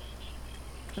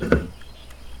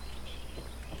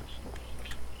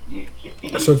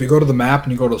 So if you go to the map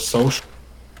and you go to social,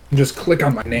 just click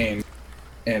on my name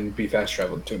and be fast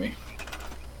traveled to me.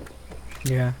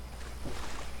 Yeah.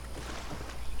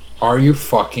 Are you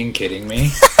fucking kidding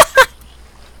me?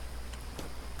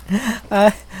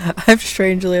 I'm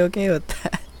strangely okay with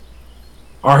that.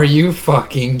 Are you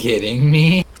fucking kidding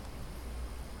me?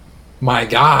 My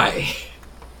guy.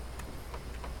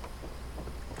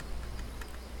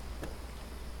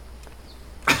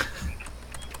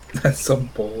 That's some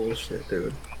bullshit,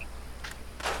 dude.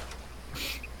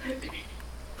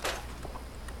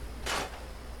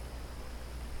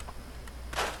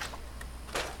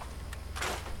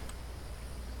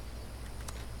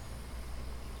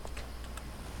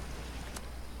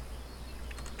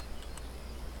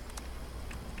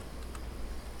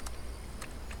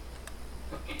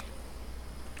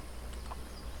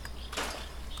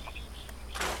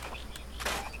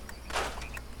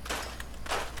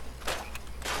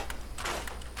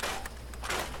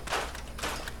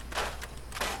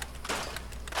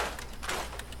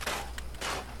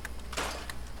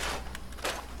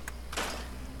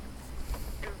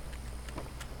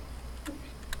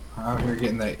 Out here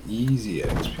getting that easy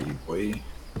XP, boy.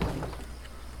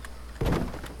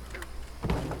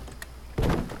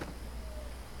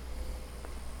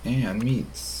 And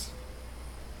meats.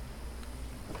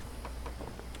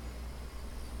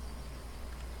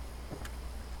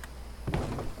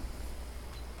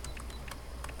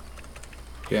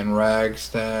 Getting rag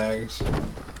stags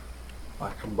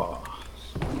like a boss.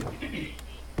 Jeez.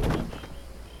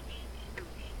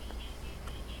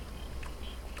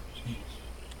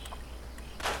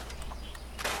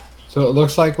 So it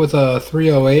looks like with a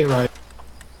 308 right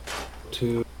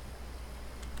to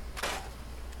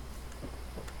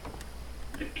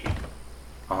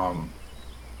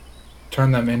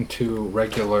turn them into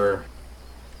regular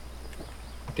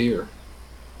deer.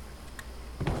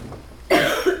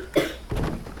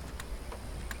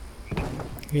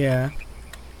 Yeah.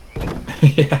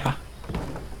 Yeah.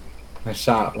 I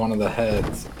shot one of the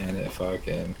heads and it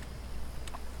fucking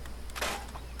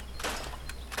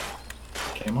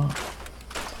came up.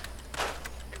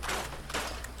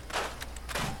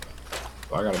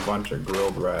 So I got a bunch of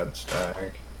grilled rad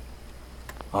stag.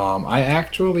 I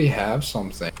actually have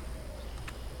something.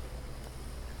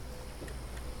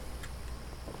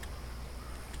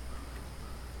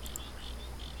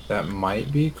 That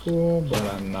might be cool, but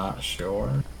I'm not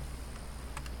sure.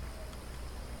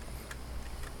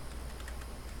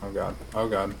 Oh god, oh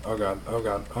god, oh god, oh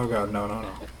god, oh god, no, no,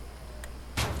 no.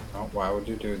 Oh, why would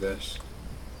you do this?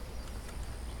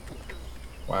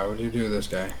 Why would you do this,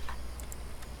 guy?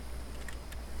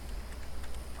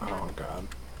 Oh god.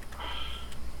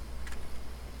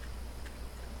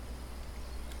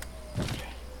 Okay.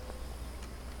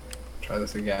 Try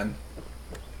this again.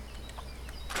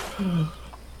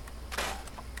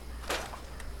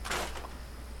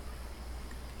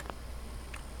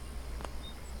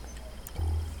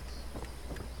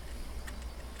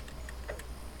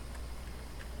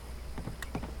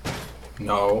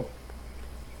 No.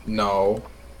 No.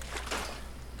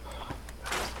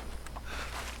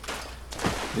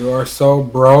 You are so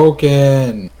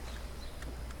broken.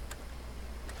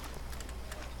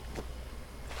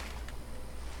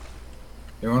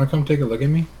 You want to come take a look at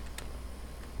me?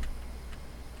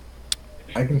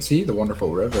 I can see the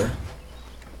wonderful river.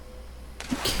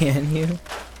 Can you?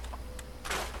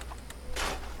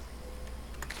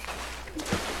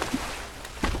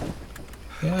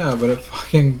 Yeah, but it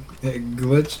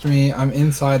glitched me. I'm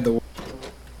inside the...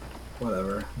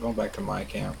 Whatever. I'm going back to my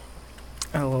camp.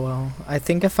 LOL. I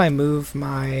think if I move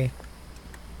my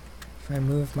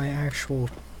actual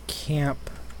camp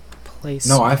place.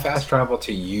 No, I fast travel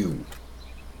to you.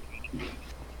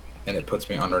 And it puts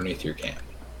me underneath your camp.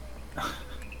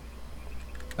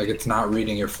 Like, it's not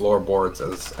reading your floorboards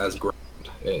as ground.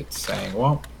 It's saying,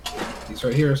 well, he's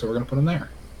right here, so we're going to put him there.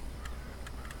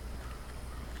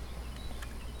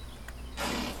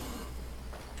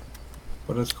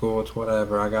 But it's cool, it's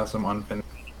whatever. I got some unfinished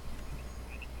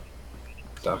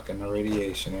stuck in the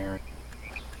radiation area.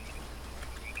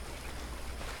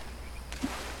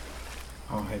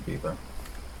 Oh, hey, Beaver.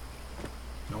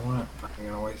 You know what? I'm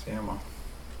going to waste ammo.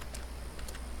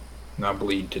 Not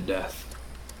bleed to death.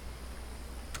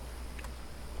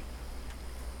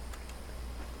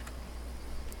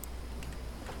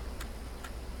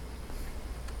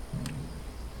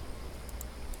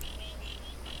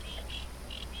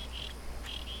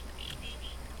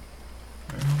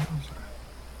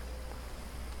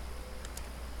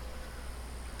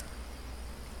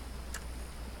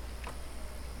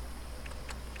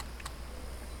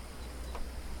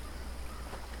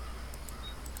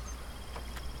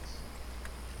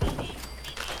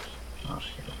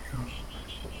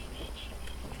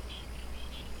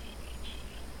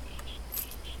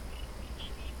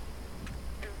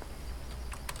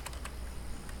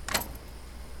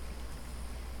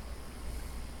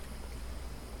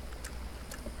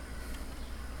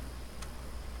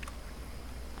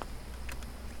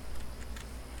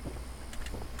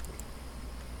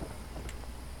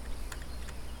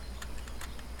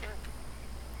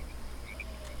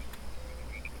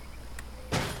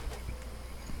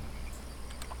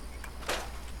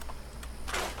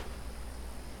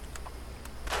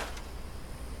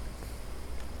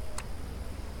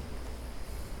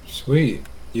 Sweet.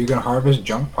 You can harvest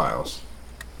junk piles.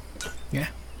 Yeah.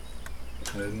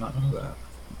 I did not know that.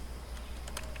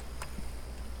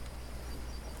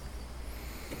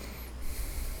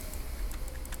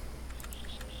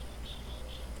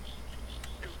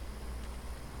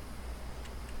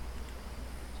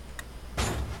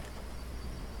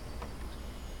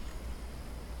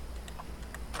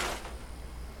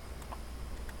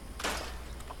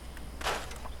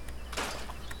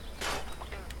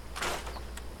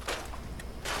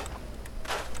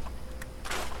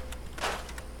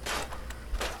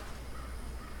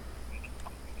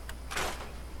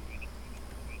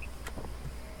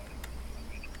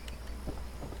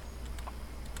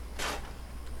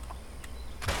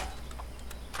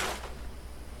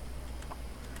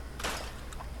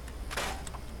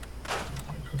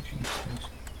 Cooking station.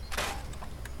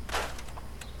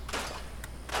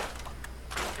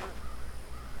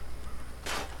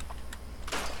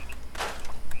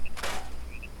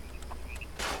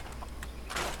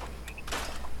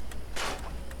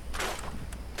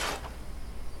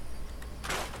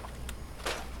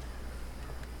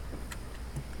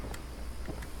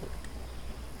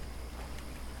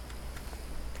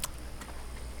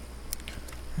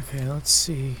 Okay, let's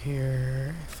see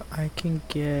here. If I can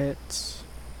get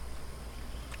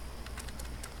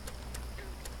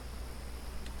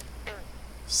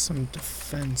some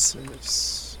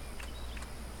defenses.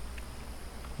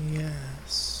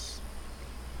 Yes.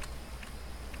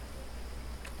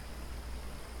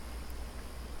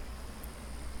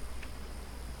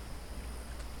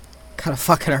 Got a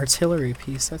fucking artillery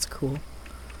piece, that's cool.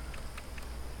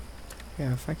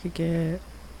 Yeah, if I could get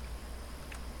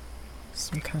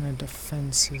some kind of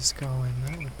defenses going,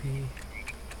 that would be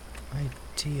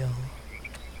ideal.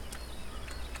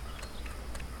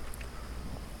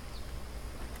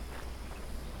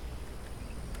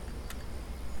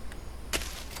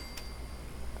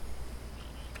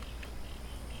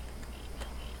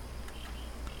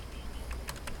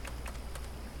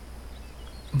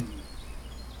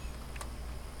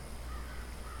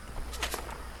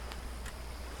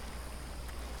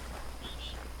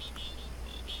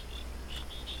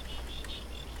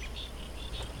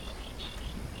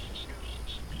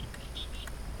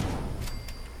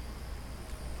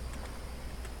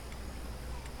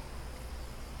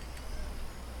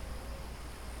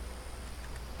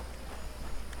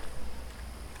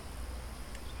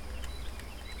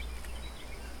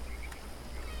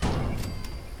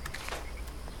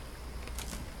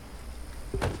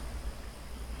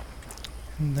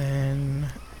 And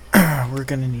then we're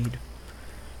gonna need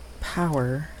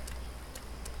power.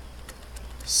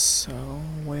 So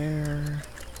where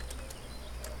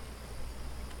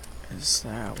is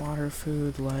that? Water,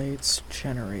 food, lights,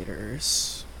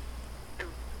 generators.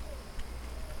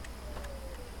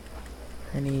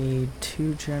 I need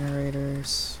 2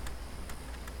 generators.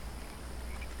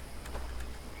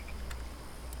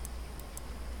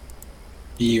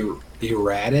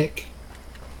 Erratic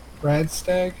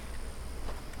Radstag?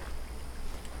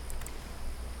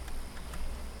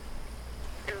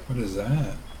 What is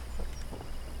that?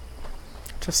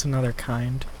 Just another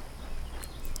kind.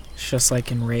 It's just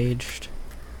like enraged.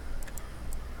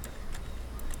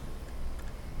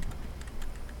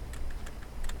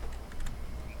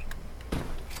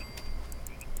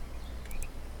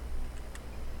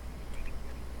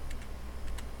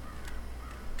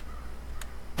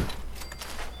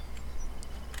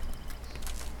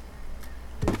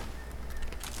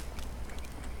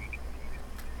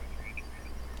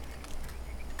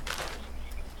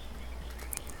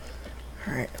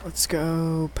 Alright, let's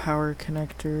go power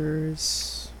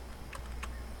connectors.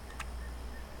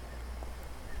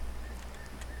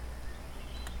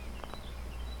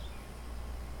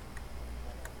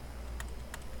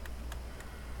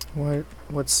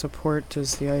 What support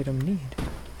does the item need?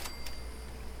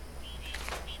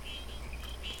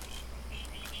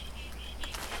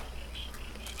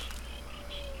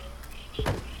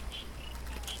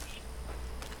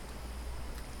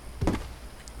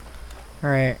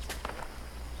 Alright.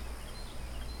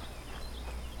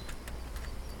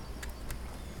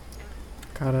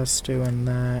 Got us doing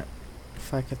that.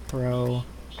 If I could throw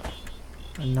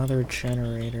another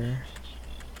generator,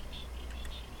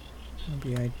 that'd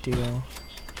be ideal.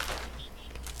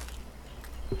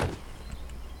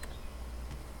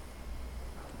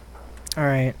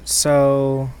 Alright,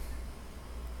 so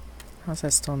how's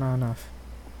that still not enough?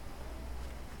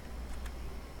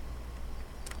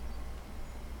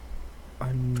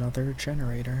 Another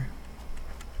generator.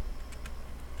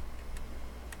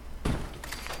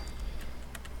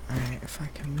 Alright, if I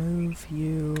can move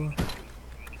you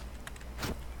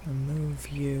and move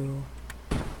you,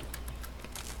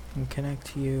 And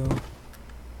connect you.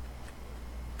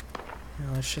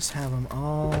 Now let's just have them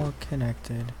all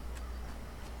connected.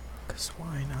 Because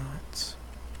why not?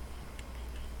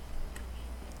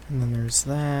 And then there's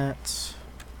that.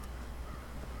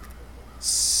 Let's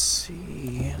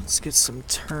see. Let's get some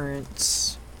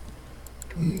turrets.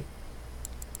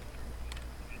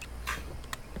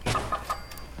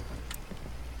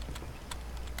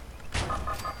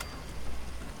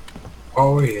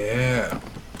 Oh yeah.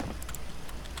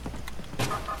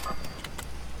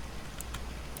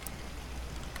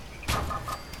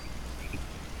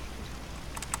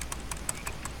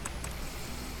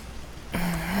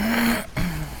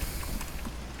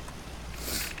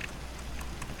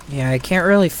 Yeah, I can't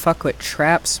really fuck with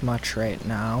traps much right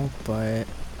now, but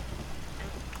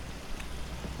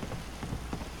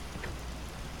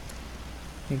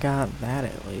we got that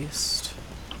at least.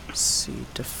 Let's see,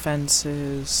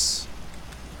 defenses.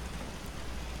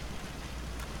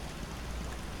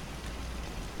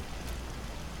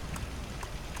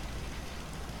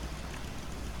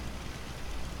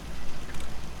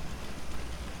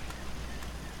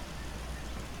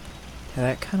 Yeah,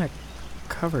 that kind of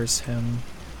covers him.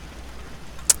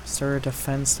 Is there a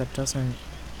defense that doesn't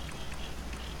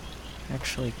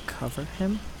actually cover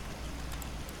him?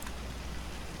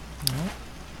 No.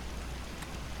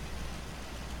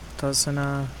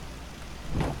 Doesn't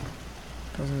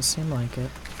seem like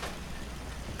it.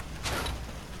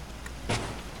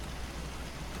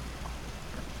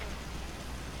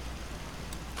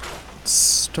 Let's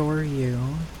store you.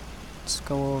 Let's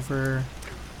go over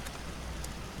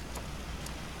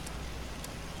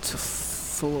to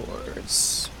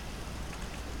floors.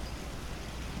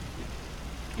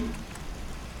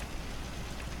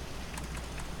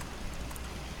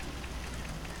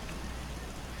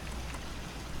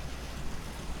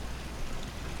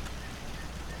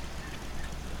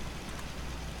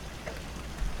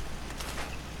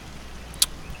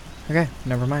 Okay,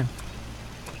 never mind.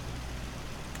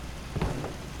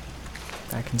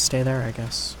 I can stay there, I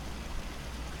guess.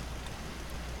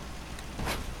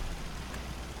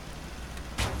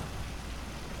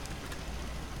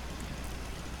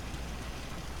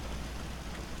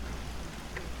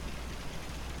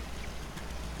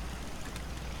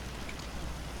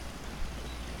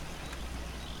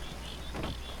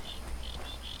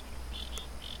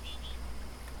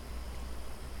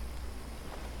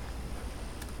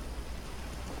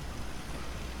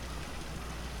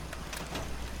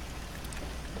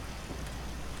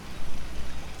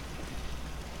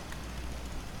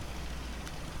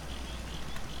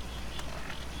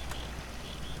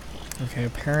 Okay,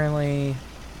 apparently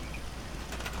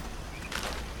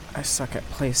I suck at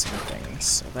placing things,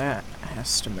 so that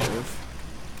has to move.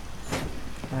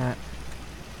 That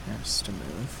has to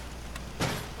move.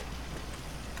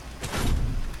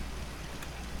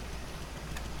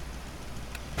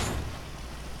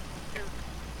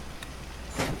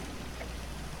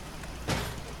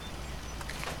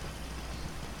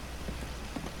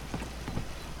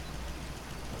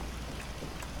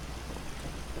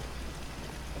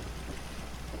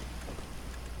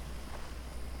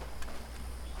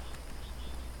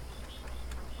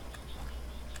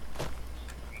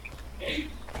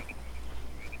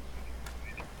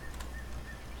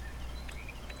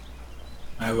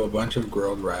 I have a bunch of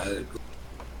grilled radish.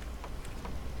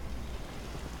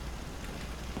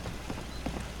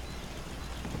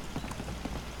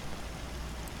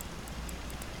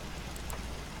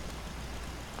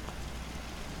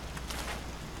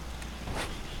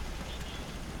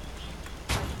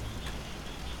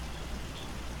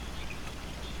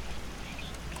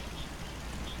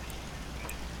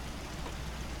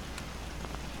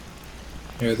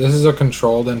 Here, this is a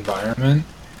controlled environment,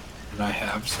 and I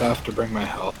have stuff to bring my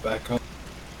health back up.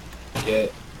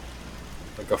 Get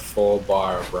like a full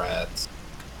bar of rats.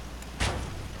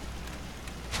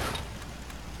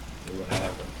 See what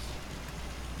happens.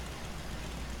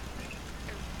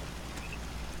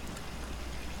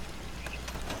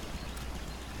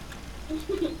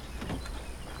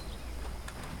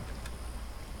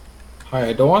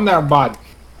 Hi, doing there, bud?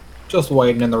 Just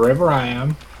waiting in the river, I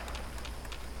am.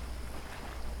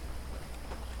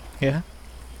 Yeah?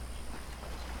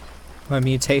 What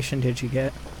mutation did you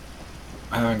get?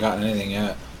 I haven't gotten anything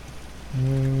yet.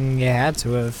 You had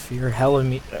to have. You're hella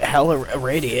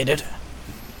irradiated.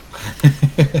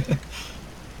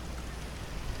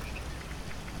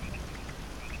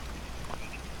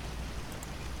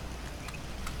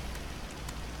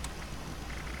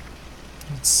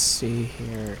 Let's see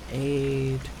here.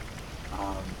 Aid.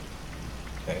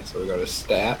 Okay, so we go to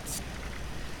stats.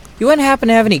 You wouldn't happen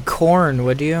to have any corn,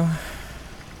 would you?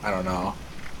 I don't know.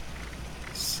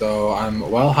 Let's So I'm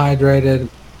well hydrated,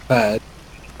 fed,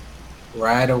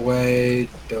 right away,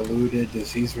 diluted,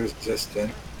 disease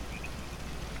resistant,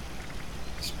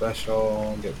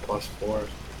 special, get +4.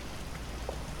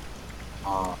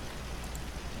 I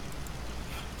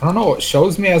don't know. It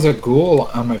shows me as a ghoul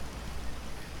on my.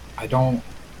 I don't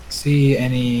see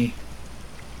any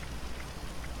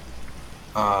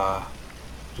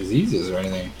diseases or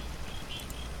anything.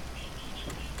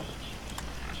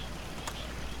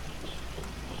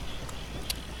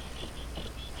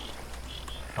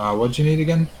 What'd you need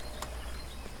again?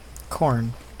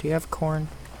 Corn. Do you have corn?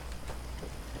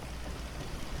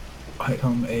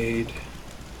 Item aid.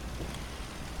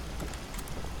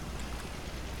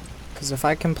 Because if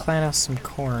I can plant us some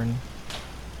corn,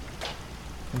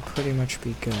 we'll pretty much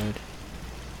be good.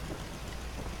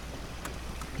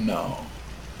 No.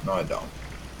 No, I don't.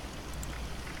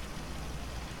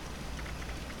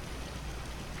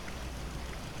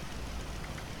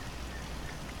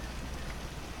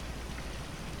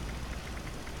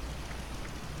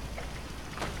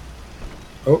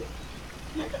 Oh.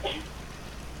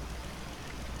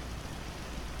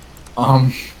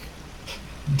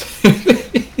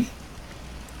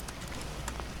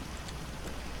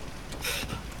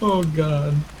 Oh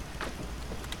god.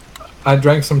 I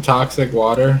drank some toxic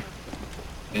water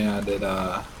and it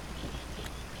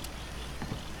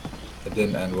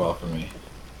didn't end well for me.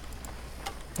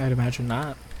 I'd imagine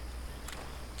not.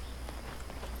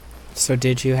 So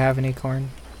did you have any corn?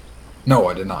 No,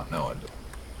 I did not. No, I did.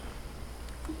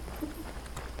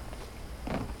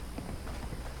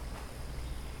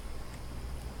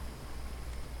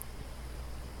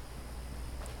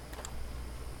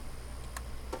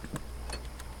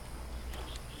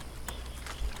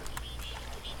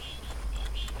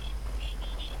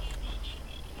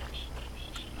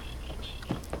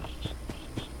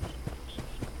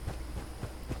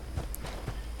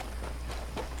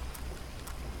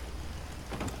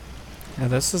 Yeah,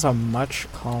 this is a much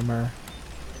calmer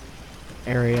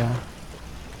area.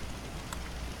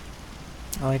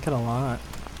 I like it a lot.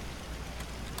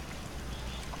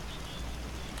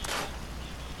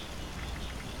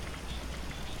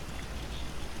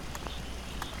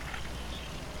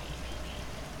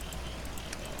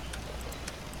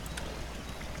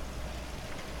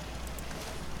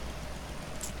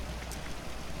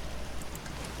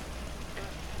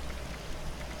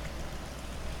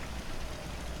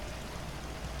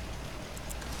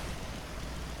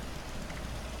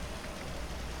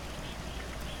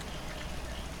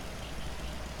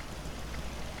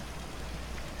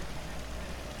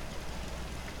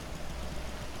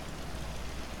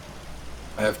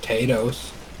 I have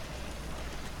potatoes.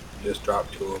 Just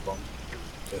dropped 2 of them.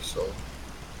 Just so.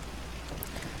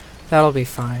 That'll be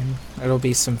fine. It'll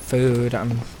be some food.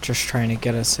 I'm just trying to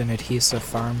get us an adhesive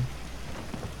farm.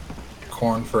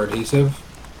 Corn for adhesive.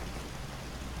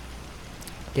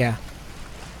 Yeah.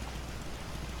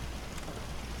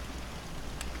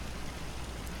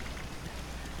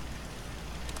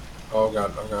 Oh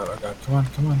god, oh god, oh god. Come on,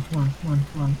 come on, come on, come on,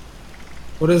 come on.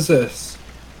 What is this?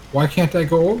 Why can't I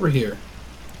go over here?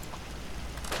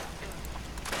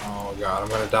 Oh god, I'm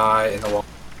gonna die in the water.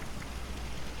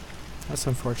 That's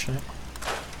unfortunate.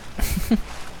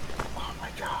 Oh my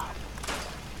god.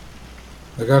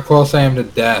 Look how close I am to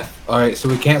death. Alright, so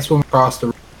we can't swim across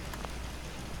the...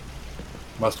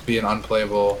 Must be an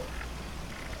unplayable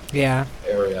Yeah.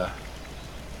 area.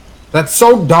 That's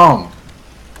so dumb!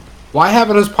 Why have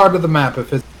it as part of the map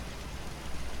if it's...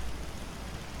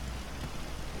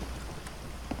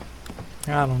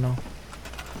 I don't know.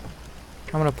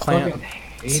 I'm gonna plant fucking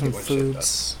hate some it when shit does.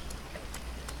 foods.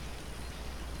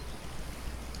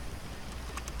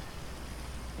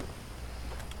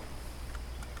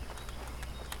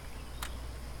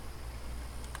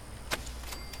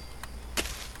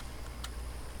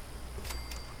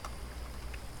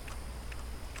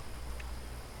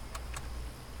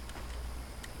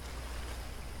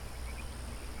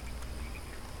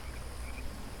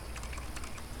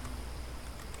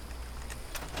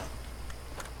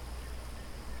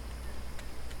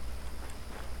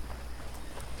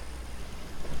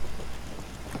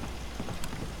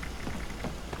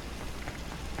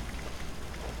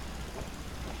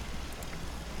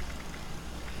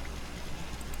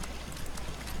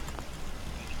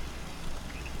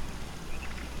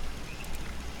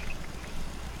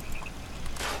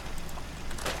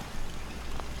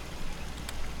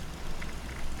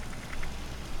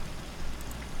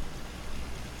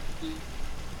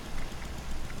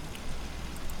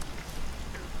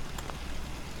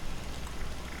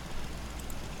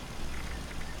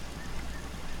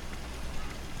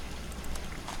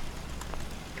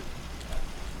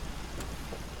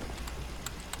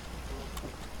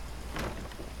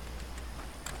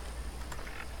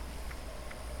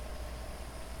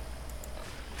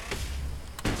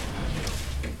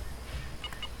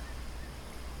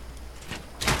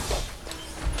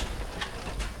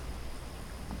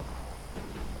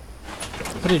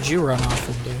 did you run off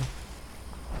and do?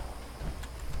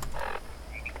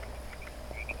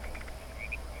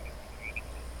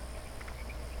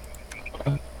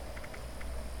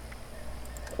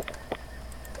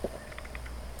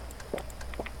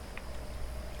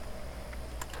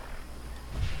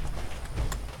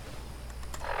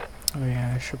 Oh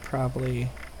yeah, I should probably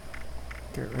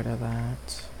get rid of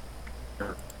that.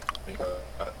 We're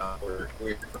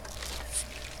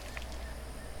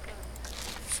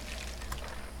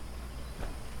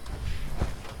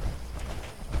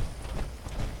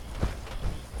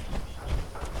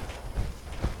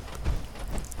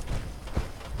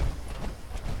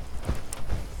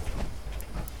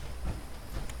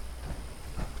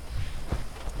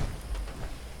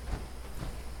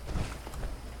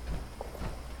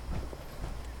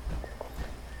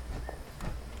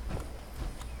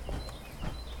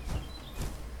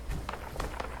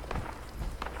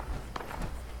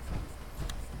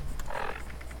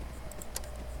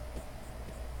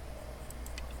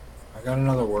I got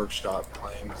another workshop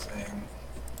claim thing.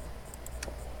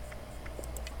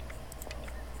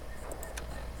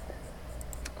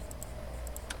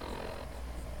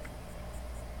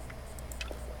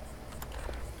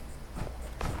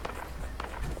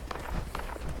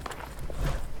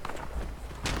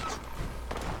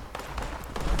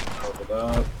 Leveled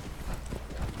up.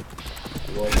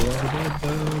 Leveled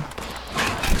up.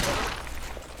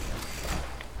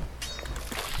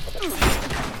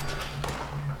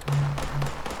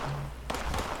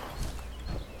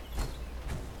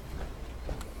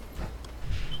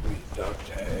 Duct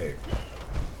tape.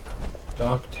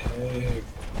 Duct tape.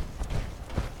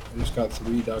 I just got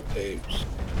 3 duct tapes.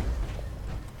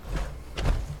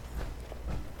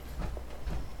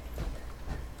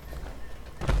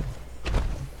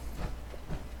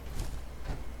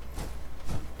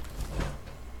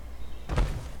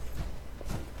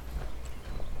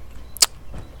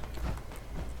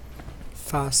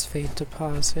 Phosphate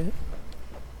deposit.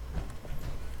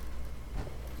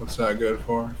 What's that good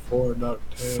for? 4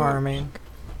 duct tape. Farming.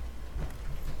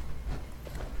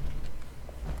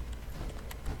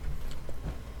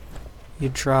 You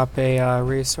drop a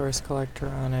resource collector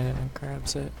on it and it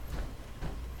grabs it.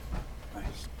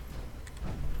 Nice.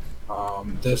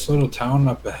 This little town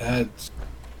up ahead,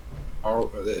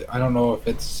 I don't know if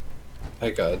it's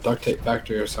like a duct tape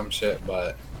factory or some shit,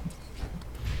 but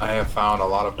I have found a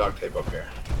lot of duct tape up here.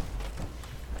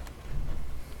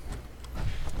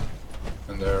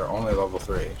 And they're only level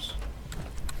 3s.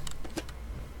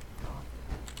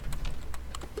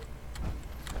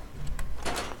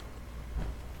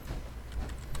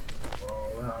 Oh,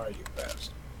 where are you,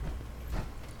 bastard?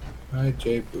 Hi,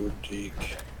 J.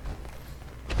 Boutique.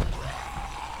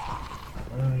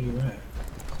 Where are you at?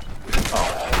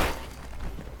 Oh.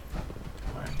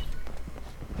 Alright.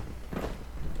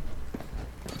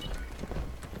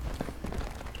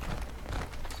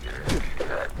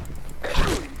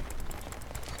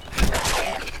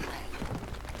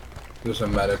 There's a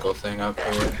medical thing up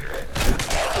here.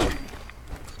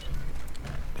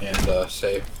 And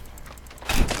safe.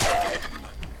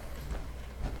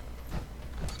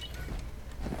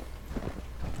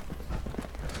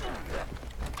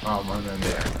 Oh, I'm gonna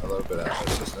need a little bit of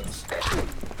assistance.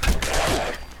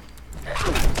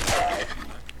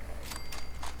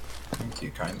 Thank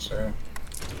you, kind sir.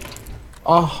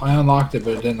 Oh, I unlocked it,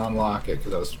 but it didn't unlock it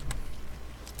because I was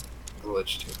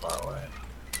glitched too far away.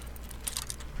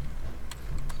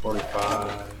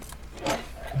 45. Okay,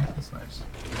 that's nice.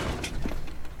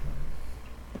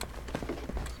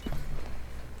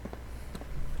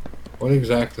 What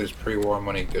exactly is pre-war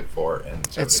money good for in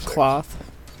 76? It's cloth.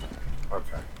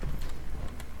 Okay.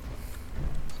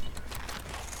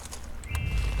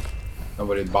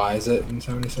 Nobody buys it in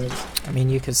 76? I mean,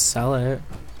 you could sell it.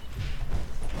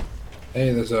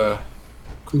 Hey, there's a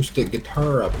acoustic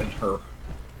guitar up in her.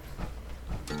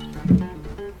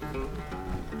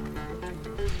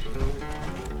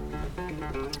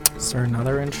 Is there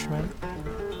another instrument?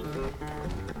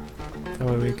 That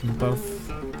way we can both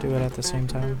do it at the same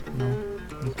time? No?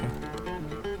 Okay.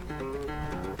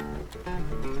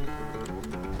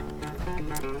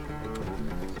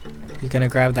 You gonna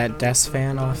grab that desk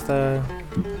fan off the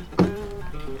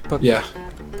book? Yeah.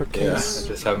 Bookcase? Yeah, I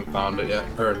just haven't found it yet.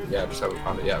 Or, yeah, I just haven't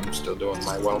found it yet. I'm still doing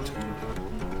my well tune.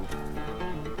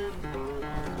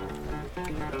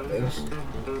 There it is.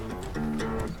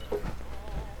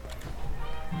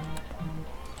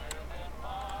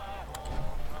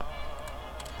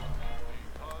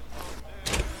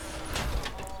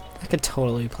 I could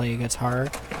totally play guitar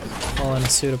while in a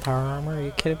suit of power armor. Are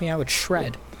you kidding me? I would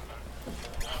shred.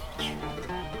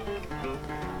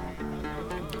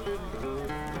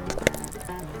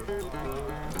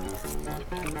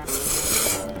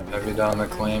 Have you done the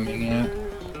claiming yet?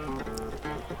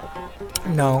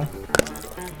 No.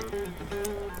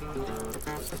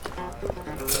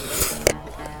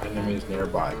 Enemies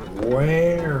nearby.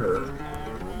 Where?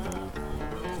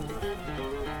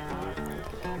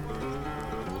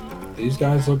 These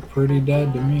guys look pretty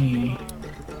dead to me.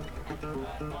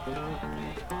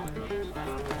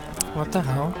 What the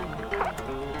hell?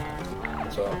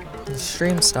 What's up? The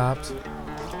stream stopped.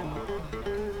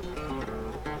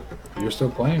 You're still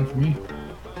playing for me.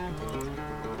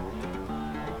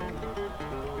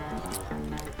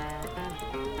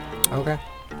 Okay.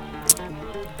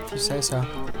 If you say so.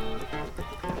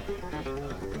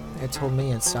 It told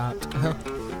me it stopped.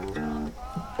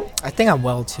 I think I'm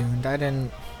well tuned. I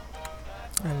didn't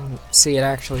see it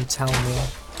actually tell me.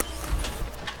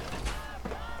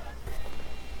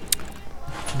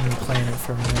 I've been playing it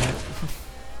for a minute.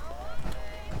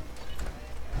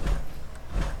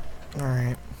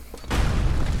 Alright.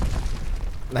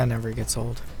 That never gets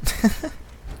old.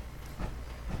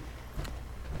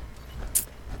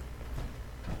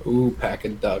 Ooh, pack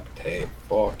of duct tape.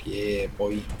 Fuck yeah,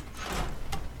 boy.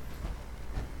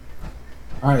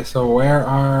 Alright, so where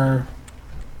are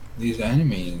these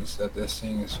enemies that this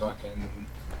thing is fucking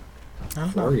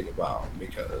worried about?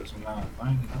 Because I'm not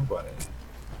finding nobody.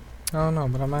 I don't know,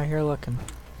 but I'm out here looking.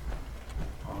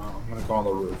 I'm gonna go on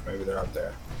the roof. Maybe they're up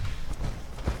there.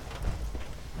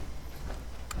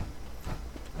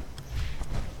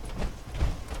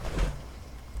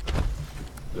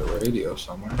 There's a radio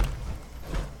somewhere.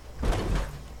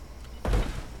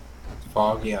 It's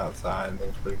foggy outside.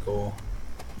 Looks pretty cool.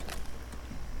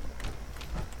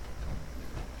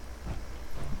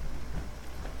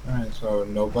 Alright, so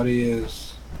nobody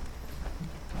is...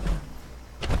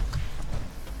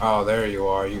 Oh, there you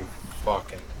are, you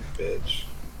fucking bitch.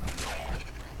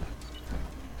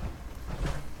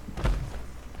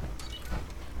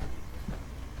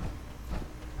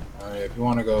 Alright, if you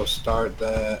want to go start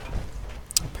that...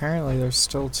 Apparently there's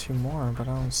still 2 more, but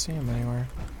I don't see them anywhere.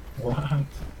 What?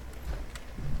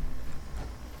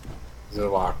 There's a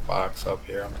lockbox up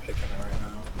here, I'm picking it right now.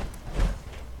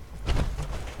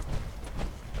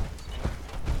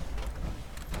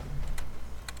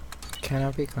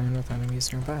 Cannot be claimed with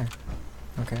enemies nearby.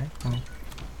 Okay, well.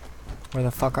 Where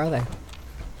the fuck are they?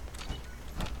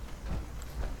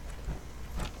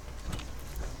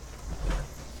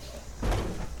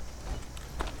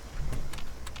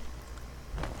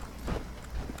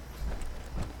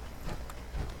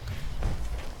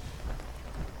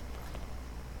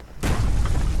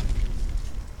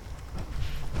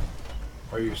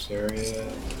 Are you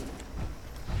serious?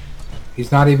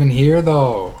 He's not even here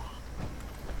though.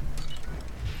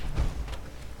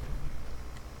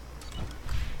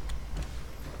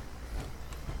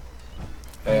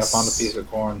 Hey, I found a piece of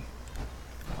corn.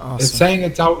 Awesome. It's saying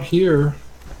it's out here.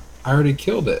 I already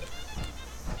killed it.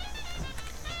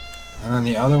 And then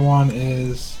the other one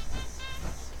is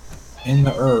in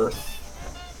the earth.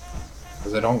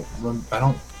 Because I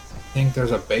don't think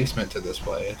there's a basement to this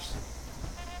place.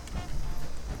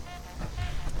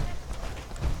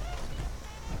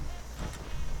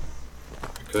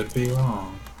 I could be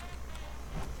wrong.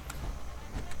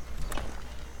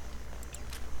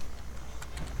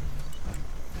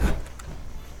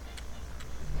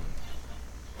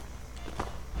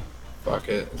 Fuck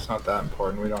it, it's not that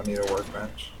important. We don't need a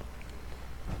workbench.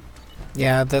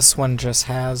 Yeah, this one just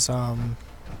has,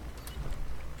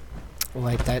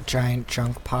 like that giant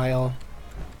junk pile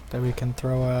that we can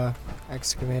throw a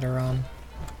excavator on.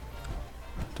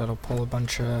 That'll pull a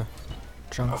bunch of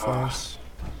junk for us.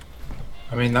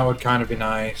 I mean, that would kind of be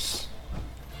nice.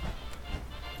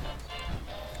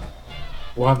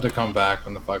 We'll have to come back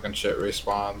when the fucking shit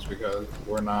respawns because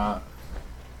we're not...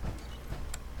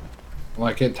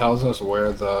 Like, it tells us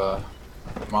where the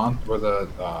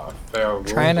Pharaoh rules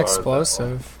Try an are,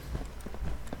 explosive.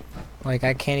 Like,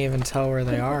 I can't even tell where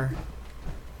they are.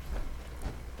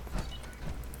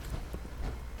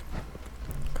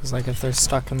 Cause like if they're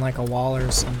stuck in like a wall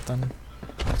or something.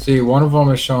 See, one of them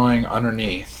is showing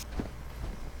underneath.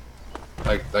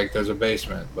 Like there's a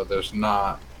basement, but there's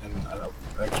not, and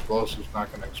an explosive's not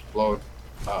going to explode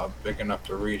big enough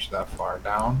to reach that far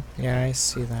down. Yeah, I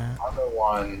see that.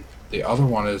 The other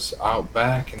one is out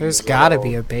back. There's gotta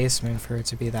be a basement for it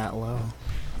to be that low.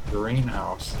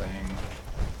 Greenhouse thing.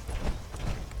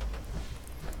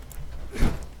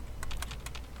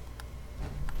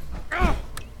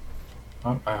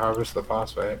 Oh, I harvest the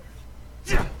phosphate.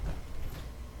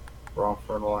 Raw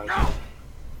fertilizer.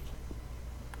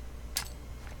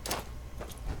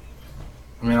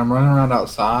 I mean, I'm running around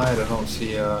outside. I don't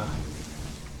see an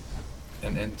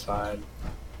inside.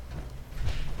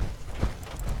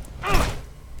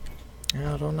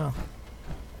 I don't know.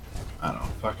 I don't know.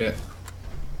 Fuck it.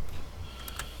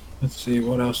 Let's see,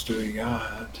 what else do we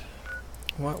got?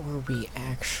 What were we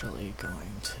actually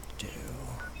going to do?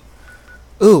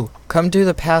 Ooh, come do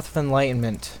the Path of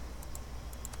Enlightenment.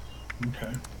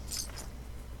 Okay.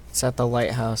 It's at the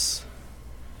lighthouse.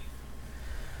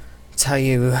 It's how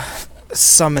you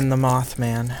summon the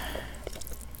Mothman.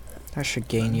 That should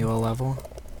gain you a level.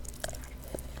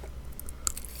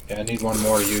 Yeah, I need one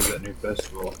more to use at New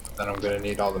Festival. Then I'm gonna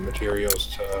need all the materials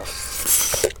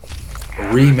to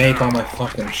remake all my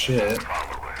fucking shit.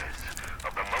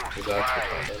 'Cause that's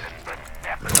what I did.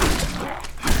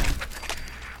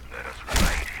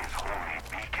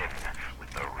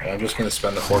 Yeah, I'm just gonna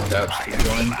spend the 4 caps to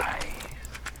join.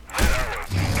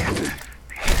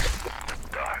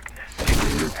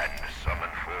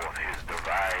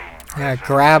 Yeah,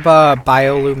 grab a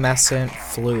bioluminescent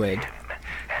fluid.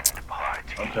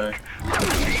 Okay.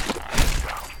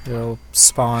 It'll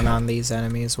spawn on these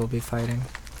enemies we'll be fighting.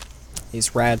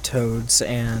 These rad toads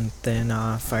and then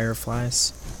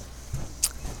fireflies.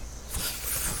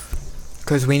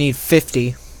 Because we need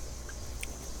 50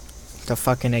 to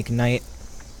fucking ignite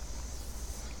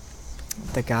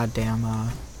the goddamn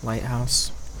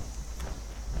lighthouse.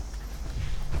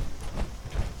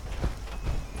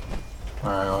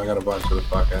 Alright, well, I got a bunch of the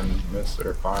fucking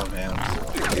Mr. Farmhands.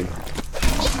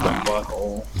 The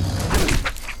butthole.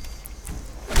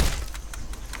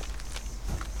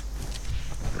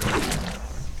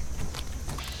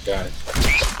 Guys,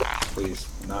 please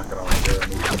knock it off there.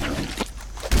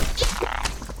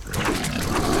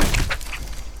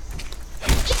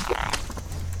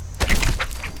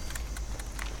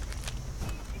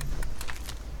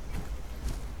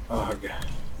 Oh god.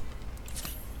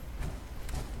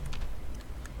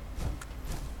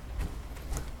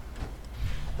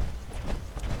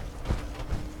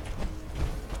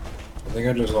 I think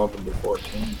I just opened to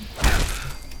 14.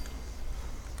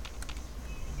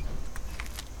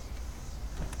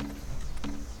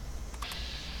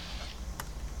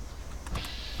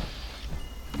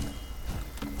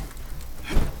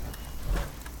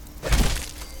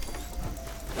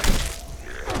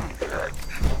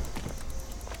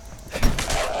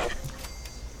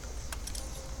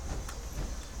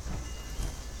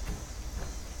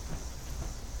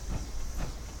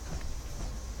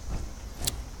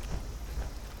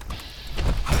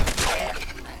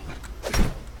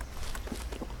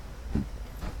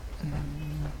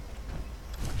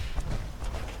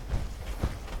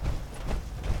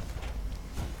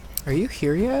 Are you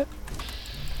here yet?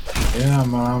 Yeah,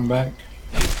 I'm back.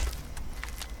 I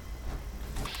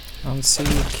don't see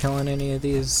you killing any of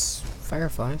these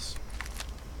fireflies.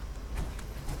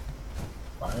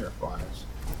 Fireflies.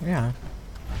 Yeah.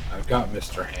 I've got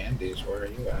Mr. Handies. Where are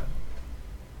you at?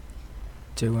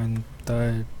 Doing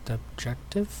the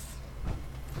objective?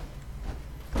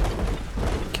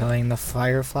 Killing the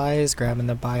fireflies, grabbing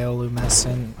the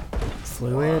bioluminescent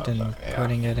fluid, and yeah.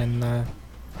 putting it in the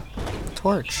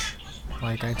torch,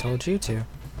 like I told you to.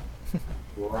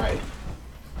 Right.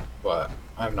 But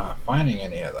I'm not finding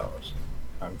any of those.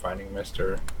 I'm finding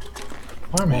Mr.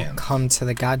 Farmhands. Come to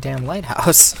the goddamn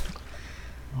lighthouse.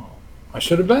 Oh, I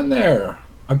should have been there.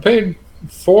 I paid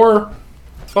 4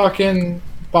 fucking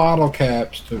bottle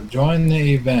caps to join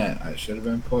the event. I should have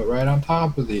been put right on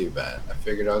top of the event. I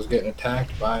figured I was getting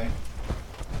attacked by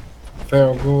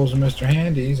feral ghouls and Mr.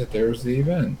 Handies that there was the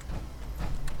event.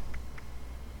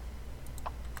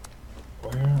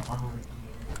 Where are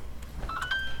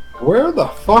you? Where the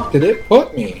fuck did it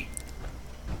put me?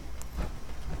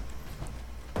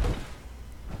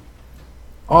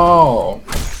 Oh.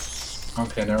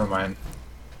 Okay, never mind.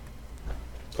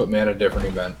 Put me at a different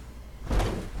event.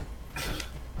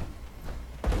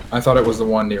 I thought it was the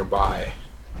one nearby.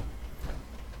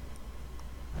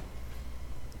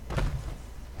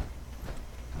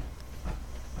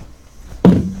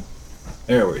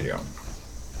 There we go.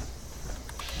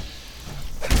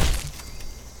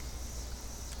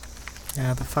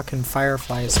 Yeah, the fucking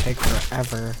fireflies take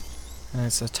forever, and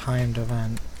it's a timed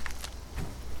event.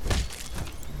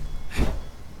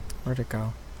 Where'd it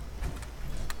go?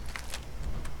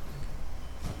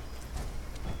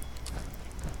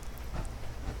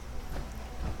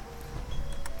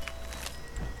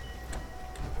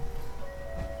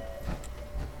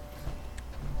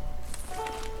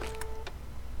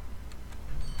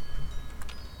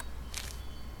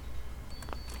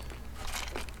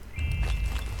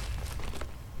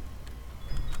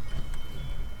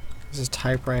 There's a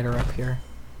typewriter up here.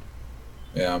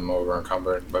 Yeah, I'm over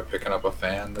encumbered by picking up a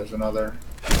fan. There's another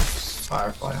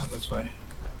firefly out this way.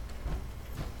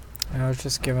 I was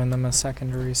just giving them a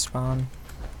second to respawn.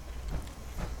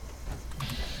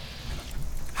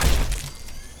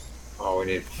 we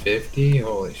need 50?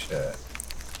 Holy shit.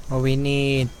 Well, we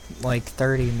need like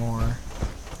 30 more.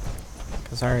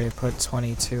 Because I already put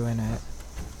 22 in it.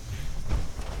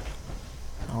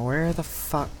 Oh, where the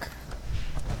fuck?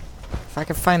 If I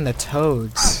could find the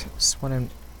toads, this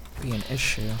wouldn't be an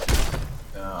issue.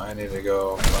 No, I need to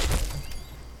go.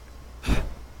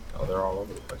 Oh, they're all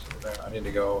over the place over there. I need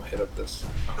to go hit up this.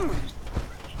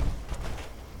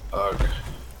 Ugh.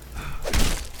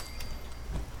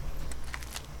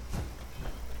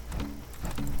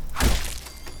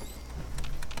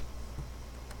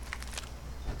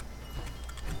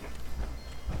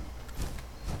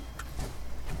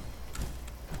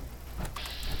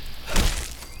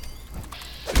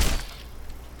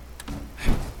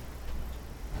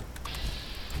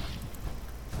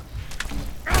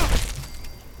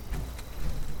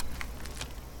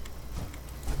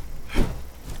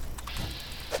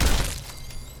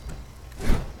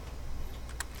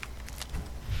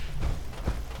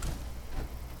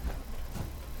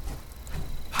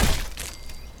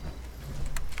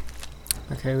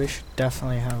 Okay, we should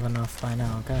definitely have enough by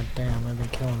now. God damn, I've been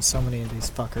killing so many of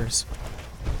these fuckers.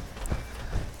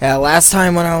 Yeah, last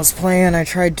time when I was playing, I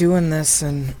tried doing this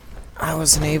and I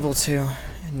wasn't able to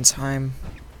in time.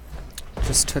 It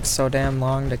just took so damn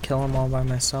long to kill them all by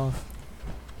myself.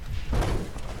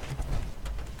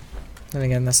 Then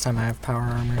again, this time I have power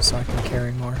armor, so I can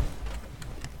carry more.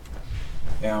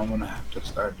 Yeah, I'm gonna have to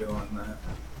start doing that.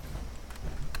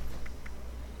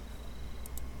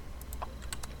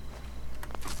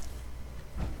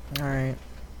 Alright.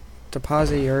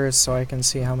 Deposit yours so I can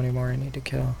see how many more I need to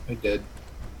kill. I did.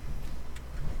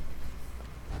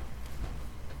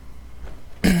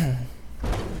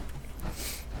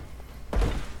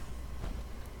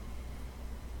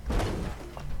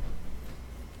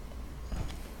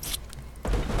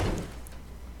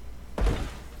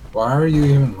 Why are you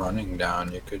even running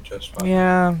down? You could just fucking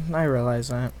Yeah, I realize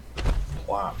that.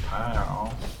 plop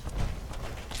out.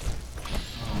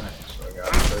 Alright, so I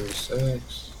got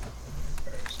 36,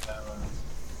 37.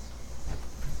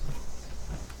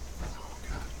 Oh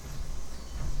god.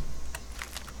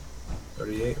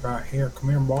 38 right here. Come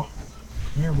here, boy.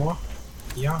 Come here, boy.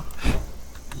 Yeah.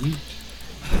 Yeet.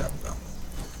 Grab them.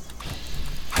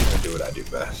 I do what I do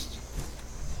best.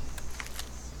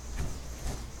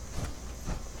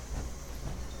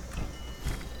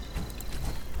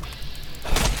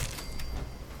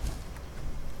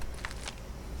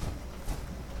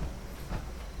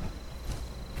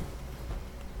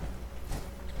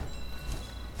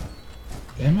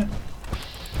 Damn it.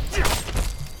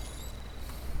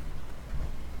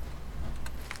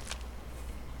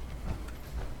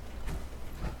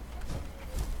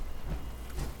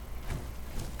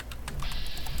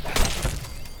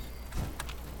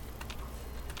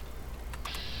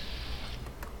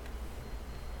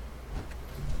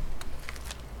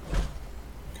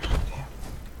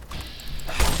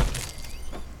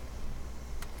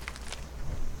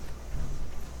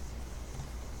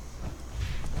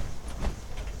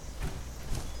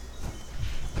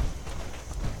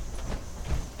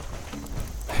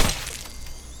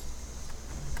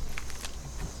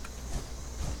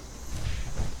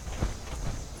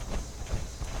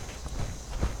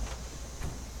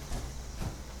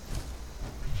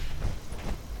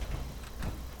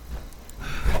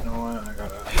 You know what? I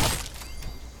gotta.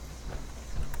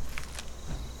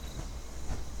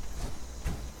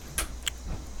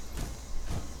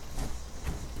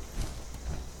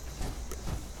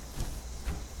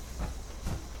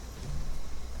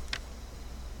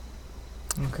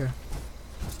 Okay.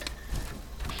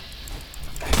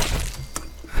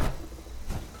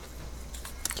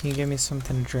 Can you give me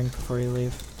something to drink before you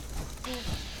leave?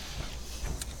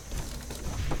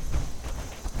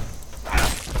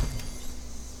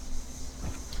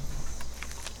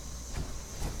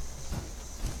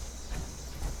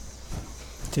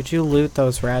 Did you loot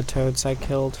those rat toads I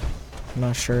killed? I'm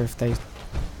not sure if they...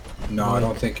 No, I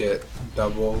don't think it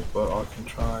doubles, but I can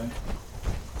try.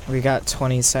 We got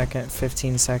 15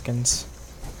 seconds.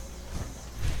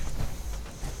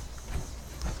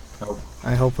 Nope.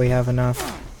 I hope we have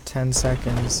enough. 10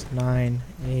 seconds. 9,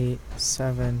 8,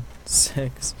 7,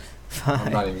 6,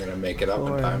 I'm not 5, even gonna make it up in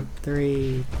 4, time.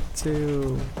 3,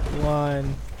 2,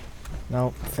 1.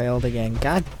 Nope, failed again.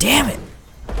 God damn it!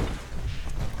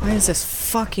 Why is this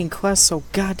fucking quest so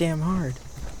goddamn hard?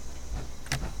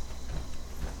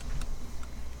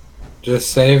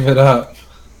 Just save it up.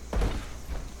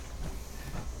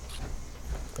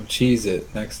 And cheese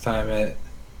it. Next time it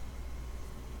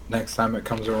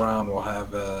comes around, we'll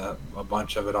have a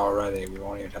bunch of it already. We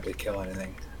won't even have to kill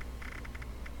anything.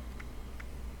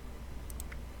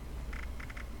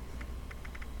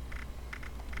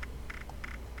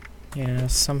 Yeah,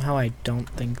 somehow I don't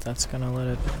think that's gonna let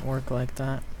it work like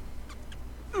that.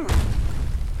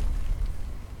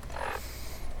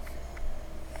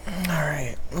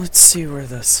 Alright, let's see where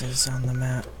this is on the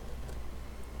map.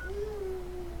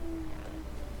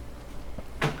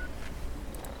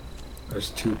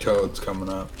 There's 2 toads coming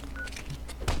up.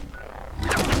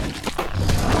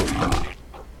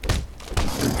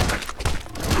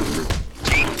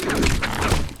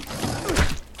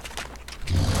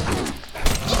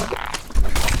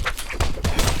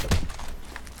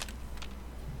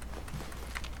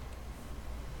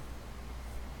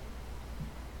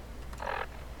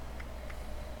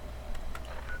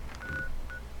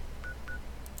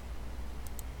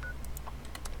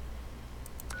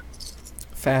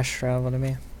 Fast travel to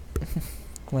me.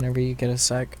 Whenever you get a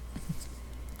sec.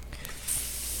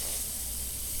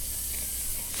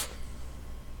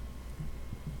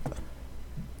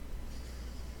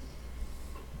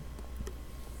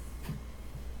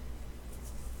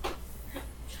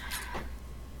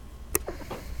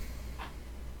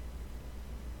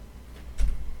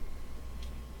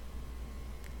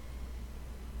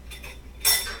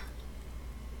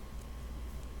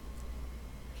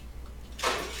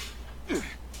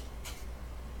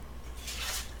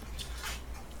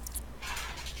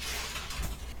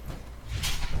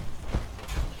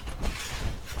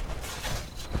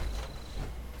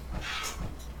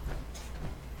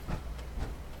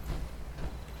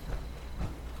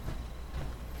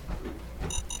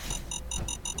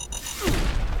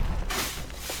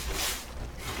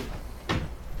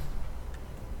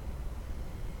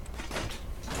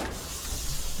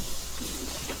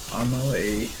 On my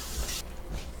way.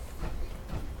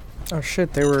 Oh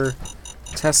shit, they were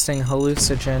testing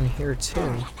hallucinogen here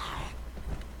too.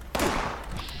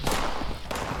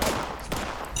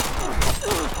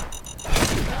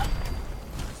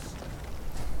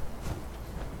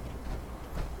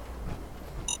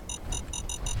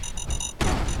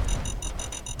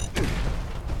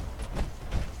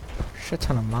 Shit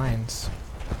ton of mines.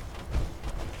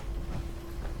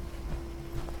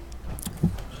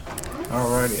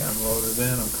 Alrighty, I'm loaded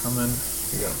in, I'm coming.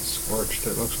 We got scorched,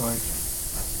 it looks like.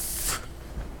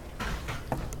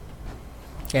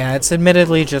 Yeah, it's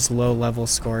admittedly just low level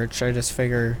scorch. I just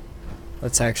figure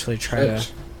let's actually try to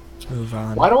move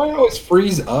on. Why do I always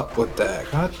freeze up with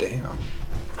that? God damn.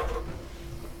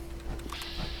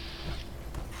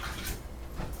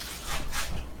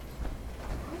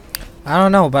 I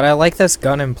don't know, but I like this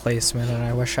gun emplacement and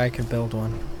I wish I could build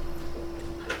one.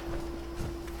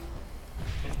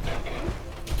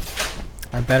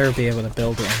 I better be able to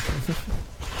build one.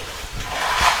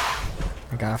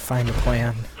 I gotta find a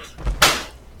plan.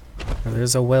 Where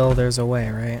there's a will, there's a way,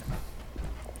 right?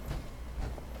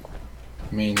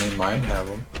 I mean, they might have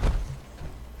them.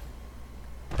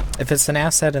 If it's an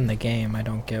asset in the game, I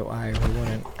don't get why we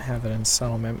wouldn't have it in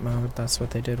settlement mode. That's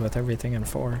what they did with everything in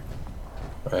 4.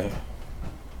 Right.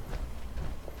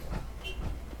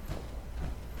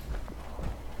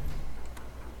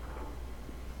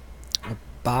 A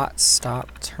bot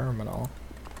stop terminal.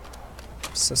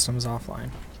 Systems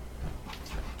offline.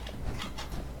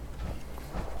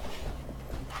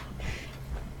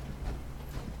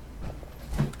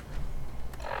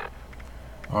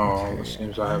 Oh, it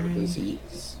seems I have a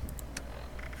disease.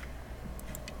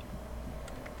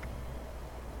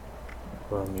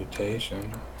 Or a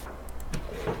mutation.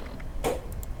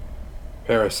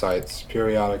 Parasites,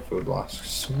 periodic food loss.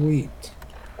 Sweet.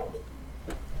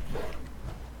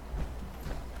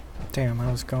 Damn, I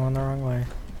was going the wrong way.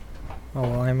 Oh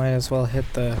well, I might as well hit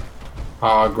the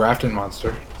Grafton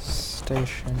monster.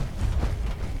 station.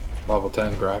 Level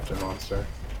 10 Grafton monster.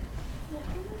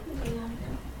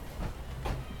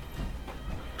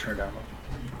 Turn down.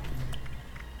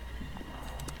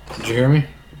 Did you hear me?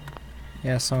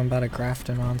 Yeah, something about a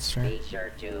Grafton monster. Be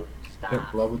sure to stop.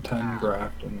 Yep, level 10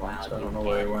 Grafton monster. I don't know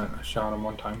where he went. I shot him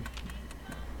one time.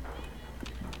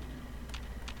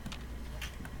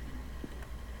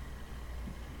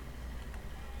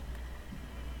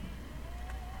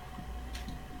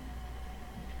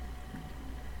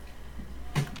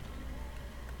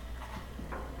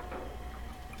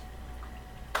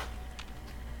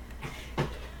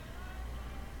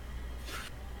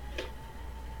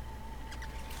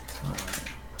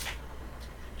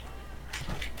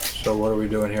 So what are we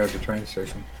doing here at the train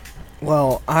station?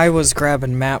 Well, I was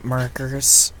grabbing map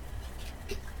markers,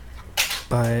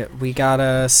 but we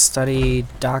gotta study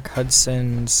Doc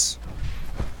Hudson's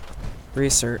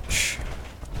research.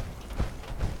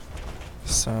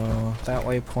 So that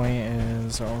waypoint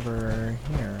is over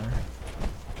here.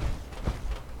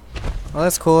 Well,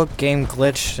 that's cool. Game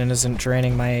glitched and isn't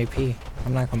draining my AP.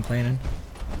 I'm not complaining.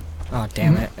 Oh,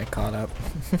 damn it. It caught up.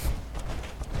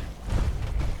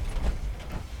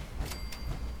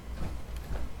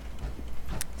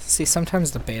 See,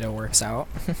 sometimes the beta works out.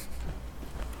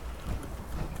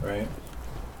 Right.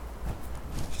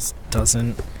 Just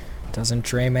doesn't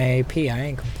drain my AP. I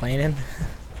ain't complaining.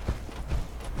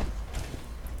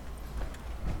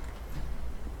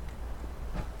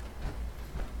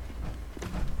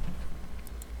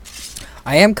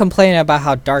 I am complaining about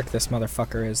how dark this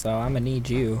motherfucker is, though. I'm gonna need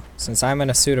you. Since I'm in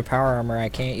a suit of power armor, I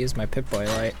can't use my Pip-Boy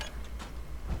light.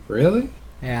 Really?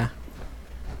 Yeah.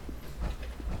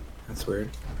 That's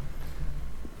weird.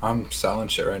 I'm selling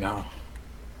shit right now.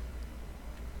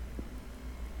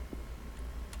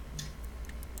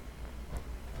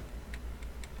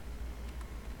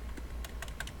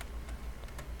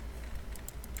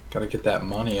 Gotta get that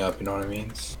money up, you know what I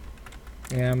mean?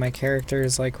 Yeah, my character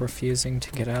is like refusing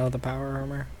to get out of the power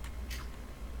armor.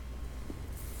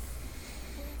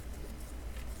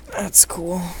 That's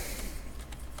cool.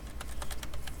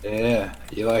 Yeah,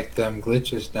 you like them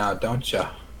glitches now, don't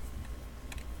ya?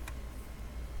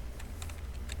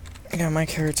 Yeah, my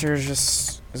character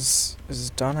just is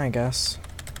done, I guess.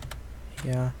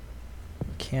 Yeah.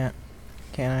 Can't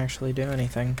actually do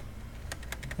anything.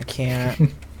 I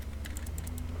can't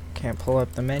pull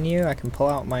up the menu. I can pull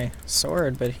out my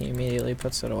sword, but he immediately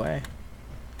puts it away.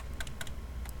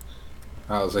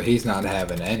 Oh, so he's not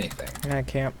having anything. Yeah, I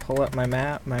can't pull up my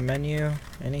map, my menu,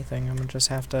 anything. I'm gonna just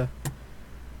have to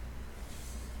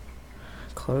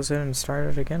close it and start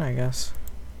it again, I guess.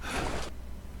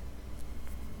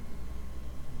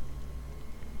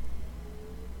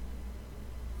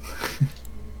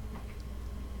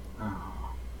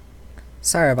 Oh.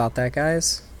 Sorry about that,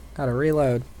 guys. Gotta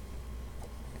reload.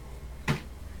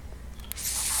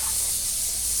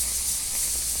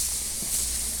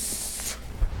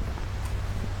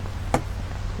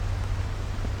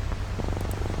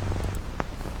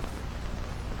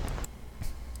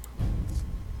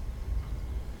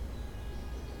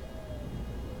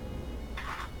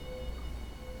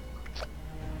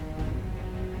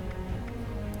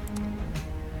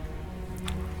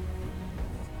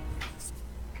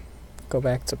 Go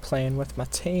back to playing with my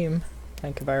team.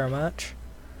 Thank you very much.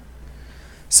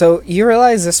 So, you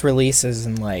realize this releases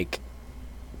in like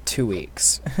 2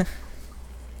 weeks.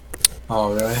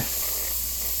 Oh, really? I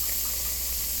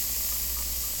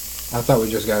thought we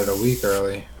just got it a week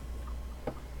early.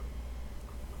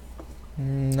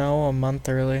 No, a month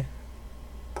early.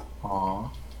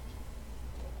 Aw.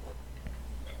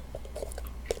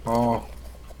 Oh.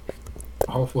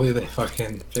 Hopefully they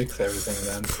fucking fix everything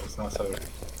then, so it's not so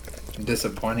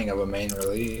disappointing of a main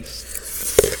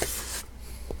release.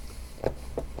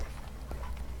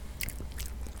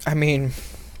 I mean,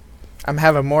 I'm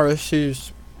having more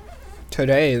issues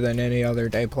today than any other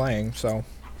day playing, so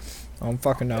I don't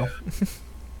fucking know.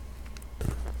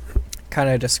 Kind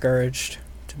of discouraged,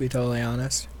 to be totally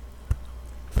honest.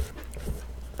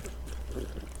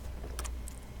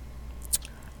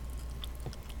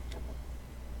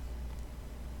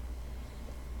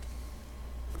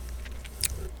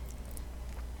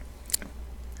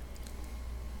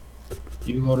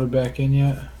 You loaded back in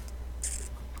yet?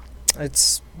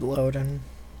 It's loading.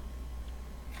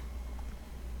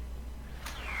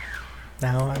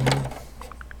 Now I'm...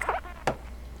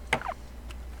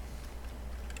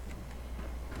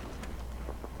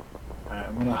 Alright,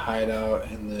 I'm gonna hide out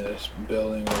in this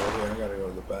building over here. I gotta go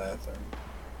to the bathroom.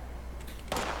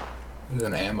 There's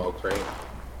an ammo crate.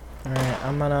 Alright,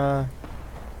 I'm gonna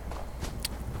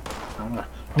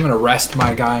rest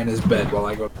my guy in his bed while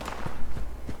I go.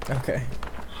 Okay.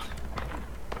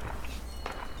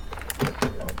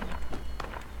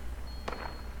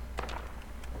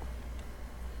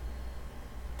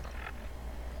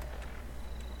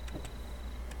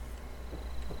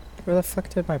 Where the fuck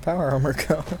did my power armor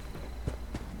go?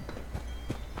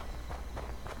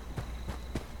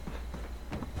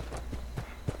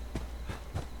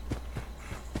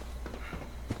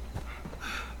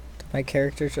 Did my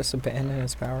character just abandon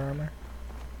his power armor?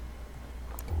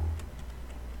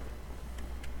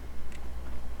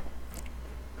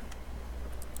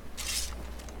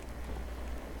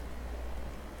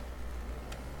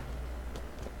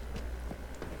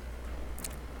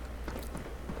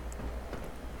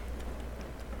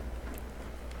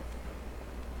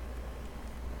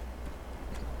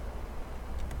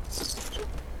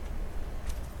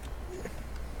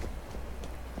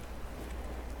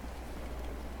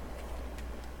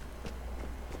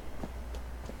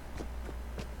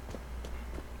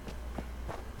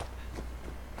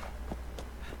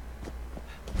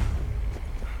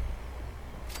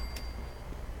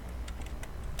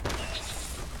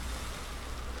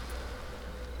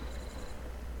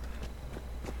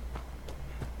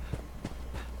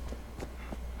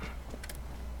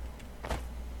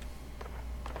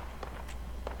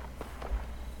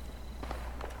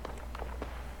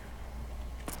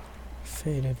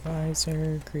 Faded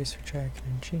visor, greaser jacket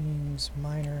and jeans,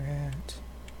 miner hat.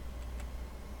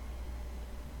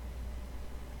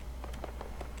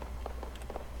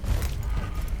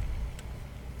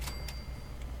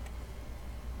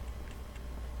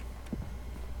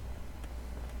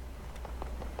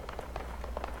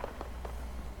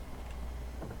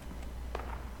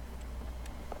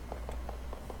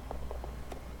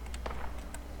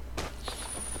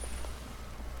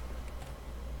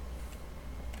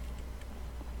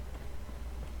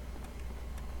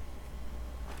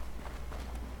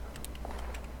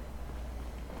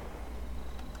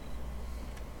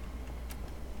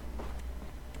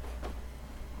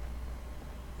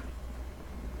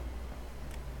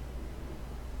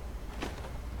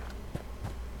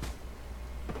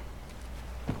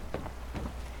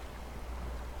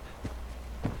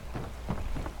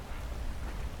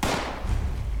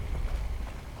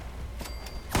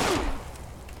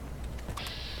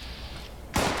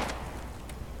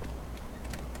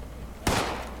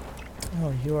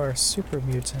 Oh, you are a super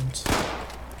mutant.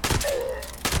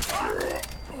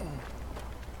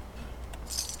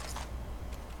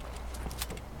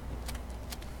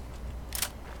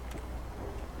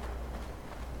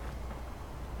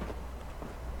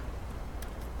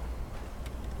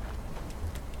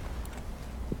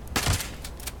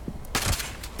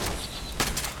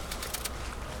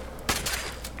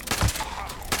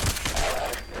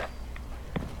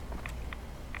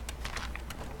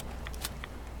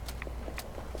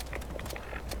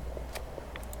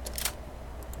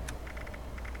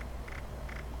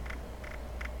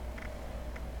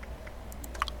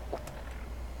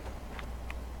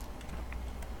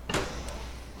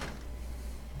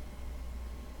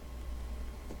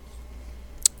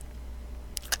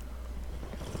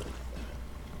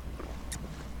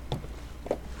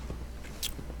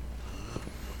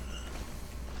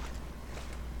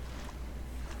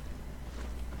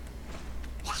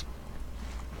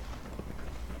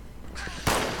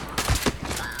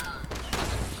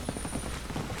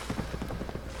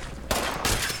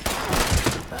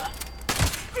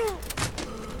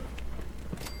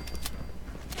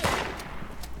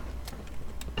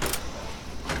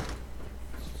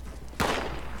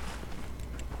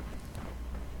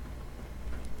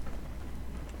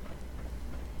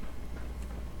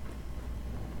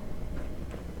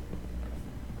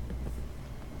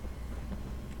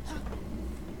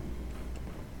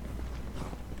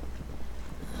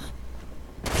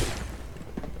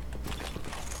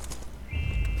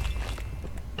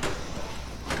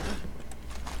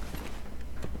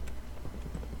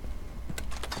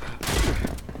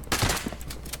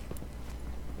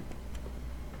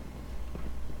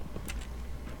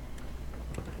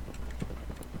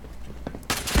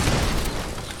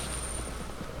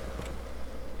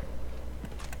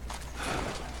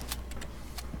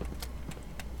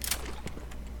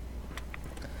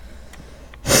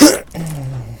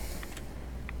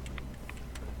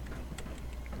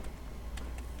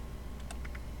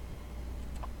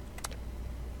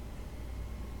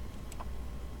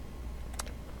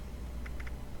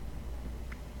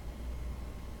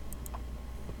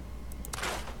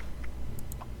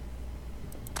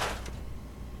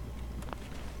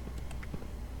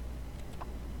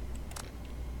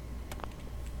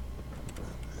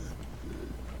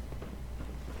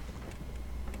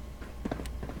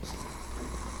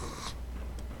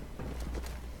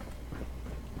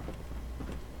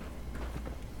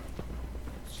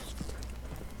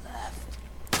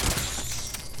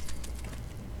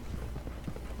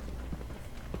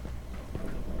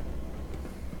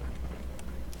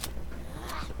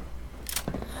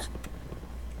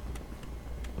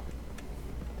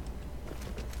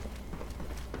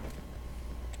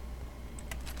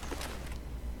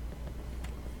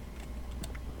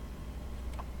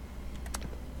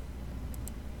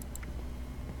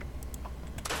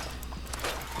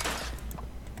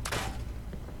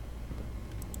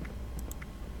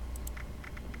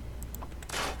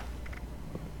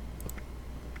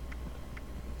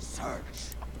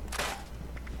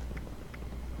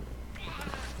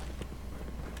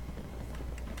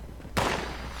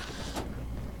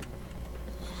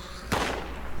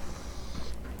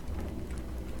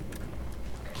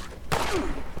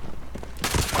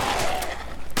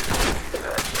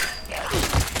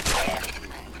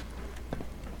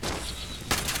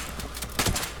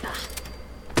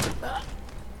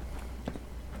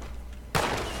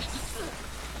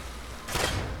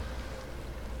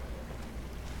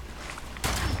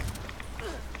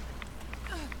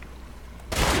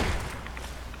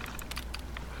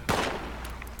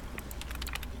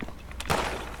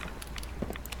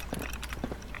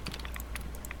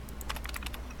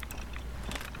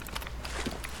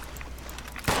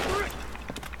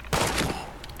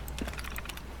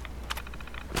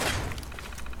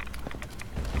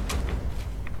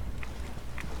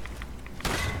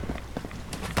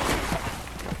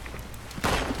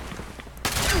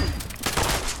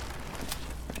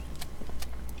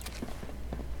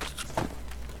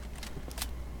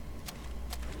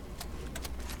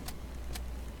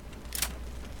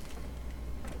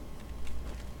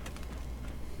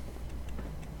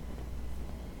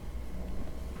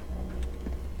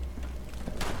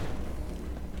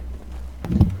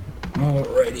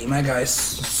 Alrighty, my guy's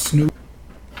Snoop.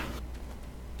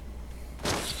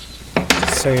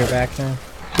 So you're back now?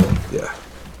 Yeah.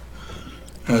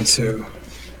 Had to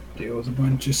deal with a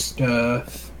bunch of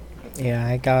stuff. Yeah,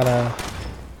 I got a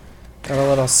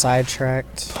little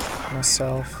sidetracked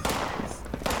myself.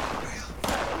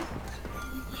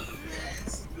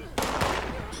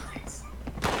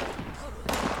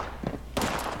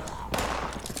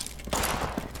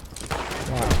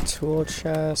 Wow, tool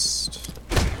chest.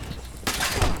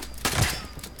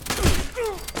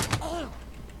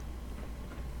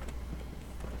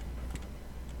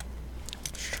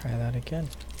 Let's try that again.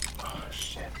 Oh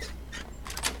shit.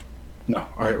 No,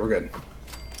 alright, we're good.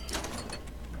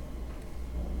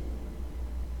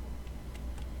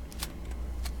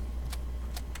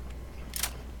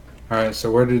 Alright,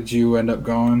 so where did you end up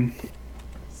going?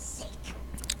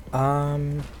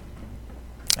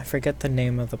 I forget the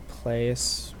name of the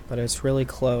place, but it's really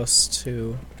close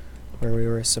to where we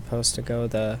were supposed to go.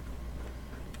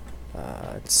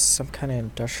 It's some kind of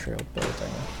industrial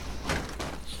building.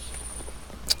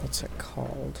 What's it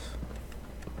called?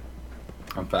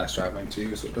 I'm fast traveling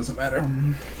too, so it doesn't matter. I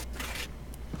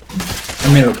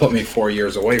mean, it'll put me 4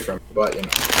 years away from it, but you know.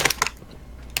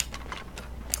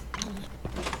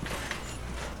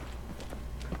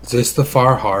 Is this the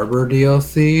Far Harbor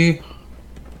DLC?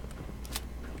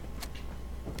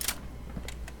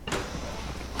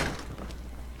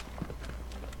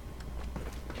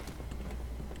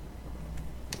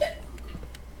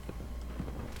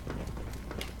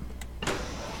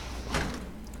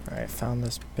 Alright, found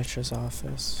this bitch's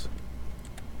office.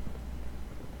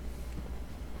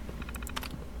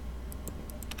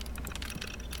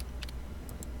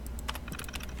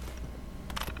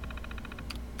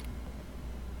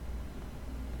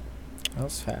 That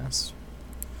was fast.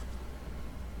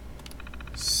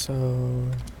 So...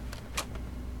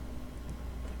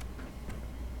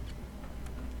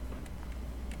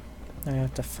 I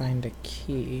have to find a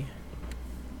key.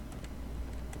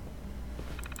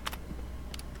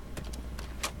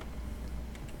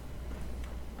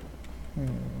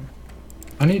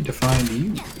 I need to find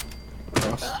you.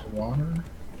 Across the water.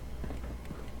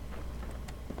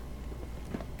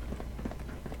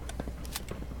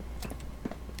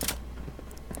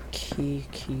 Key.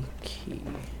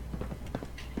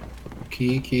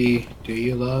 Kiki, do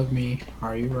you love me?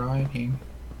 Are you riding?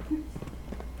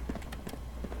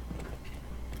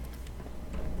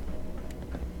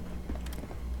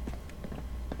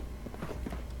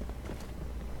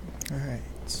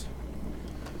 Alright.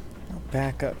 Now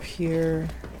back up here.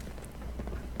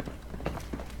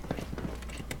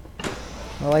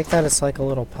 I like that it's like a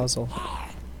little puzzle.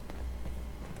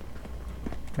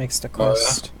 Makes the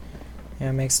quest. Yeah,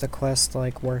 it makes the quest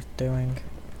like worth doing.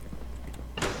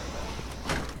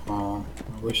 Oh,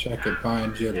 I wish I could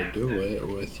find you to do it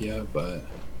with you, but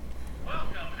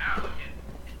Welcome, applicant,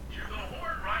 to the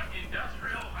Hornwright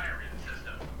Industrial Hiring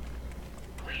System.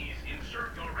 Please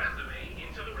insert your resume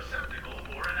into the receptacle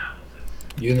for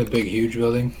analysis. you in the big huge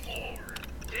building?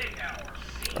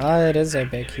 It is a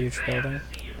big huge building.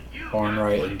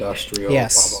 Hornwright Industrial.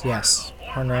 Yes, Blah, blah. yes.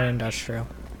 Hornwright Industrial.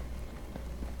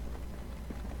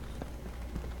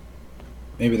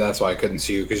 Maybe that's why I couldn't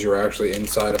see you, because you were actually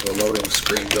inside of the loading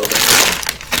screen building.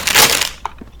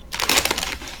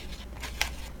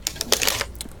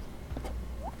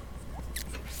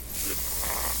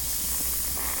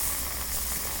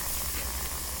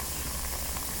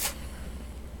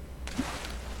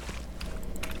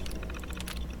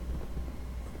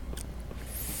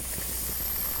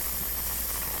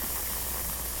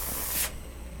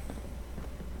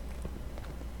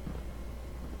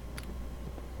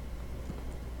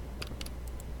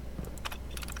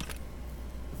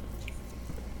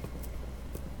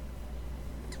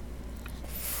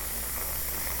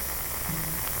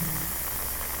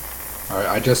 Alright,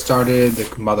 I just started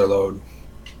the mother load.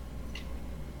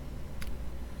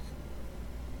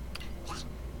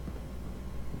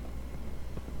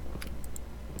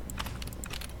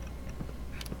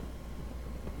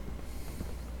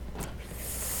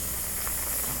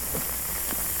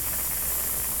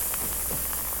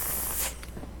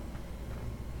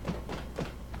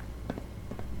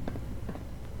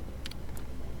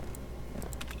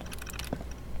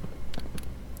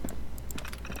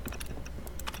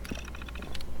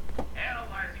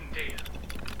 Analyzing data.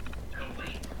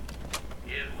 Complete.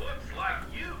 It looks like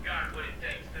you've got what it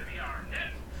takes to be our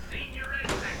next senior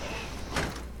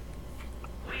executive.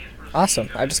 Please proceed Awesome,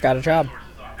 to I just got a job. the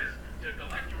source's office to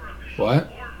collect your official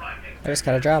What? Hornwright I just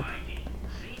got a job. ID.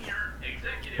 Senior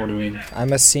executive. What do you mean?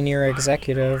 I'm a senior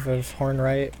executive of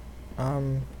Hornwright.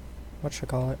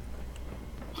 Whatchamacallit?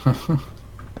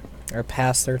 or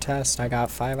passed their test. I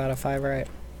got 5 out of 5 right.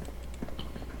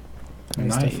 It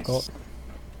was Nice. difficult.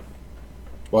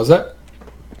 Was it?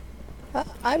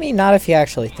 I mean, not if you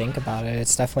actually think about it.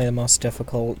 It's definitely the most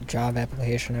difficult job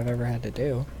application I've ever had to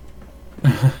do.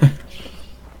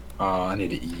 I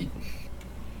need to eat.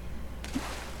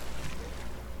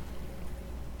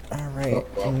 Alright,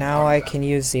 well, now I can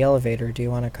use the elevator. Do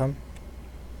you want to come?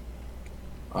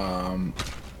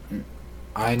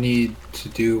 I need to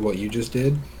do what you just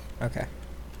did. Okay.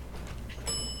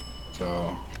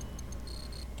 So.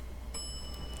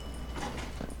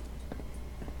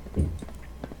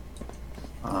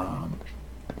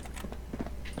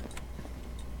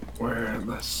 Where?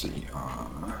 Let's see.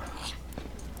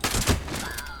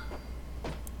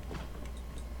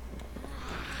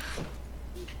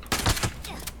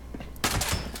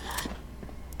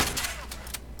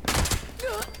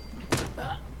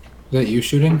 Is that you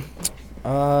shooting?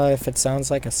 If it sounds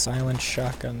like a silent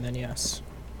shotgun, then yes.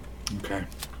 Okay.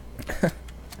 But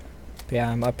yeah,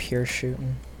 I'm up here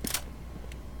shooting.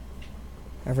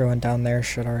 Everyone down there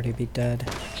should already be dead.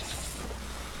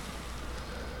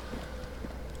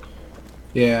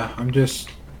 Yeah, I'm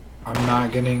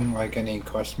not getting like any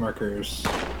quest markers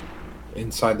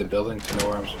inside the building to know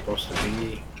where I'm supposed to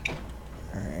be.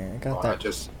 Alright, I got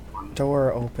that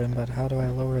door open, but how do I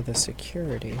lower the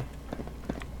security?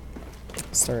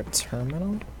 Is there a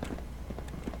terminal?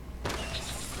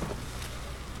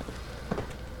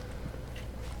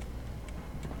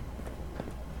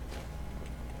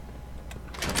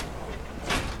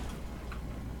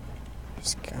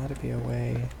 There's gotta be a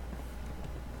way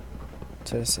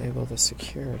to disable the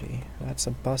security. That's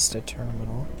a busted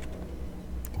terminal.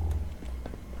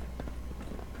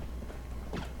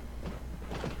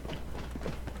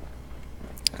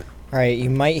 Alright, you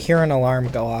might hear an alarm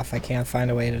go off. I can't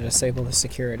find a way to disable the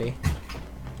security.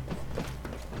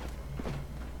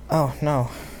 Oh, no.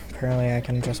 Apparently I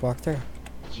can just walk through.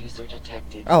 User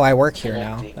detected. Oh, I work here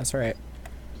now. That's right.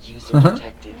 User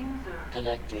detected.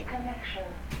 Connecting. Connection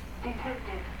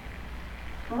detected.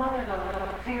 Monitor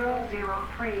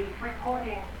 003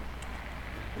 reporting.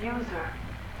 User.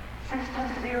 System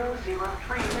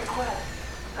 003 request.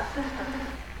 Assistance.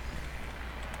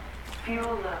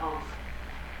 Fuel levels.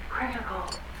 Critical.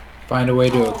 Find a way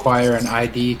to acquire an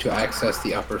ID to access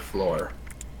the upper floor.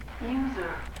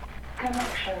 User.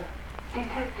 Connection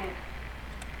detected.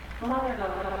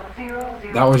 Monitor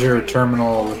 003. That was your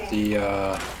terminal with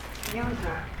the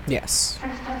User. Yes.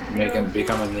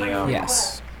 becoming the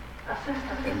Yes.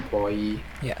 employee.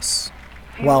 Yes.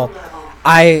 Well,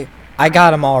 I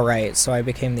got them all right, so I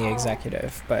became the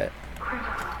executive, but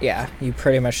yeah, you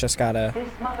pretty much just gotta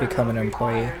become an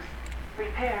employee.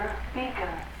 Repair beacon.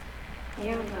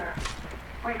 User.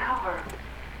 Recover.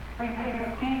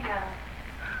 Repair beacon.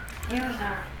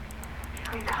 User.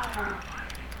 Recover.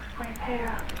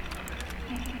 Repair.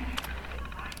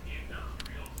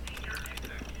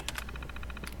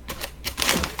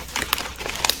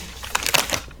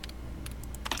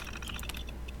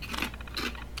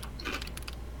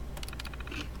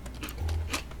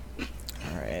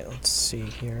 Alright, let's see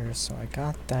here. So I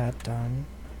got that done.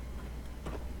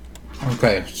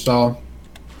 Okay, so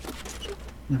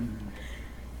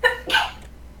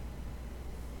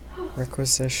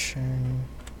Requisition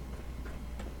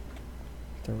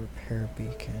the repair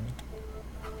beacon.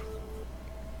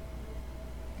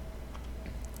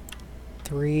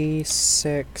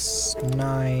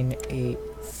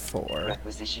 36984.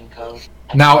 Requisition code.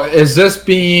 now is this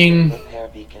being Repair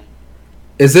beacon.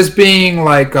 is this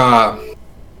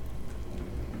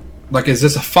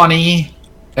a funny,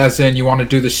 as in you want to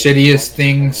do the shittiest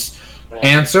things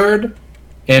answered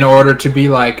in order to be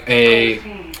like a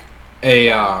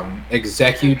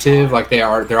executive, like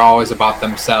they're always about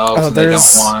themselves and they don't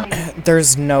want.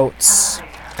 There's notes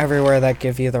everywhere that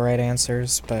give you the right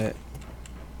answers, but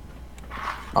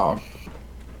I'm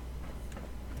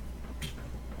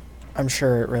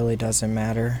sure it really doesn't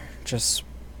matter. Just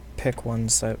pick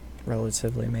ones that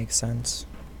relatively make sense.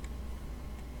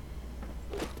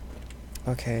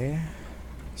 Okay,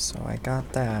 so I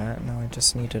got that. Now I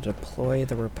just need to deploy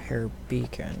the repair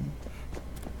beacon.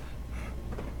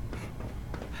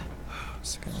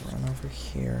 Just gonna run over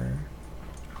here.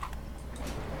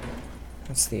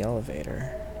 That's the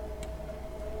elevator.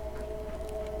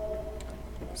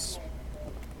 Oops.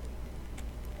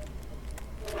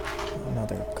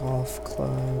 Another golf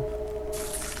club.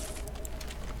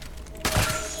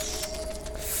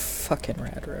 Fucking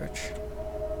rad roach.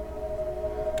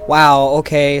 Wow,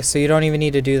 okay, so you don't even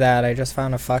need to do that. I just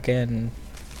found a fucking...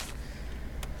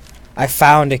 I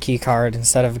found a key card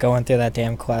instead of going through that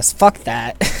damn quest. Fuck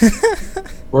that.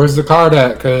 Where's the card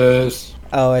at? Cause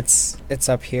Oh, it's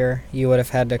up here. You would have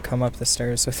had to come up the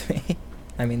stairs with me.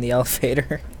 I mean the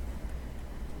elevator.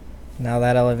 Now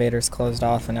that elevator's closed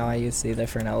off and now I use the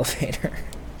different elevator.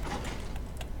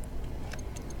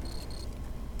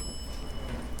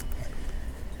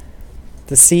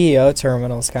 The CEO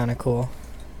terminal's kind of cool.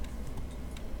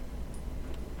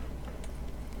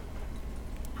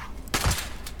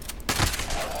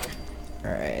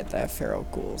 Alright, that feral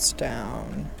ghoul's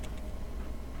down.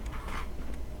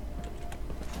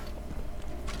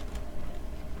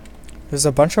 There's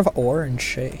a bunch of ore and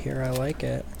shit here, I like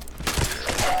it.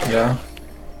 Yeah.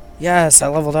 Yes, I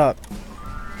leveled up.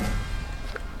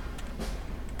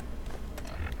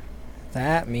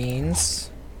 That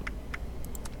means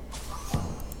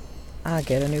I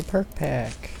get a new perk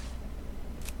pack.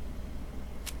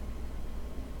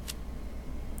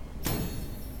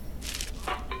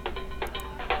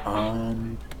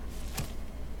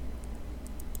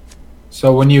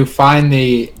 So when you find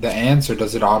the answer,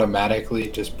 does it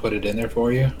automatically just put it in there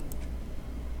for you?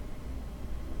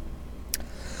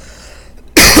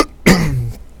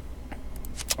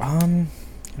 I'm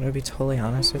gonna be totally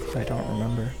honest with you, I don't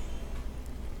remember.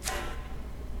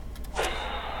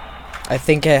 I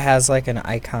think it has like an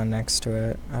icon next to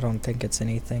it. I don't think it's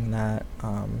anything that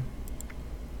I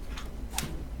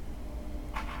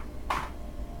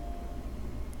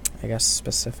guess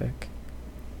specific.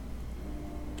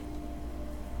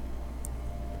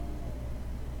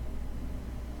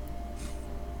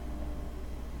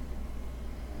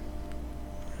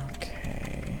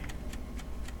 Okay.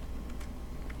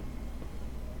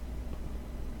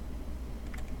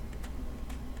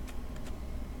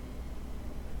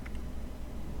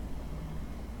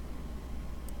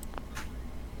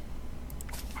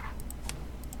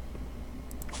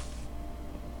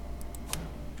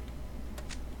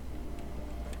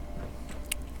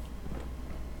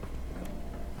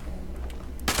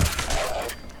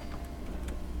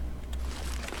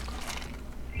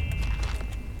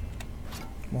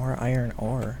 More iron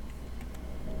ore.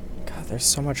 God, there's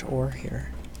so much ore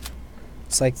here.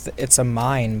 It's like it's a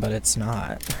mine, but it's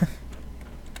not.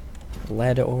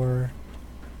 Lead ore.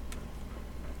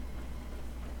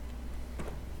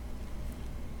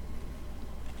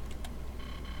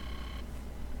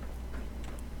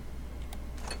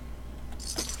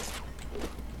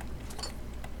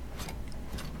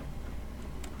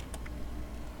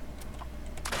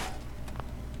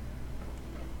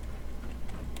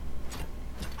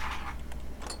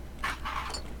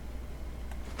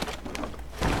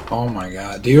 Oh my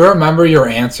god. Do you remember your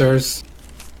answers?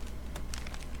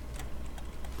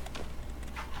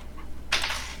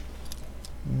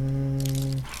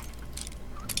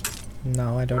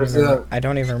 No, I don't Where's even. the- I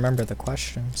don't even remember the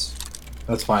questions.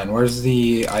 That's fine. Where's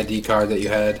the ID card that you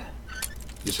had?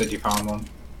 You said you found one?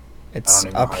 It's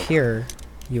don't even up know how- here.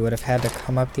 You would have had to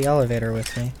come up the elevator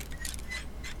with me.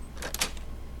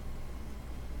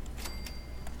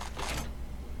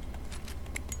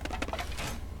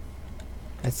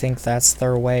 I think that's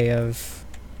their way of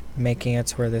making it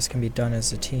to where this can be done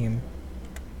as a team.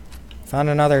 Found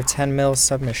another 10 mil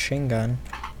submachine gun.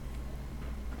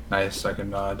 Nice. I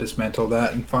can dismantle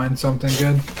that and find something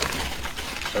good.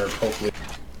 Or hopefully.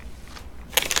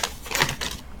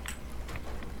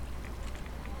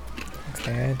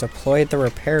 Okay, I deployed the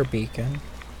repair beacon.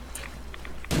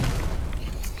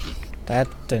 That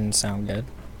didn't sound good.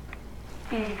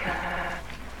 Beacon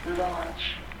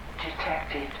launch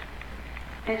detected.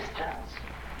 Distance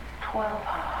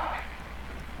 1200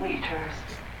 meters,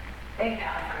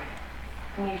 800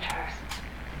 meters,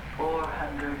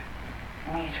 400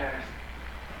 meters.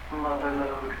 Mother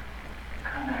load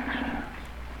connection.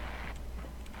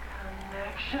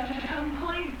 Connection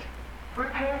complete.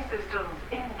 Repair systems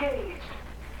engaged.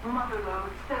 Mother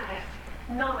load status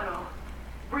nominal.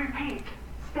 Repeat,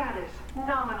 status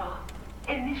nominal.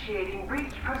 Initiating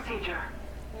breach procedure.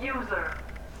 User,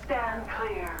 stand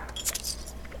clear.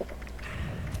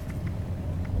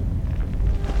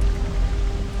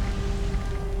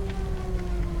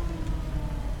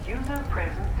 User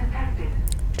presence detected.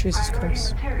 Jesus Priority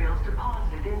Christ. materials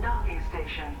deposited in docking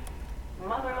station.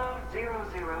 Motherload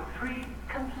 003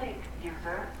 complete,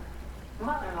 user.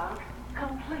 Motherload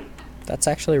complete. That's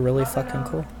actually really fucking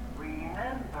cool.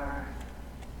 Remember.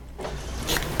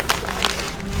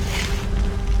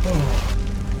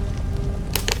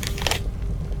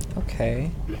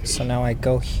 Okay, so now I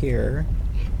go here,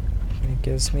 and it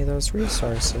gives me those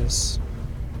resources.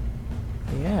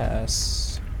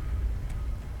 Yes.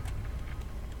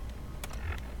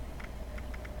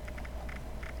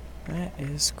 That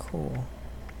is cool.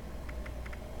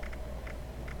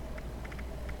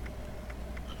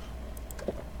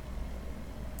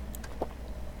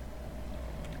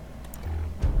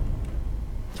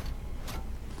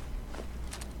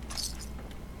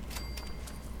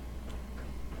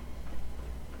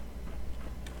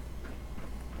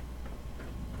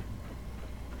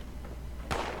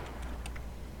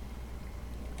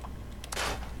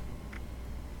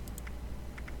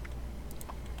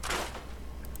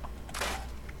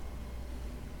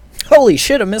 Holy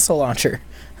shit, a missile launcher.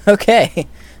 Okay.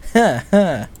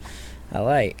 I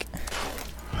like.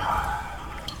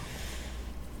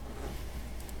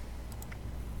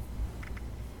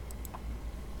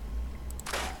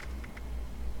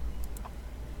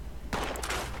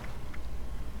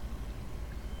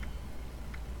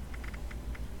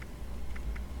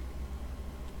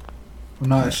 I'm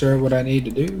not sure what I need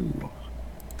to do.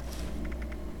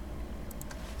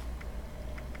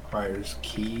 Requires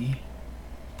key.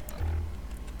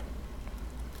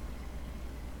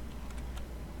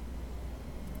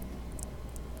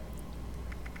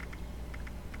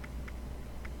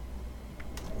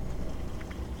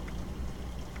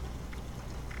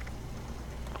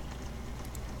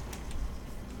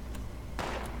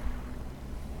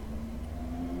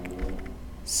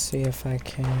 See if I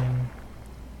can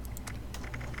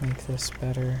make this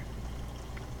better.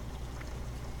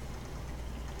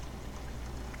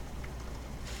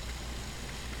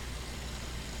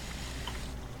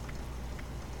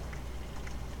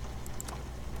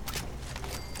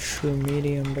 True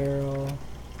medium barrel.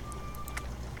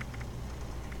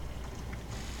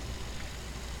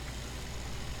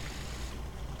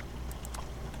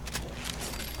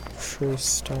 True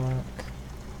stock.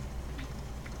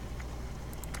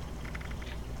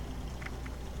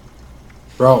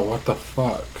 Bro, what the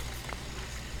fuck?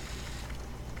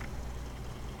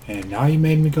 And now you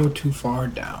made me go too far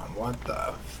down. What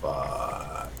the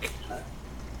fuck?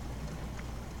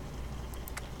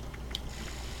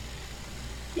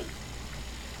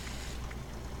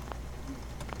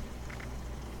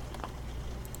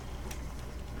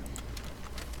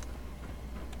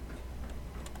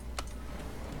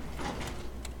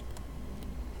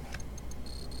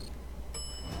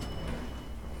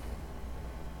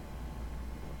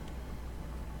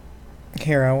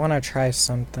 Here, I want to try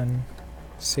something.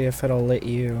 See if it'll let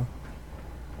you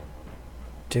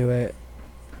do it.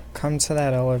 Come to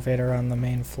that elevator on the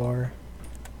main floor.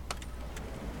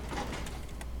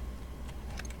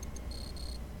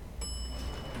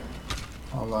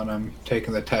 Hold on, I'm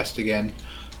taking the test again.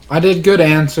 I did good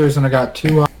answers and I got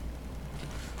 2.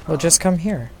 Well, just come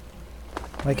here.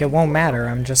 Like, it won't matter.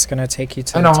 I'm just gonna take you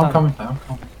to I the know, top. I'm coming. I'm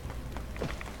coming.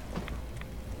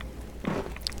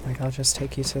 Like, I'll just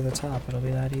take you to the top. It'll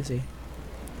be that easy.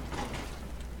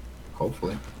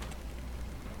 Hopefully.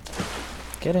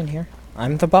 Get in here.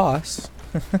 I'm the boss.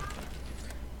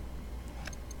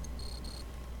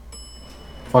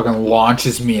 Fucking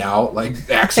launches me out like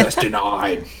access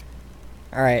denied.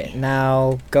 Alright,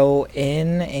 now go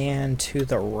in and to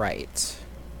the right.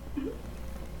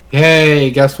 Hey,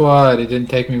 guess what? It didn't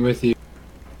take me with you.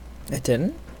 It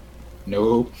didn't?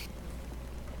 Nope.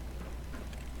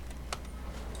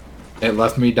 It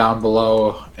left me down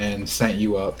below and sent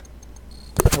you up.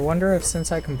 I wonder if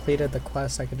since I completed the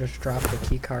quest, I could just drop the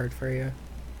key card for you.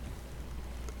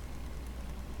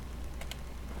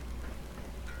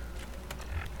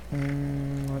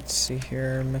 Let's see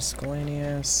here.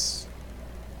 Miscellaneous.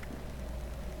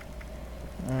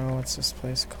 Oh, what's this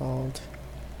place called?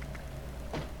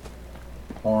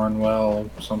 Hornwell,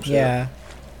 some shit. Yeah.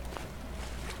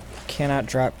 Cannot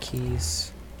drop keys.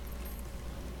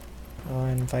 Oh,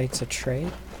 invites a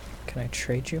trade. Can I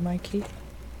trade you my key?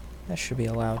 That should be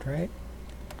allowed, right?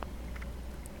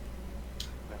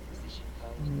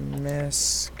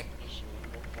 Misc.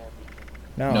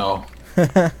 No.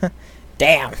 No.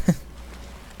 Damn.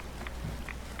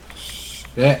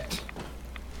 Shit.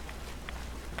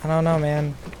 I don't know,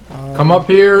 man. Come up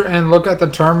here and look at the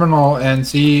terminal and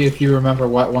see if you remember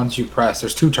what ones you press.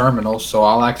 There's 2 terminals, so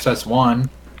I'll access one.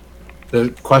 The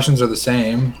questions are the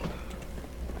same.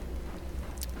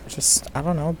 Just, I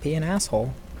don't know, be an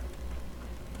asshole.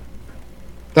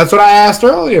 That's what I asked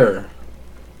earlier.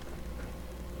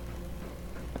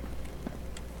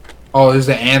 Oh, there's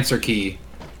the answer key.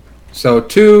 So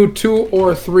 2, 2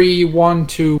 or 3, 1,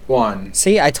 2, 1.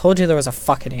 See, I told you there was a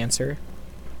fucking answer.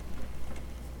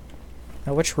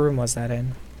 Now, which room was that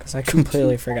in? Because I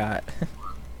completely forgot.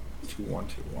 2, 1,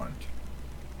 2, 1.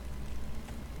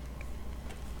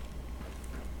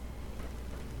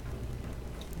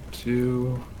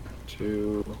 2,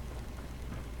 2,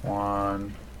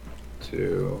 1,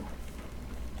 2,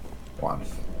 1.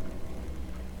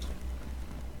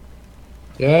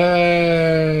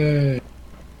 Yay!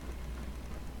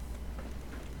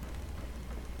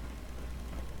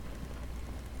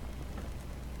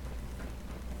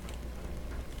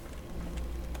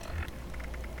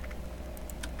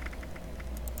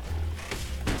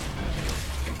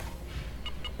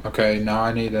 Okay, now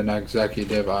I need an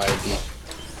executive ID.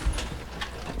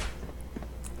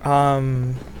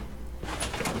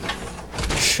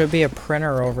 Should be a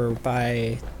printer over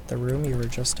by the room you were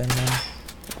just in then,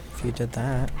 if you did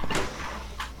that.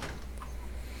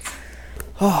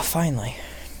 Oh, finally.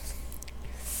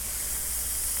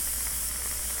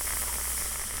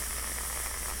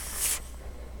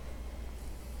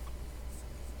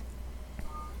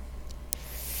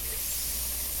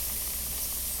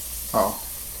 Oh.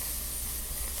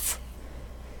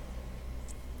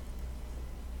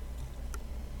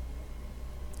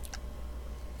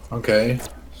 Okay,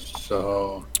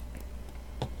 so...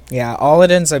 Yeah, all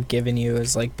it ends up giving you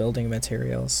is, like, building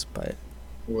materials, but...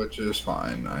 Which is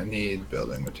fine. I need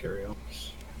building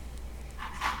materials.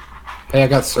 Hey, I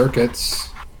got circuits.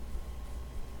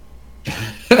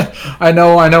 I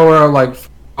know we're, like,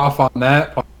 off on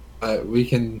that part, but we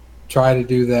can try to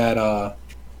do that,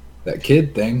 that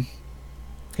kid thing.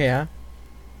 Yeah.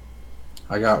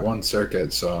 I got one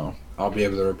circuit, so I'll be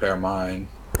able to repair mine.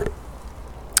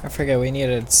 I forget, we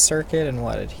needed circuit and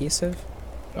what, adhesive?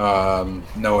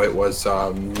 No, it was,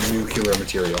 nuclear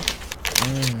material.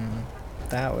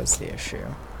 That was the issue.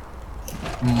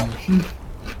 Mm-hmm.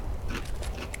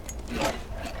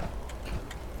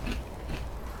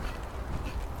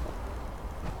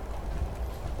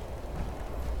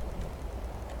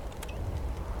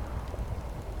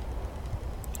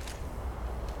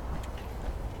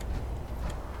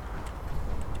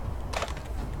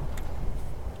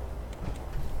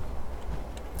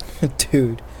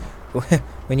 Dude,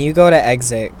 when you go to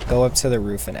exit, go up to the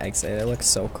roof and exit. It looks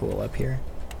so cool up here.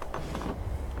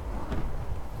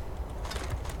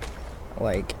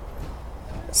 Like,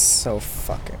 so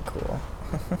fucking cool.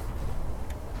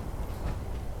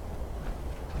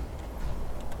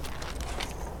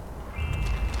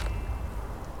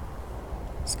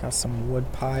 It's got some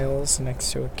wood piles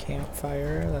next to a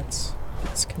campfire.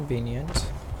 That's convenient.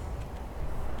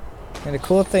 And the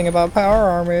cool thing about power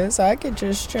armor is I could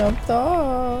just jump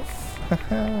off.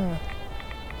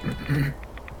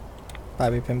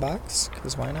 Bobby pin box,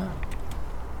 because why not?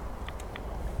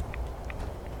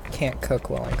 Can't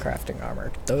cook while I'm crafting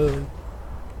armor. Duh.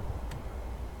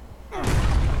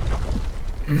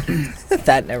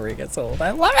 That never gets old. I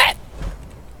love it!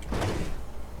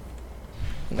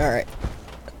 Alright.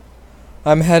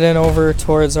 I'm heading over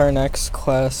towards our next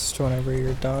quest whenever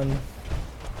you're done.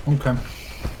 Okay.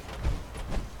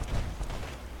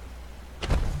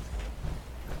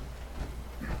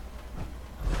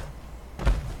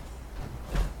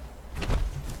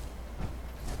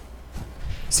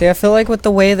 See, I feel like with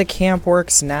the way the camp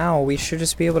works now, we should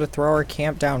just be able to throw our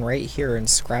camp down right here and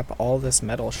scrap all this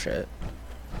metal shit.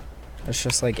 It's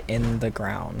just like in the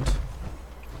ground.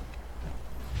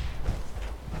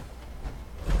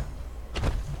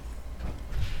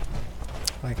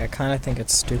 Like, I kind of think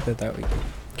it's stupid that we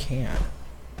can't.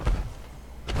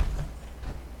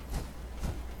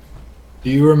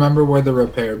 Do you remember where the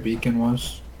repair beacon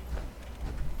was?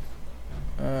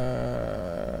 No.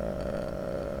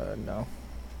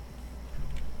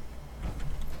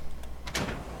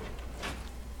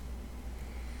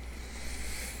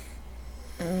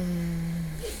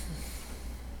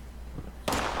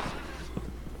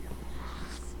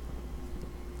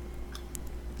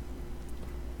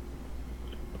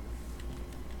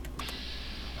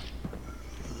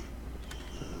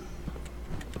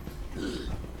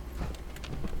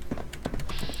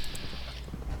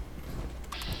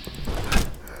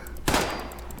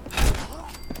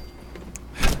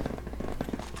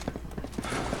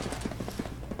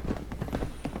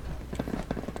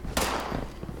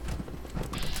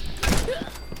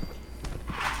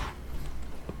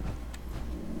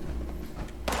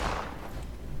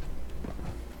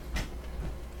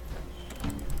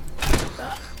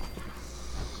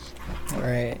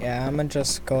 Alright, yeah, I'm gonna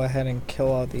just go ahead and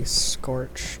kill all these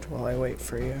scorched while I wait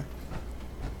for you.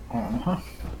 Uh-huh.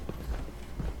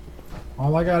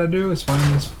 All I gotta do is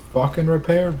find this fucking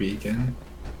repair beacon.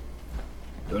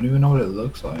 Don't even know what it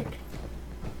looks like.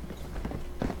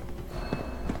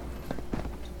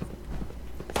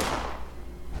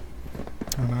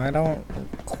 I don't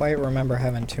quite remember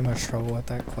having too much trouble with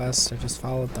that quest. I just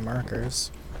followed the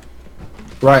markers.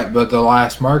 Right, but the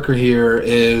last marker here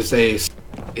is the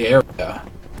area.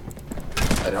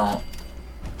 I don't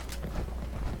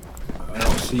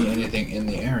see anything in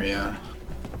the area.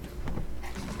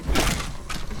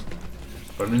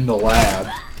 But I'm in the lab.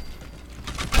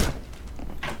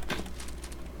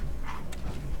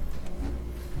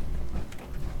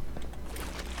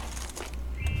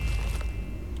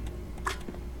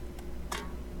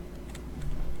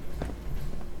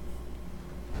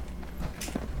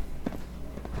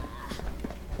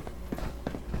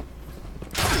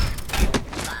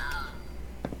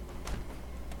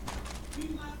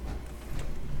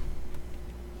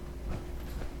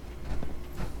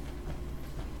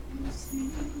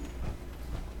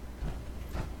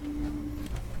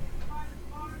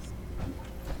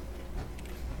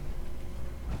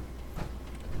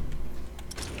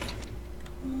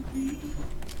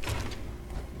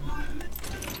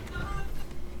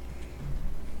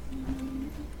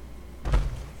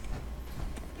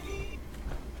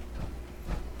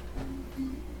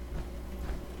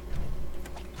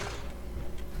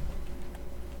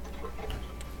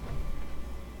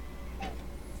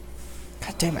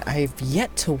 Damn it, I've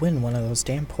yet to win one of those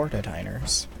damn porta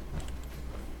diners.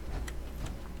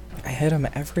 I hit him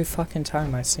every fucking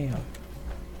time I see him.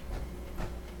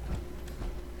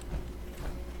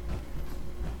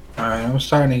 Alright, I'm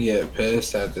starting to get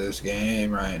pissed at this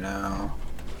game right now.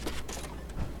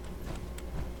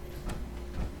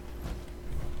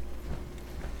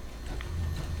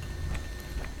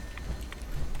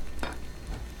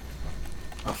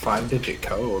 A 5-digit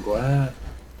code, what?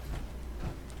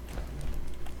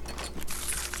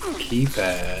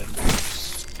 Keypad.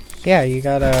 Yeah, you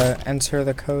gotta enter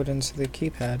the code into the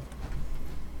keypad.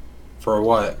 For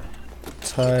what?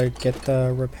 To get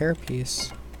the repair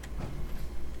piece.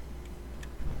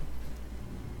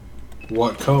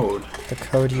 What code? The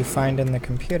code you find in the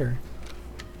computer.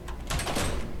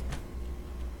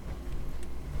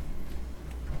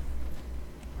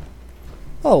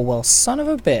 Oh, well, son of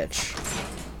a bitch.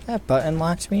 That button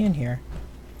locked me in here.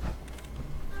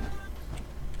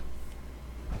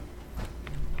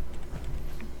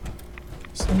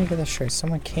 So let me get this straight.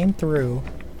 Someone came through,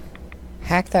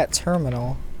 hacked that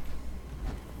terminal,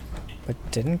 but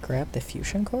didn't grab the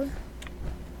fusion core?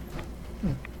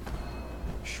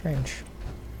 Strange.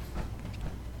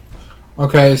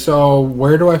 Okay, so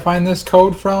where do I find this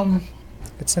code from?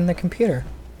 It's in the computer.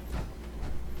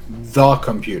 The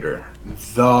computer.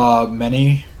 The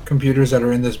many computers that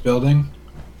are in this building?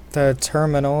 The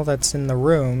terminal that's in the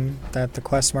room that the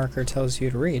quest marker tells you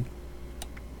to read.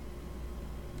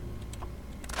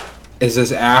 Is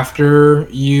this after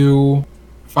you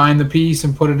find the piece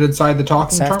and put it inside the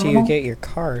talking It's after terminal? you get your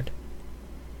card.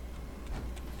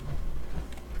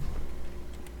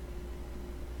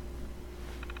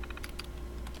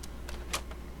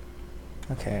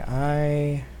 Okay,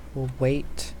 I will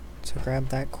wait to grab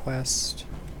that quest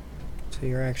till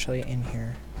you're actually in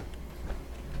here.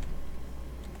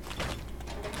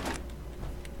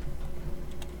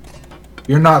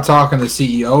 You're not talking the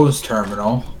CEO's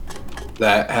terminal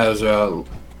that has a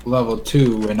level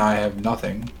 2 and I have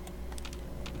nothing.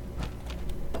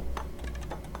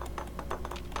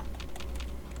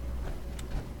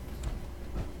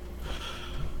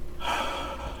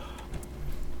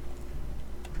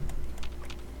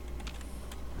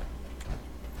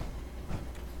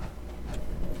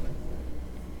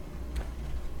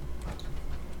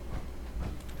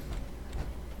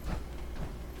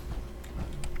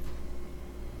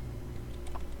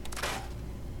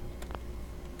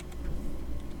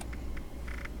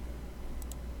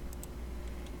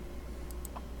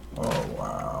 Oh,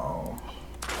 wow.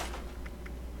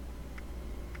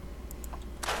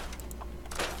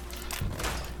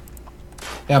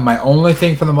 Yeah, my only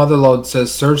thing from the mother load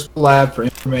says search the lab for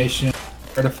information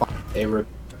where to find a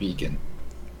beacon.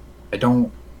 I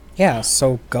don't... Yeah,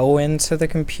 so go into the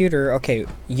computer. Okay,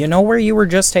 you know where you were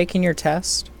just taking your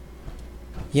test?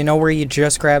 You know where you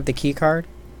just grabbed the key card?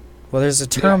 Well, there's a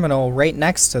terminal right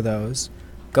next to those.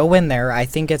 Go in there. I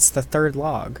think it's the third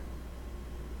log.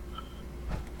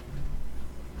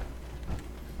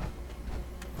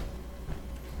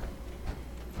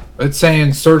 It's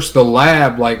saying search the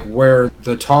lab, like where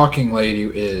the talking lady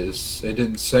is. It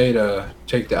didn't say to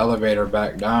take the elevator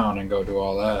back down and go do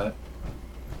all that.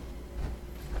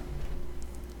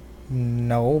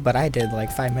 No, but I did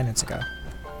like 5 minutes ago.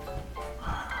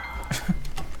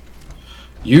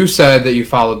 You said that you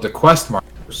followed the quest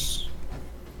markers.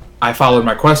 I followed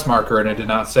my quest marker and it did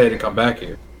not say to come back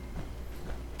here.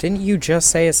 Didn't you just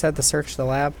say it said to search the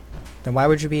lab? Then why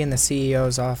would you be in the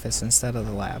CEO's office instead of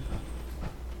the lab?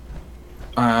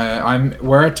 I'm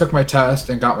where I took my test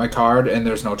and got my card, and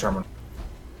there's no terminal.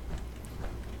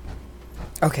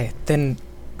 Okay, then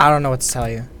I don't know what to tell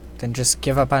you. Then just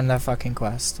give up on that fucking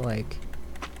quest. Like,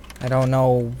 I don't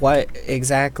know what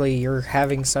exactly you're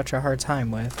having such a hard time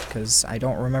with, because I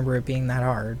don't remember it being that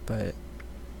hard, but...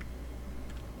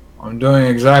 I'm doing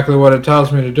exactly what it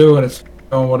tells me to do, and it's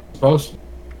doing what it's supposed to.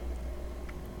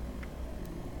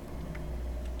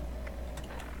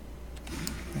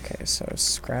 Okay, so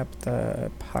scrap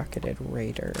the pocketed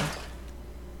raider.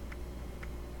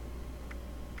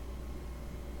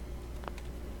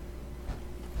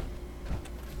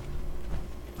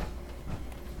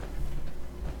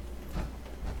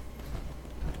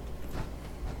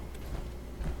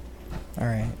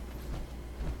 Alright.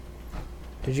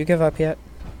 Did you give up yet?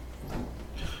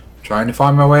 Trying to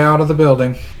find my way out of the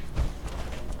building.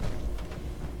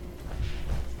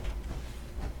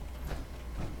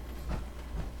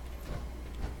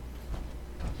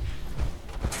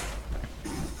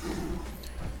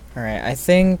 Alright, I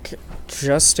think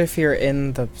just if you're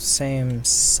in the same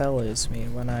cell as me,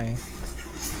 when I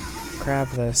grab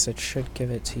this, it should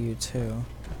give it to you too.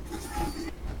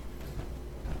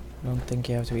 don't think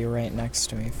you have to be right next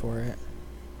to me for it.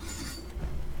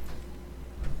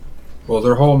 Well,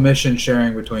 their whole mission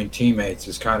sharing between teammates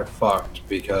is kind of fucked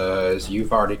because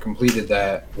you've already completed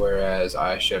that, whereas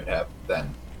I should have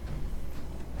then.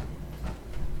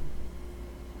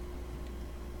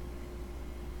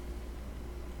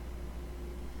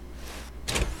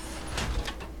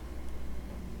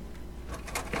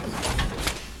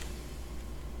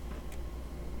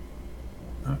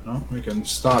 Well, we can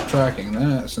stop tracking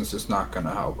that since it's not going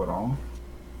to help at all.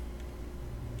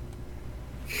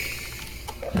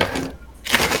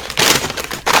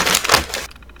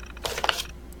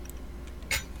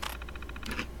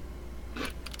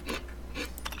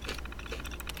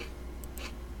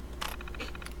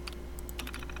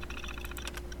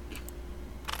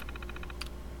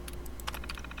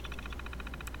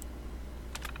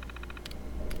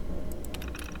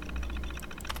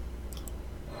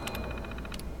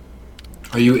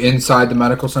 Are you inside the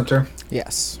medical center?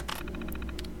 Yes.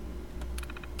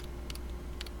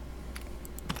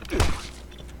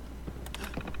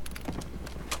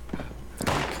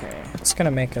 Okay, it's gonna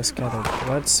make us gather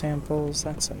blood samples.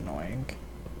 That's annoying.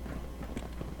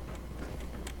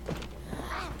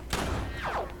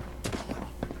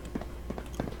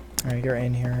 Alright, you're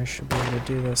in here. I should be able to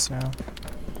do this now.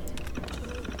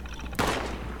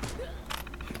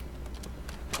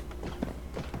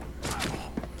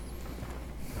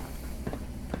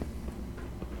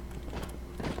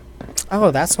 Oh,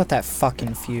 that's what that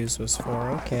fucking fuse was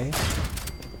for. Okay.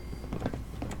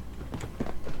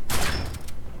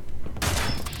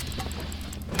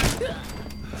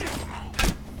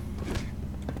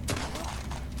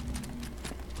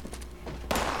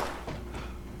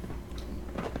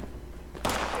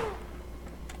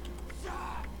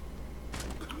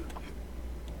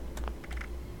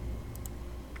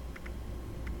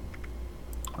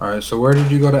 Alright, so where did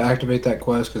you go to activate that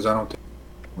quest? Because I don't think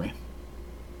me.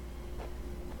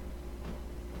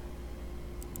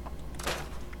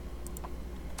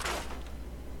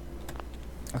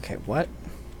 Okay, what?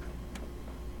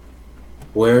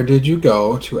 Where did you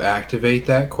go to activate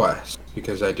that quest?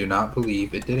 Because I do not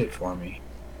believe it did it for me.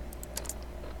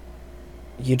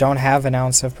 You don't have an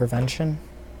ounce of prevention?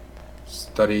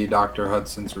 Study Dr.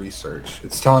 Hudson's research.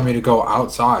 It's telling me to go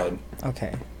outside.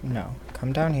 Okay, no.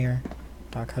 Come down here.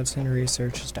 Doc Hudson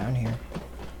research is down here.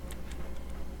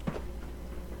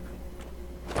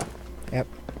 Yep.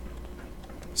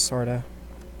 Sorta.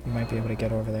 You might be able to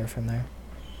get over there from there.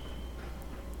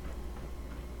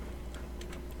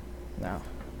 No.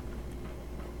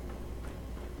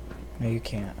 No, you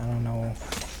can't. I don't know.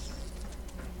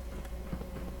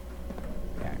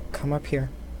 Yeah, come up here.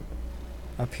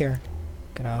 Up here.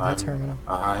 Get out of the terminal.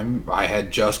 I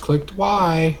had just clicked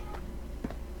Y.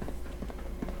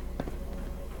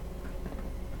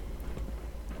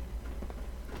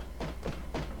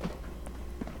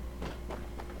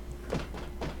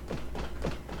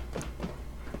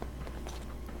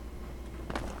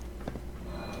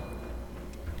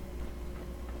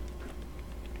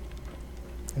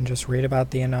 And just read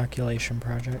about the inoculation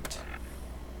project.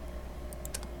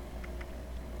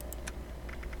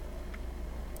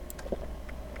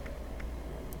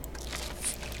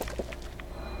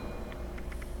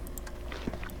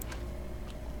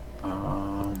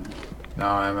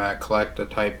 Now I'm at collect a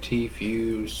type T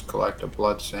fuse, collect a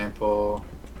blood sample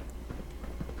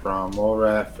from mole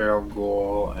rat, feral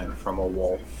ghoul, and from a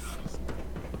wolf.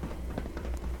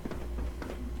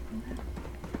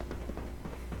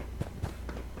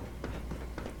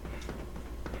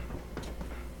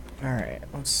 Alright,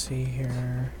 let's see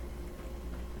here.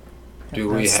 Do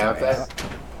we have that?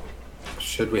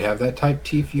 Should we have that type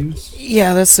T fuse?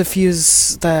 Yeah, that's the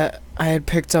fuse that I had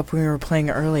picked up when we were playing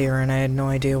earlier, and I had no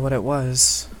idea what it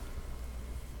was.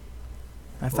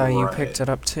 I thought you picked it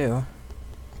up too.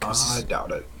 I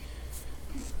doubt it.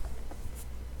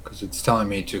 Because it's telling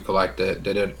me to collect it.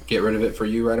 Did it get rid of it for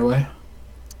you right away?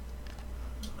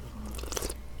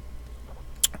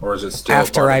 Or is it still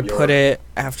after I put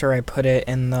it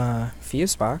in the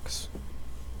fuse box?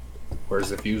 Where's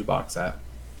the fuse box at?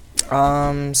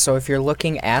 So if you're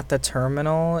looking at the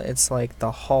terminal, it's like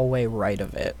the hallway right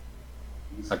of it.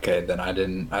 Okay, then I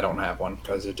don't have one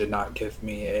because it did not give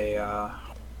me a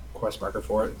quest marker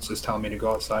for it. It's just telling me to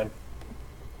go outside.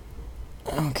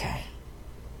 Okay.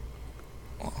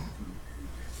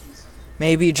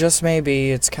 Maybe, just maybe,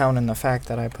 it's counting the fact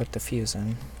that I put the fuse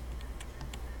in.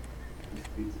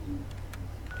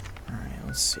 Alright,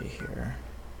 let's see here.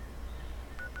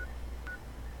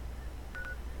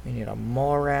 We need a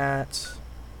mole rat.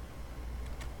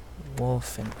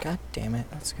 wolf and god damn it,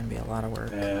 that's gonna be a lot of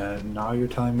work. And now you're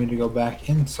telling me to go back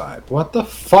inside. What the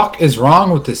fuck is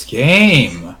wrong with this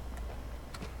game?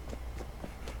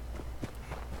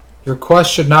 Your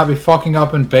quest should not be fucking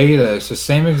up in beta. It's the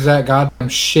same exact goddamn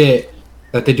shit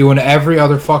that they do in every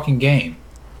other fucking game.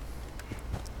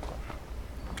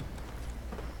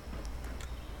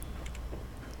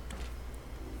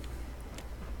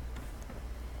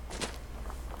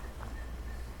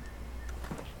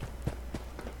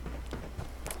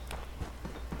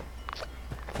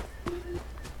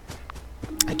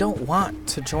 I don't want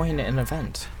to join an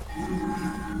event.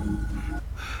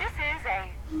 This is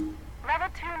a Level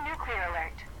 2 nuclear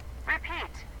alert.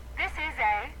 Repeat, this is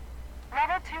a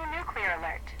Level 2 nuclear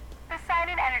alert. The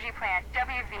Poseidon Energy Plant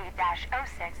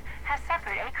WV-06 has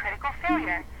suffered a critical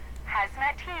failure.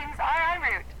 Hazmat teams are en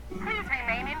route. Please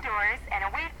remain indoors and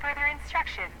await further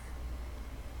instructions.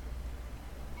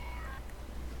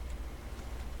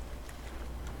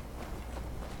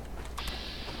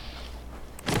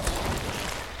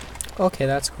 Okay,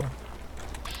 that's cool.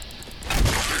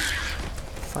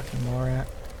 Fucking Morat.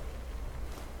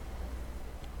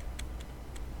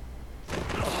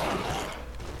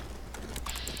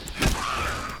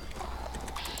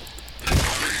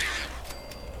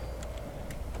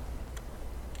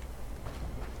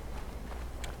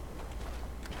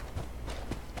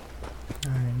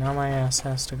 Alright, now my ass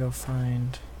has to go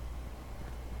find...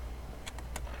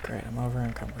 Great, I'm over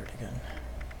encumbered again.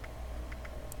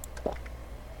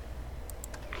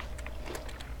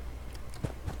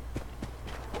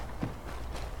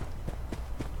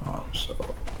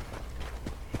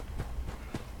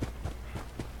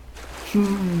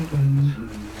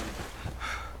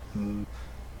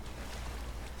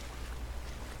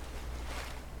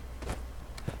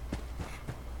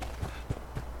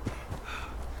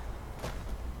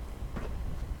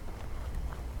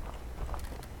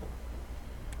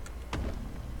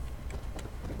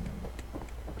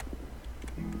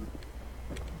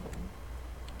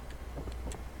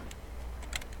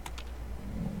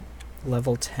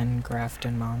 Level 10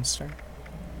 Grafton monster.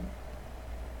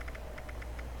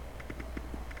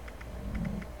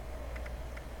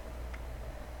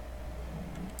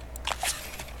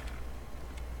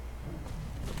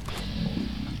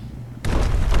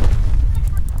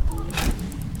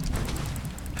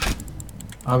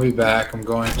 I'll be back. I'm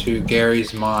going to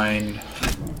Gary's mine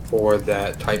for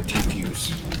that Type T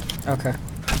fuse. Okay.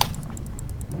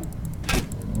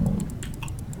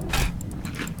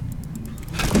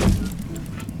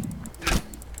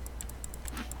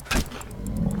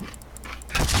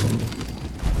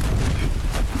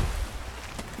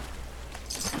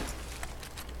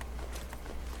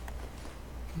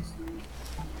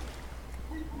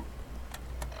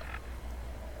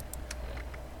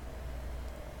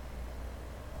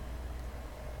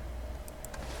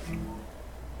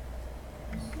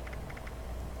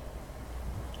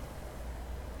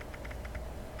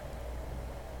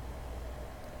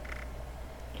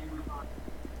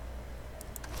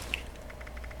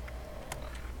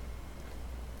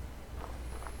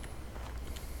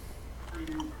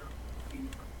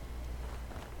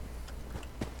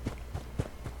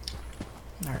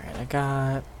 Alright, I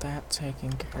got that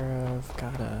taken care of.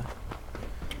 Gotta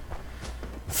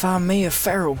find me a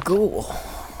feral ghoul.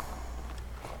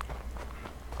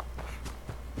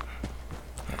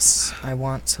 Yes, I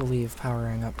want to leave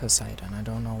powering up Poseidon. I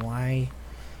don't know why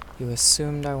you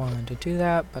assumed I wanted to do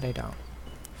that, but I don't.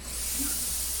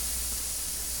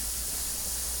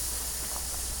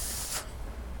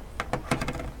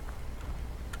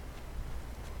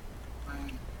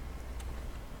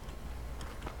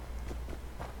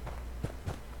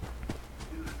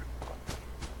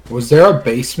 Was there a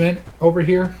basement over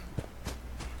here?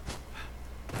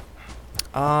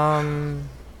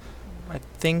 I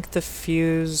think the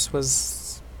fuse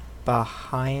was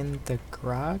behind the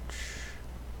garage.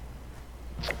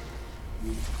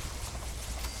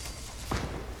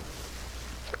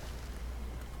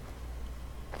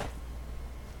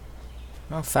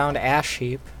 Oh, found ash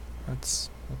heap. That's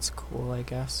cool, I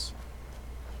guess.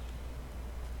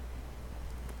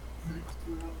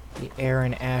 The air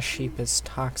in ash heap is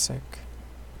toxic.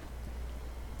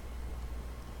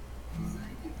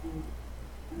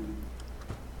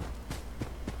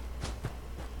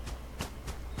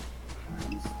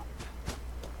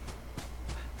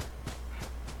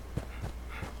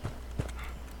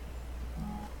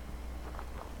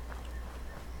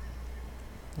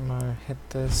 I'm gonna hit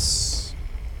this.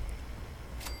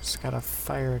 Just got a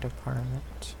fire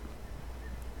department.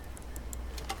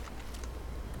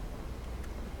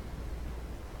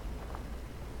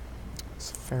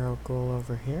 There's a feral ghoul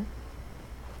over here.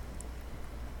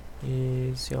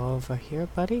 Is you over here,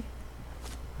 buddy?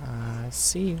 I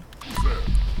see you.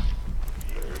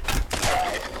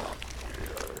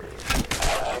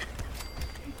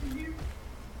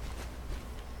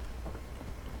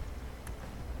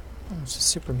 Oh, it's a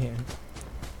super mutant.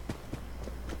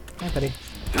 Hi, buddy.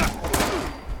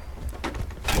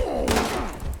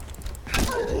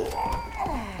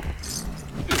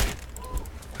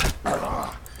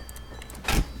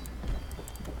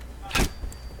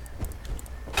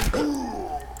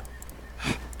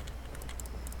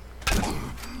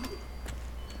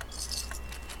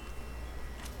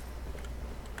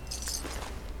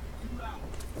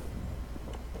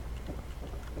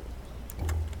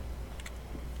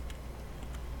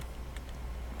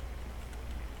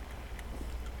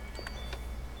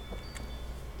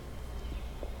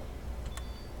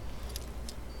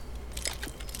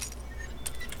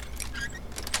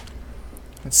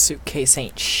 That suitcase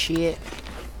ain't shit.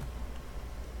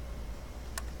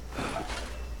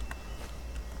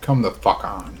 Come the fuck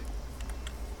on.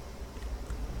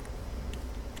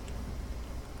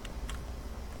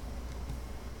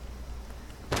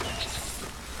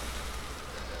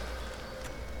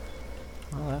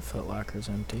 Well, that footlocker's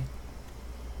empty.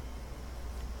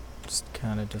 Just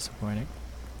kind of disappointing.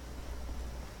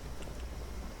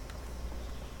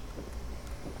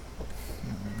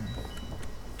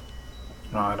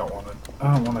 No, I don't want to.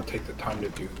 I don't want to take the time to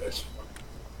do this.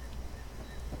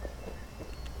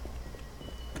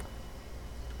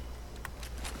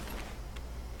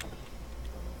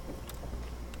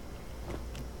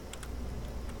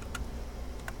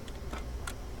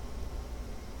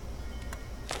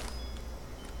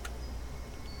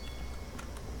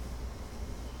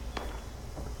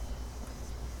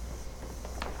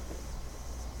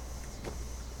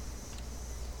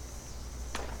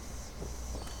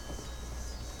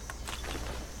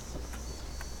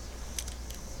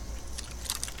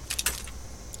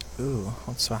 Ooh,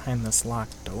 what's behind this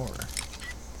locked door?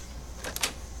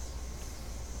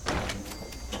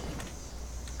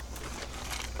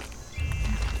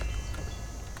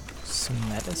 Some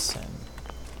medicine.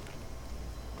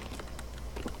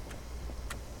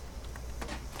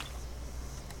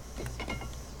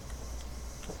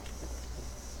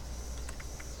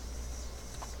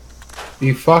 Are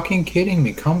you fucking kidding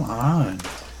me? Come on.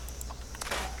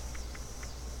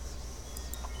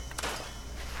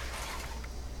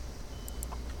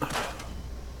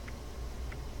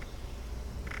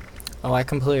 Oh, I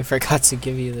completely forgot to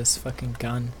give you this fucking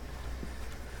gun.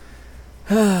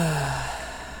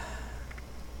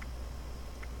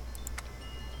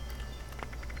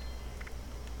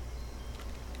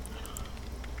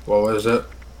 What was it?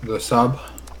 The sub?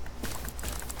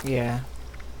 Yeah.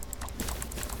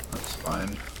 That's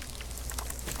fine.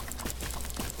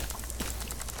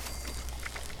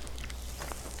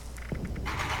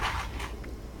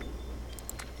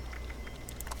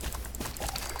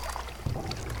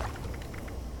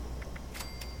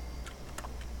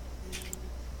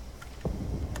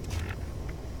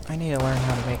 I need to learn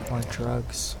how to make more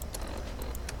drugs.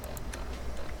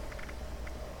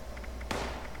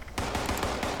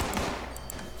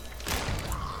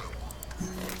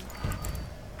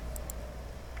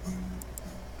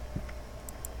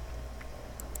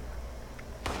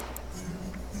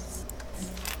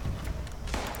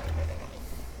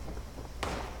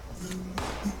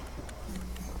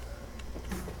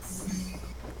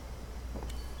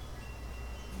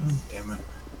 Oh, damn it.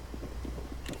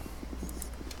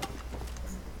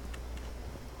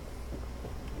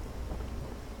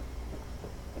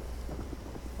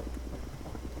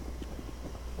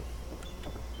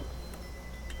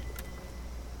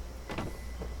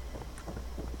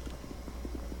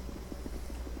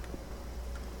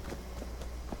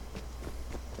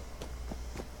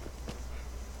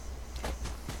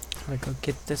 I go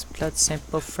get this blood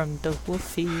sample from the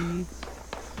Wolfie.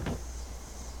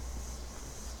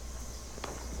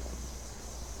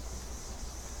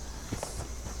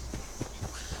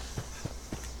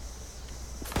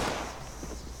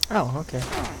 Oh, okay.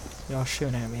 Y'all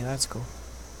shooting at me, that's cool.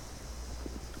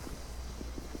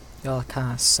 Y'all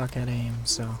kinda suck at aim,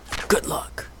 so good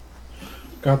luck!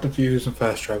 Got the fuse and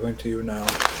fast traveling to you now.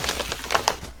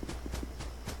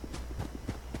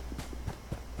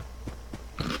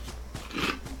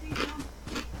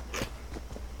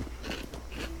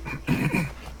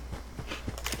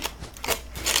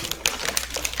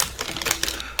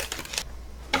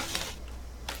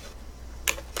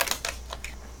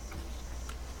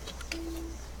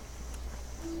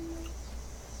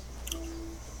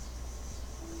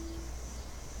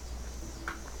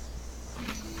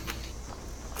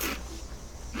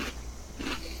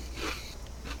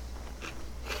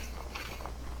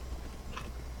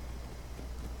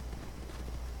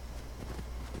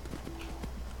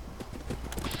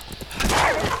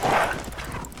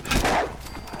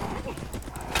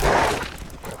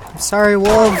 Sorry,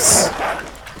 wolves.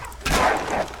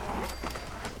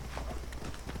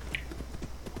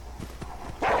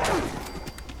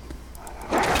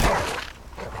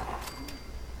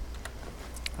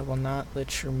 I will not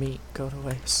let your meat go to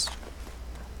waste.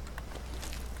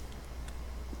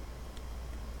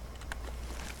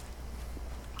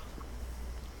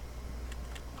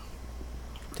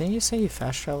 Didn't you say you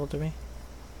fast traveled to me?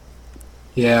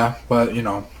 Yeah, but you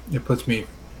know, it puts me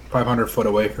 500 foot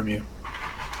away from you.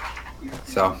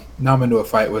 So now I'm into a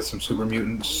fight with some super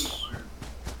mutants.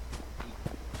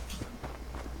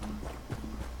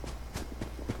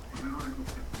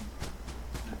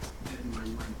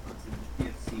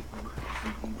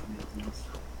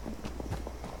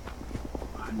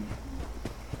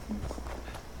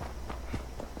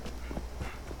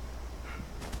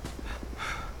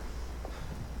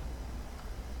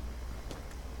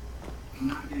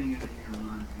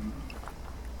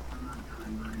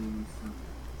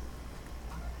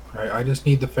 Alright, I just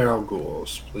need the feral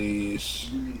ghouls, please.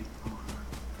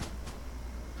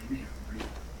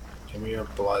 Give me your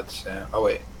blood sample. Oh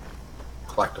wait,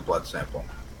 collect a blood sample.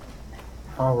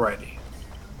 Alrighty.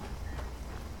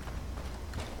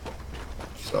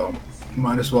 So,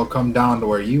 might as well come down to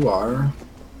where you are.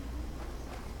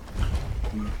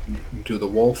 Do the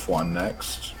wolf one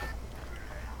next.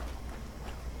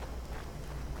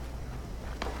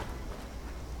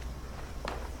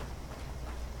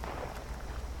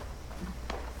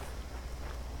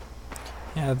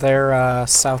 Yeah, they're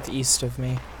southeast of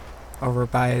me. Over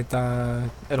by the...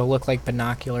 It'll look like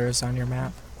binoculars on your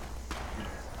map.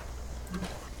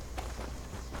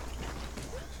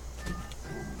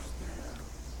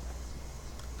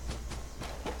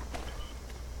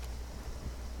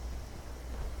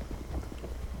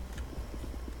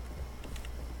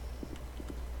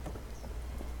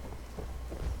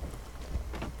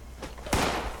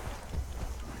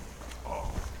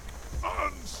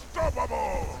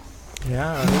 Unstoppable!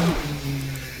 Yeah.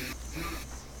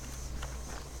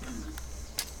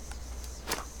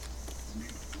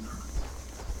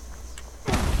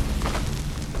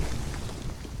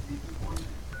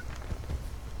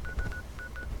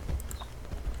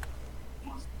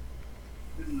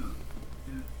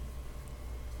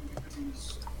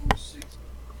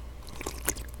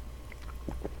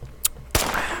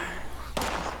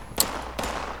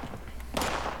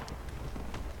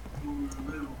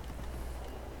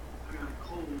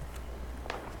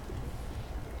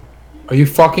 Are you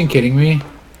fucking kidding me?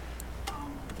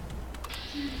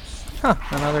 Huh,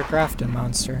 another crafting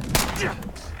monster.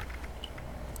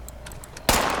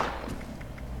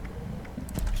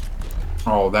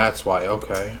 Oh, that's why,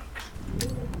 okay.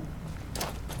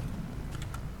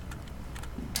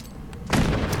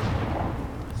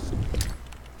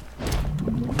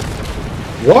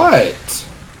 What?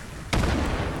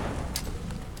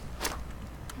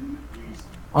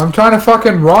 I'm trying to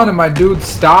fucking run and my dude's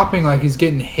stopping like he's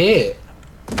getting hit.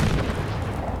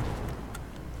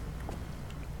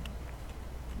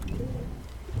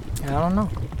 I don't know.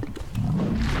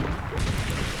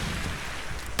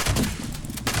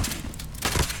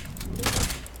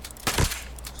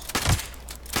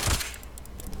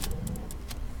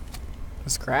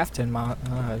 This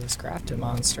crafted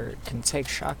monster can take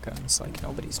shotguns like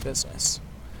nobody's business.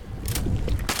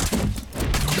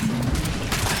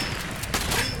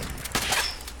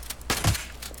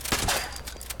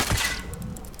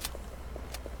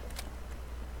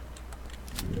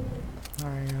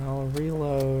 Alright, I'll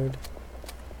reload.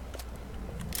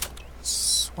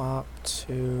 Swap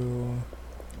to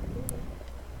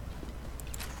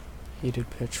heated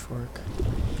pitchfork.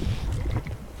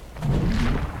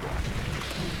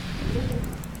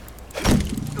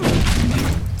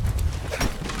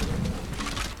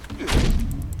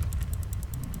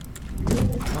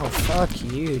 Oh, fuck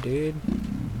you, dude.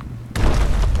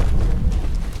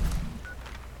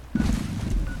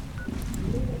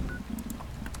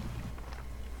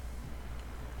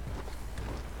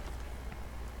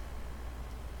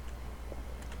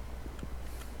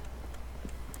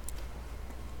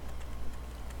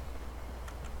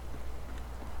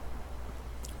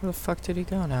 Where the fuck did he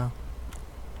go now?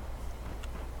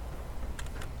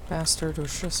 Bastard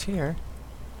was just here.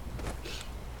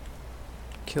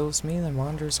 Kills me, then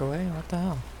wanders away? What the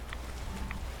hell?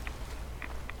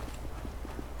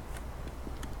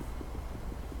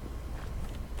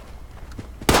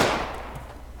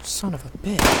 Son of a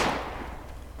bitch.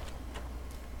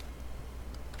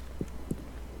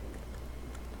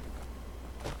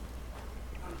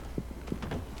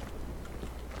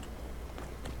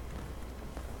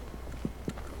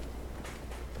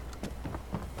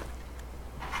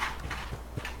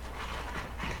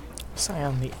 Was I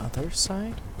on the other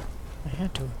side? I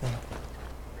had to have been.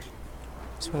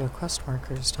 That's where the quest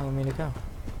marker is telling me to go.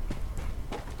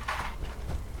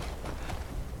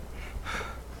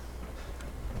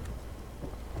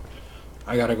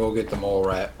 I gotta go get the mole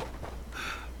rat.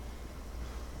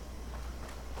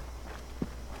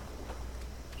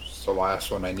 It's the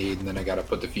last one I need, and then I gotta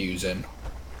put the fuse in.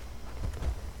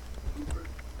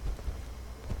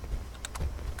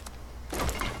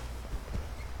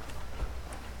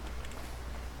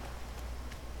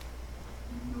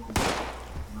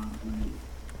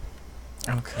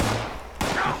 Okay.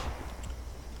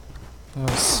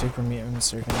 Those super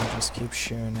mutants are gonna just keep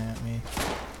shooting at me.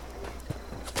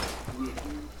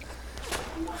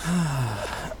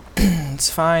 It's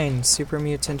fine. Super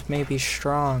mutant may be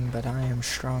strong, but I am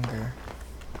stronger.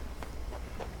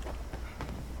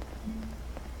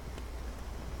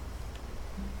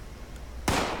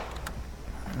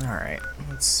 Alright,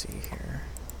 let's see here.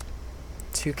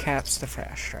 2 caps to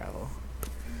fast travel.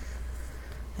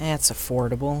 That's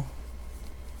affordable.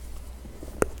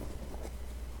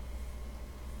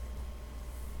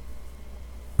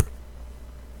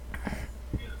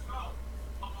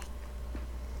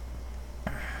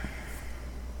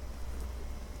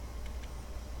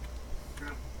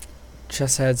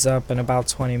 Just heads up, in about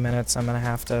 20 minutes I'm gonna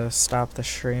have to stop the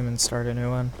stream and start a new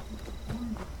one.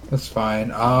 That's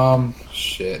fine.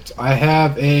 Shit. I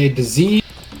have a disease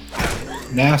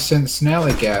nascent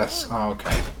snallygas. Oh,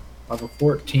 okay. Level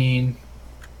 14.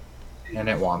 And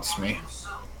it wants me.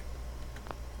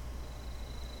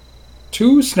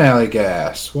 2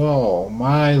 snallygas. Whoa,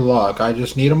 my luck. I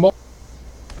just need a mole.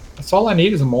 That's all I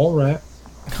need is a mole rat.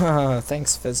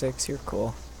 Thanks, physics. You're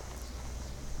cool.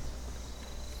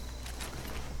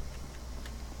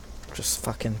 Just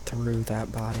fucking through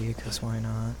that body, because why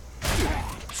not?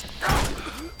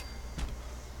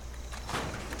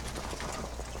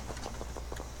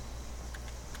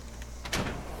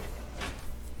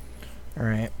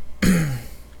 Alright.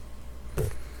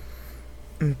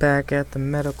 I'm back at the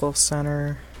medical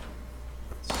center.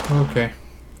 Okay.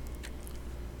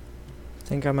 I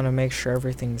think I'm gonna make sure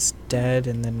everything's dead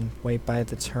and then wait by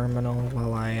the terminal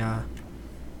while I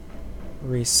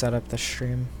reset up the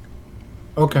stream.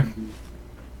 Okay.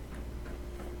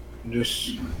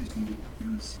 Just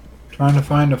trying to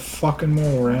find a fucking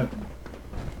mole rat.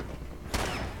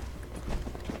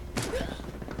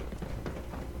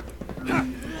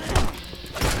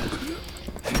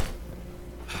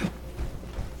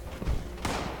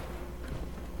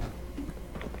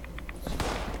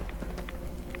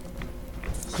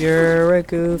 You're a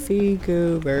goofy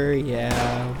goober,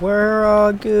 yeah. We're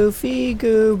all goofy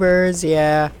goobers,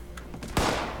 yeah.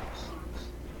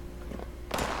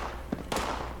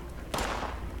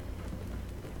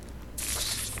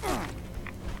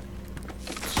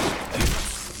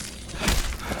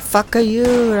 Fuck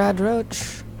you, Rad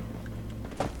Roach.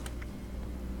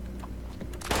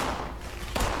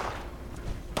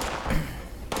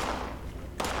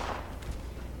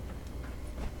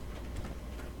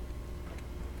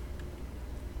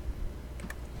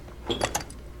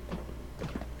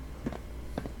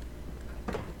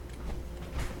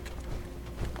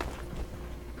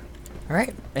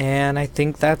 Alright, and I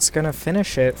think that's gonna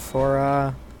finish it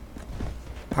for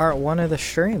part 1 of the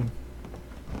stream.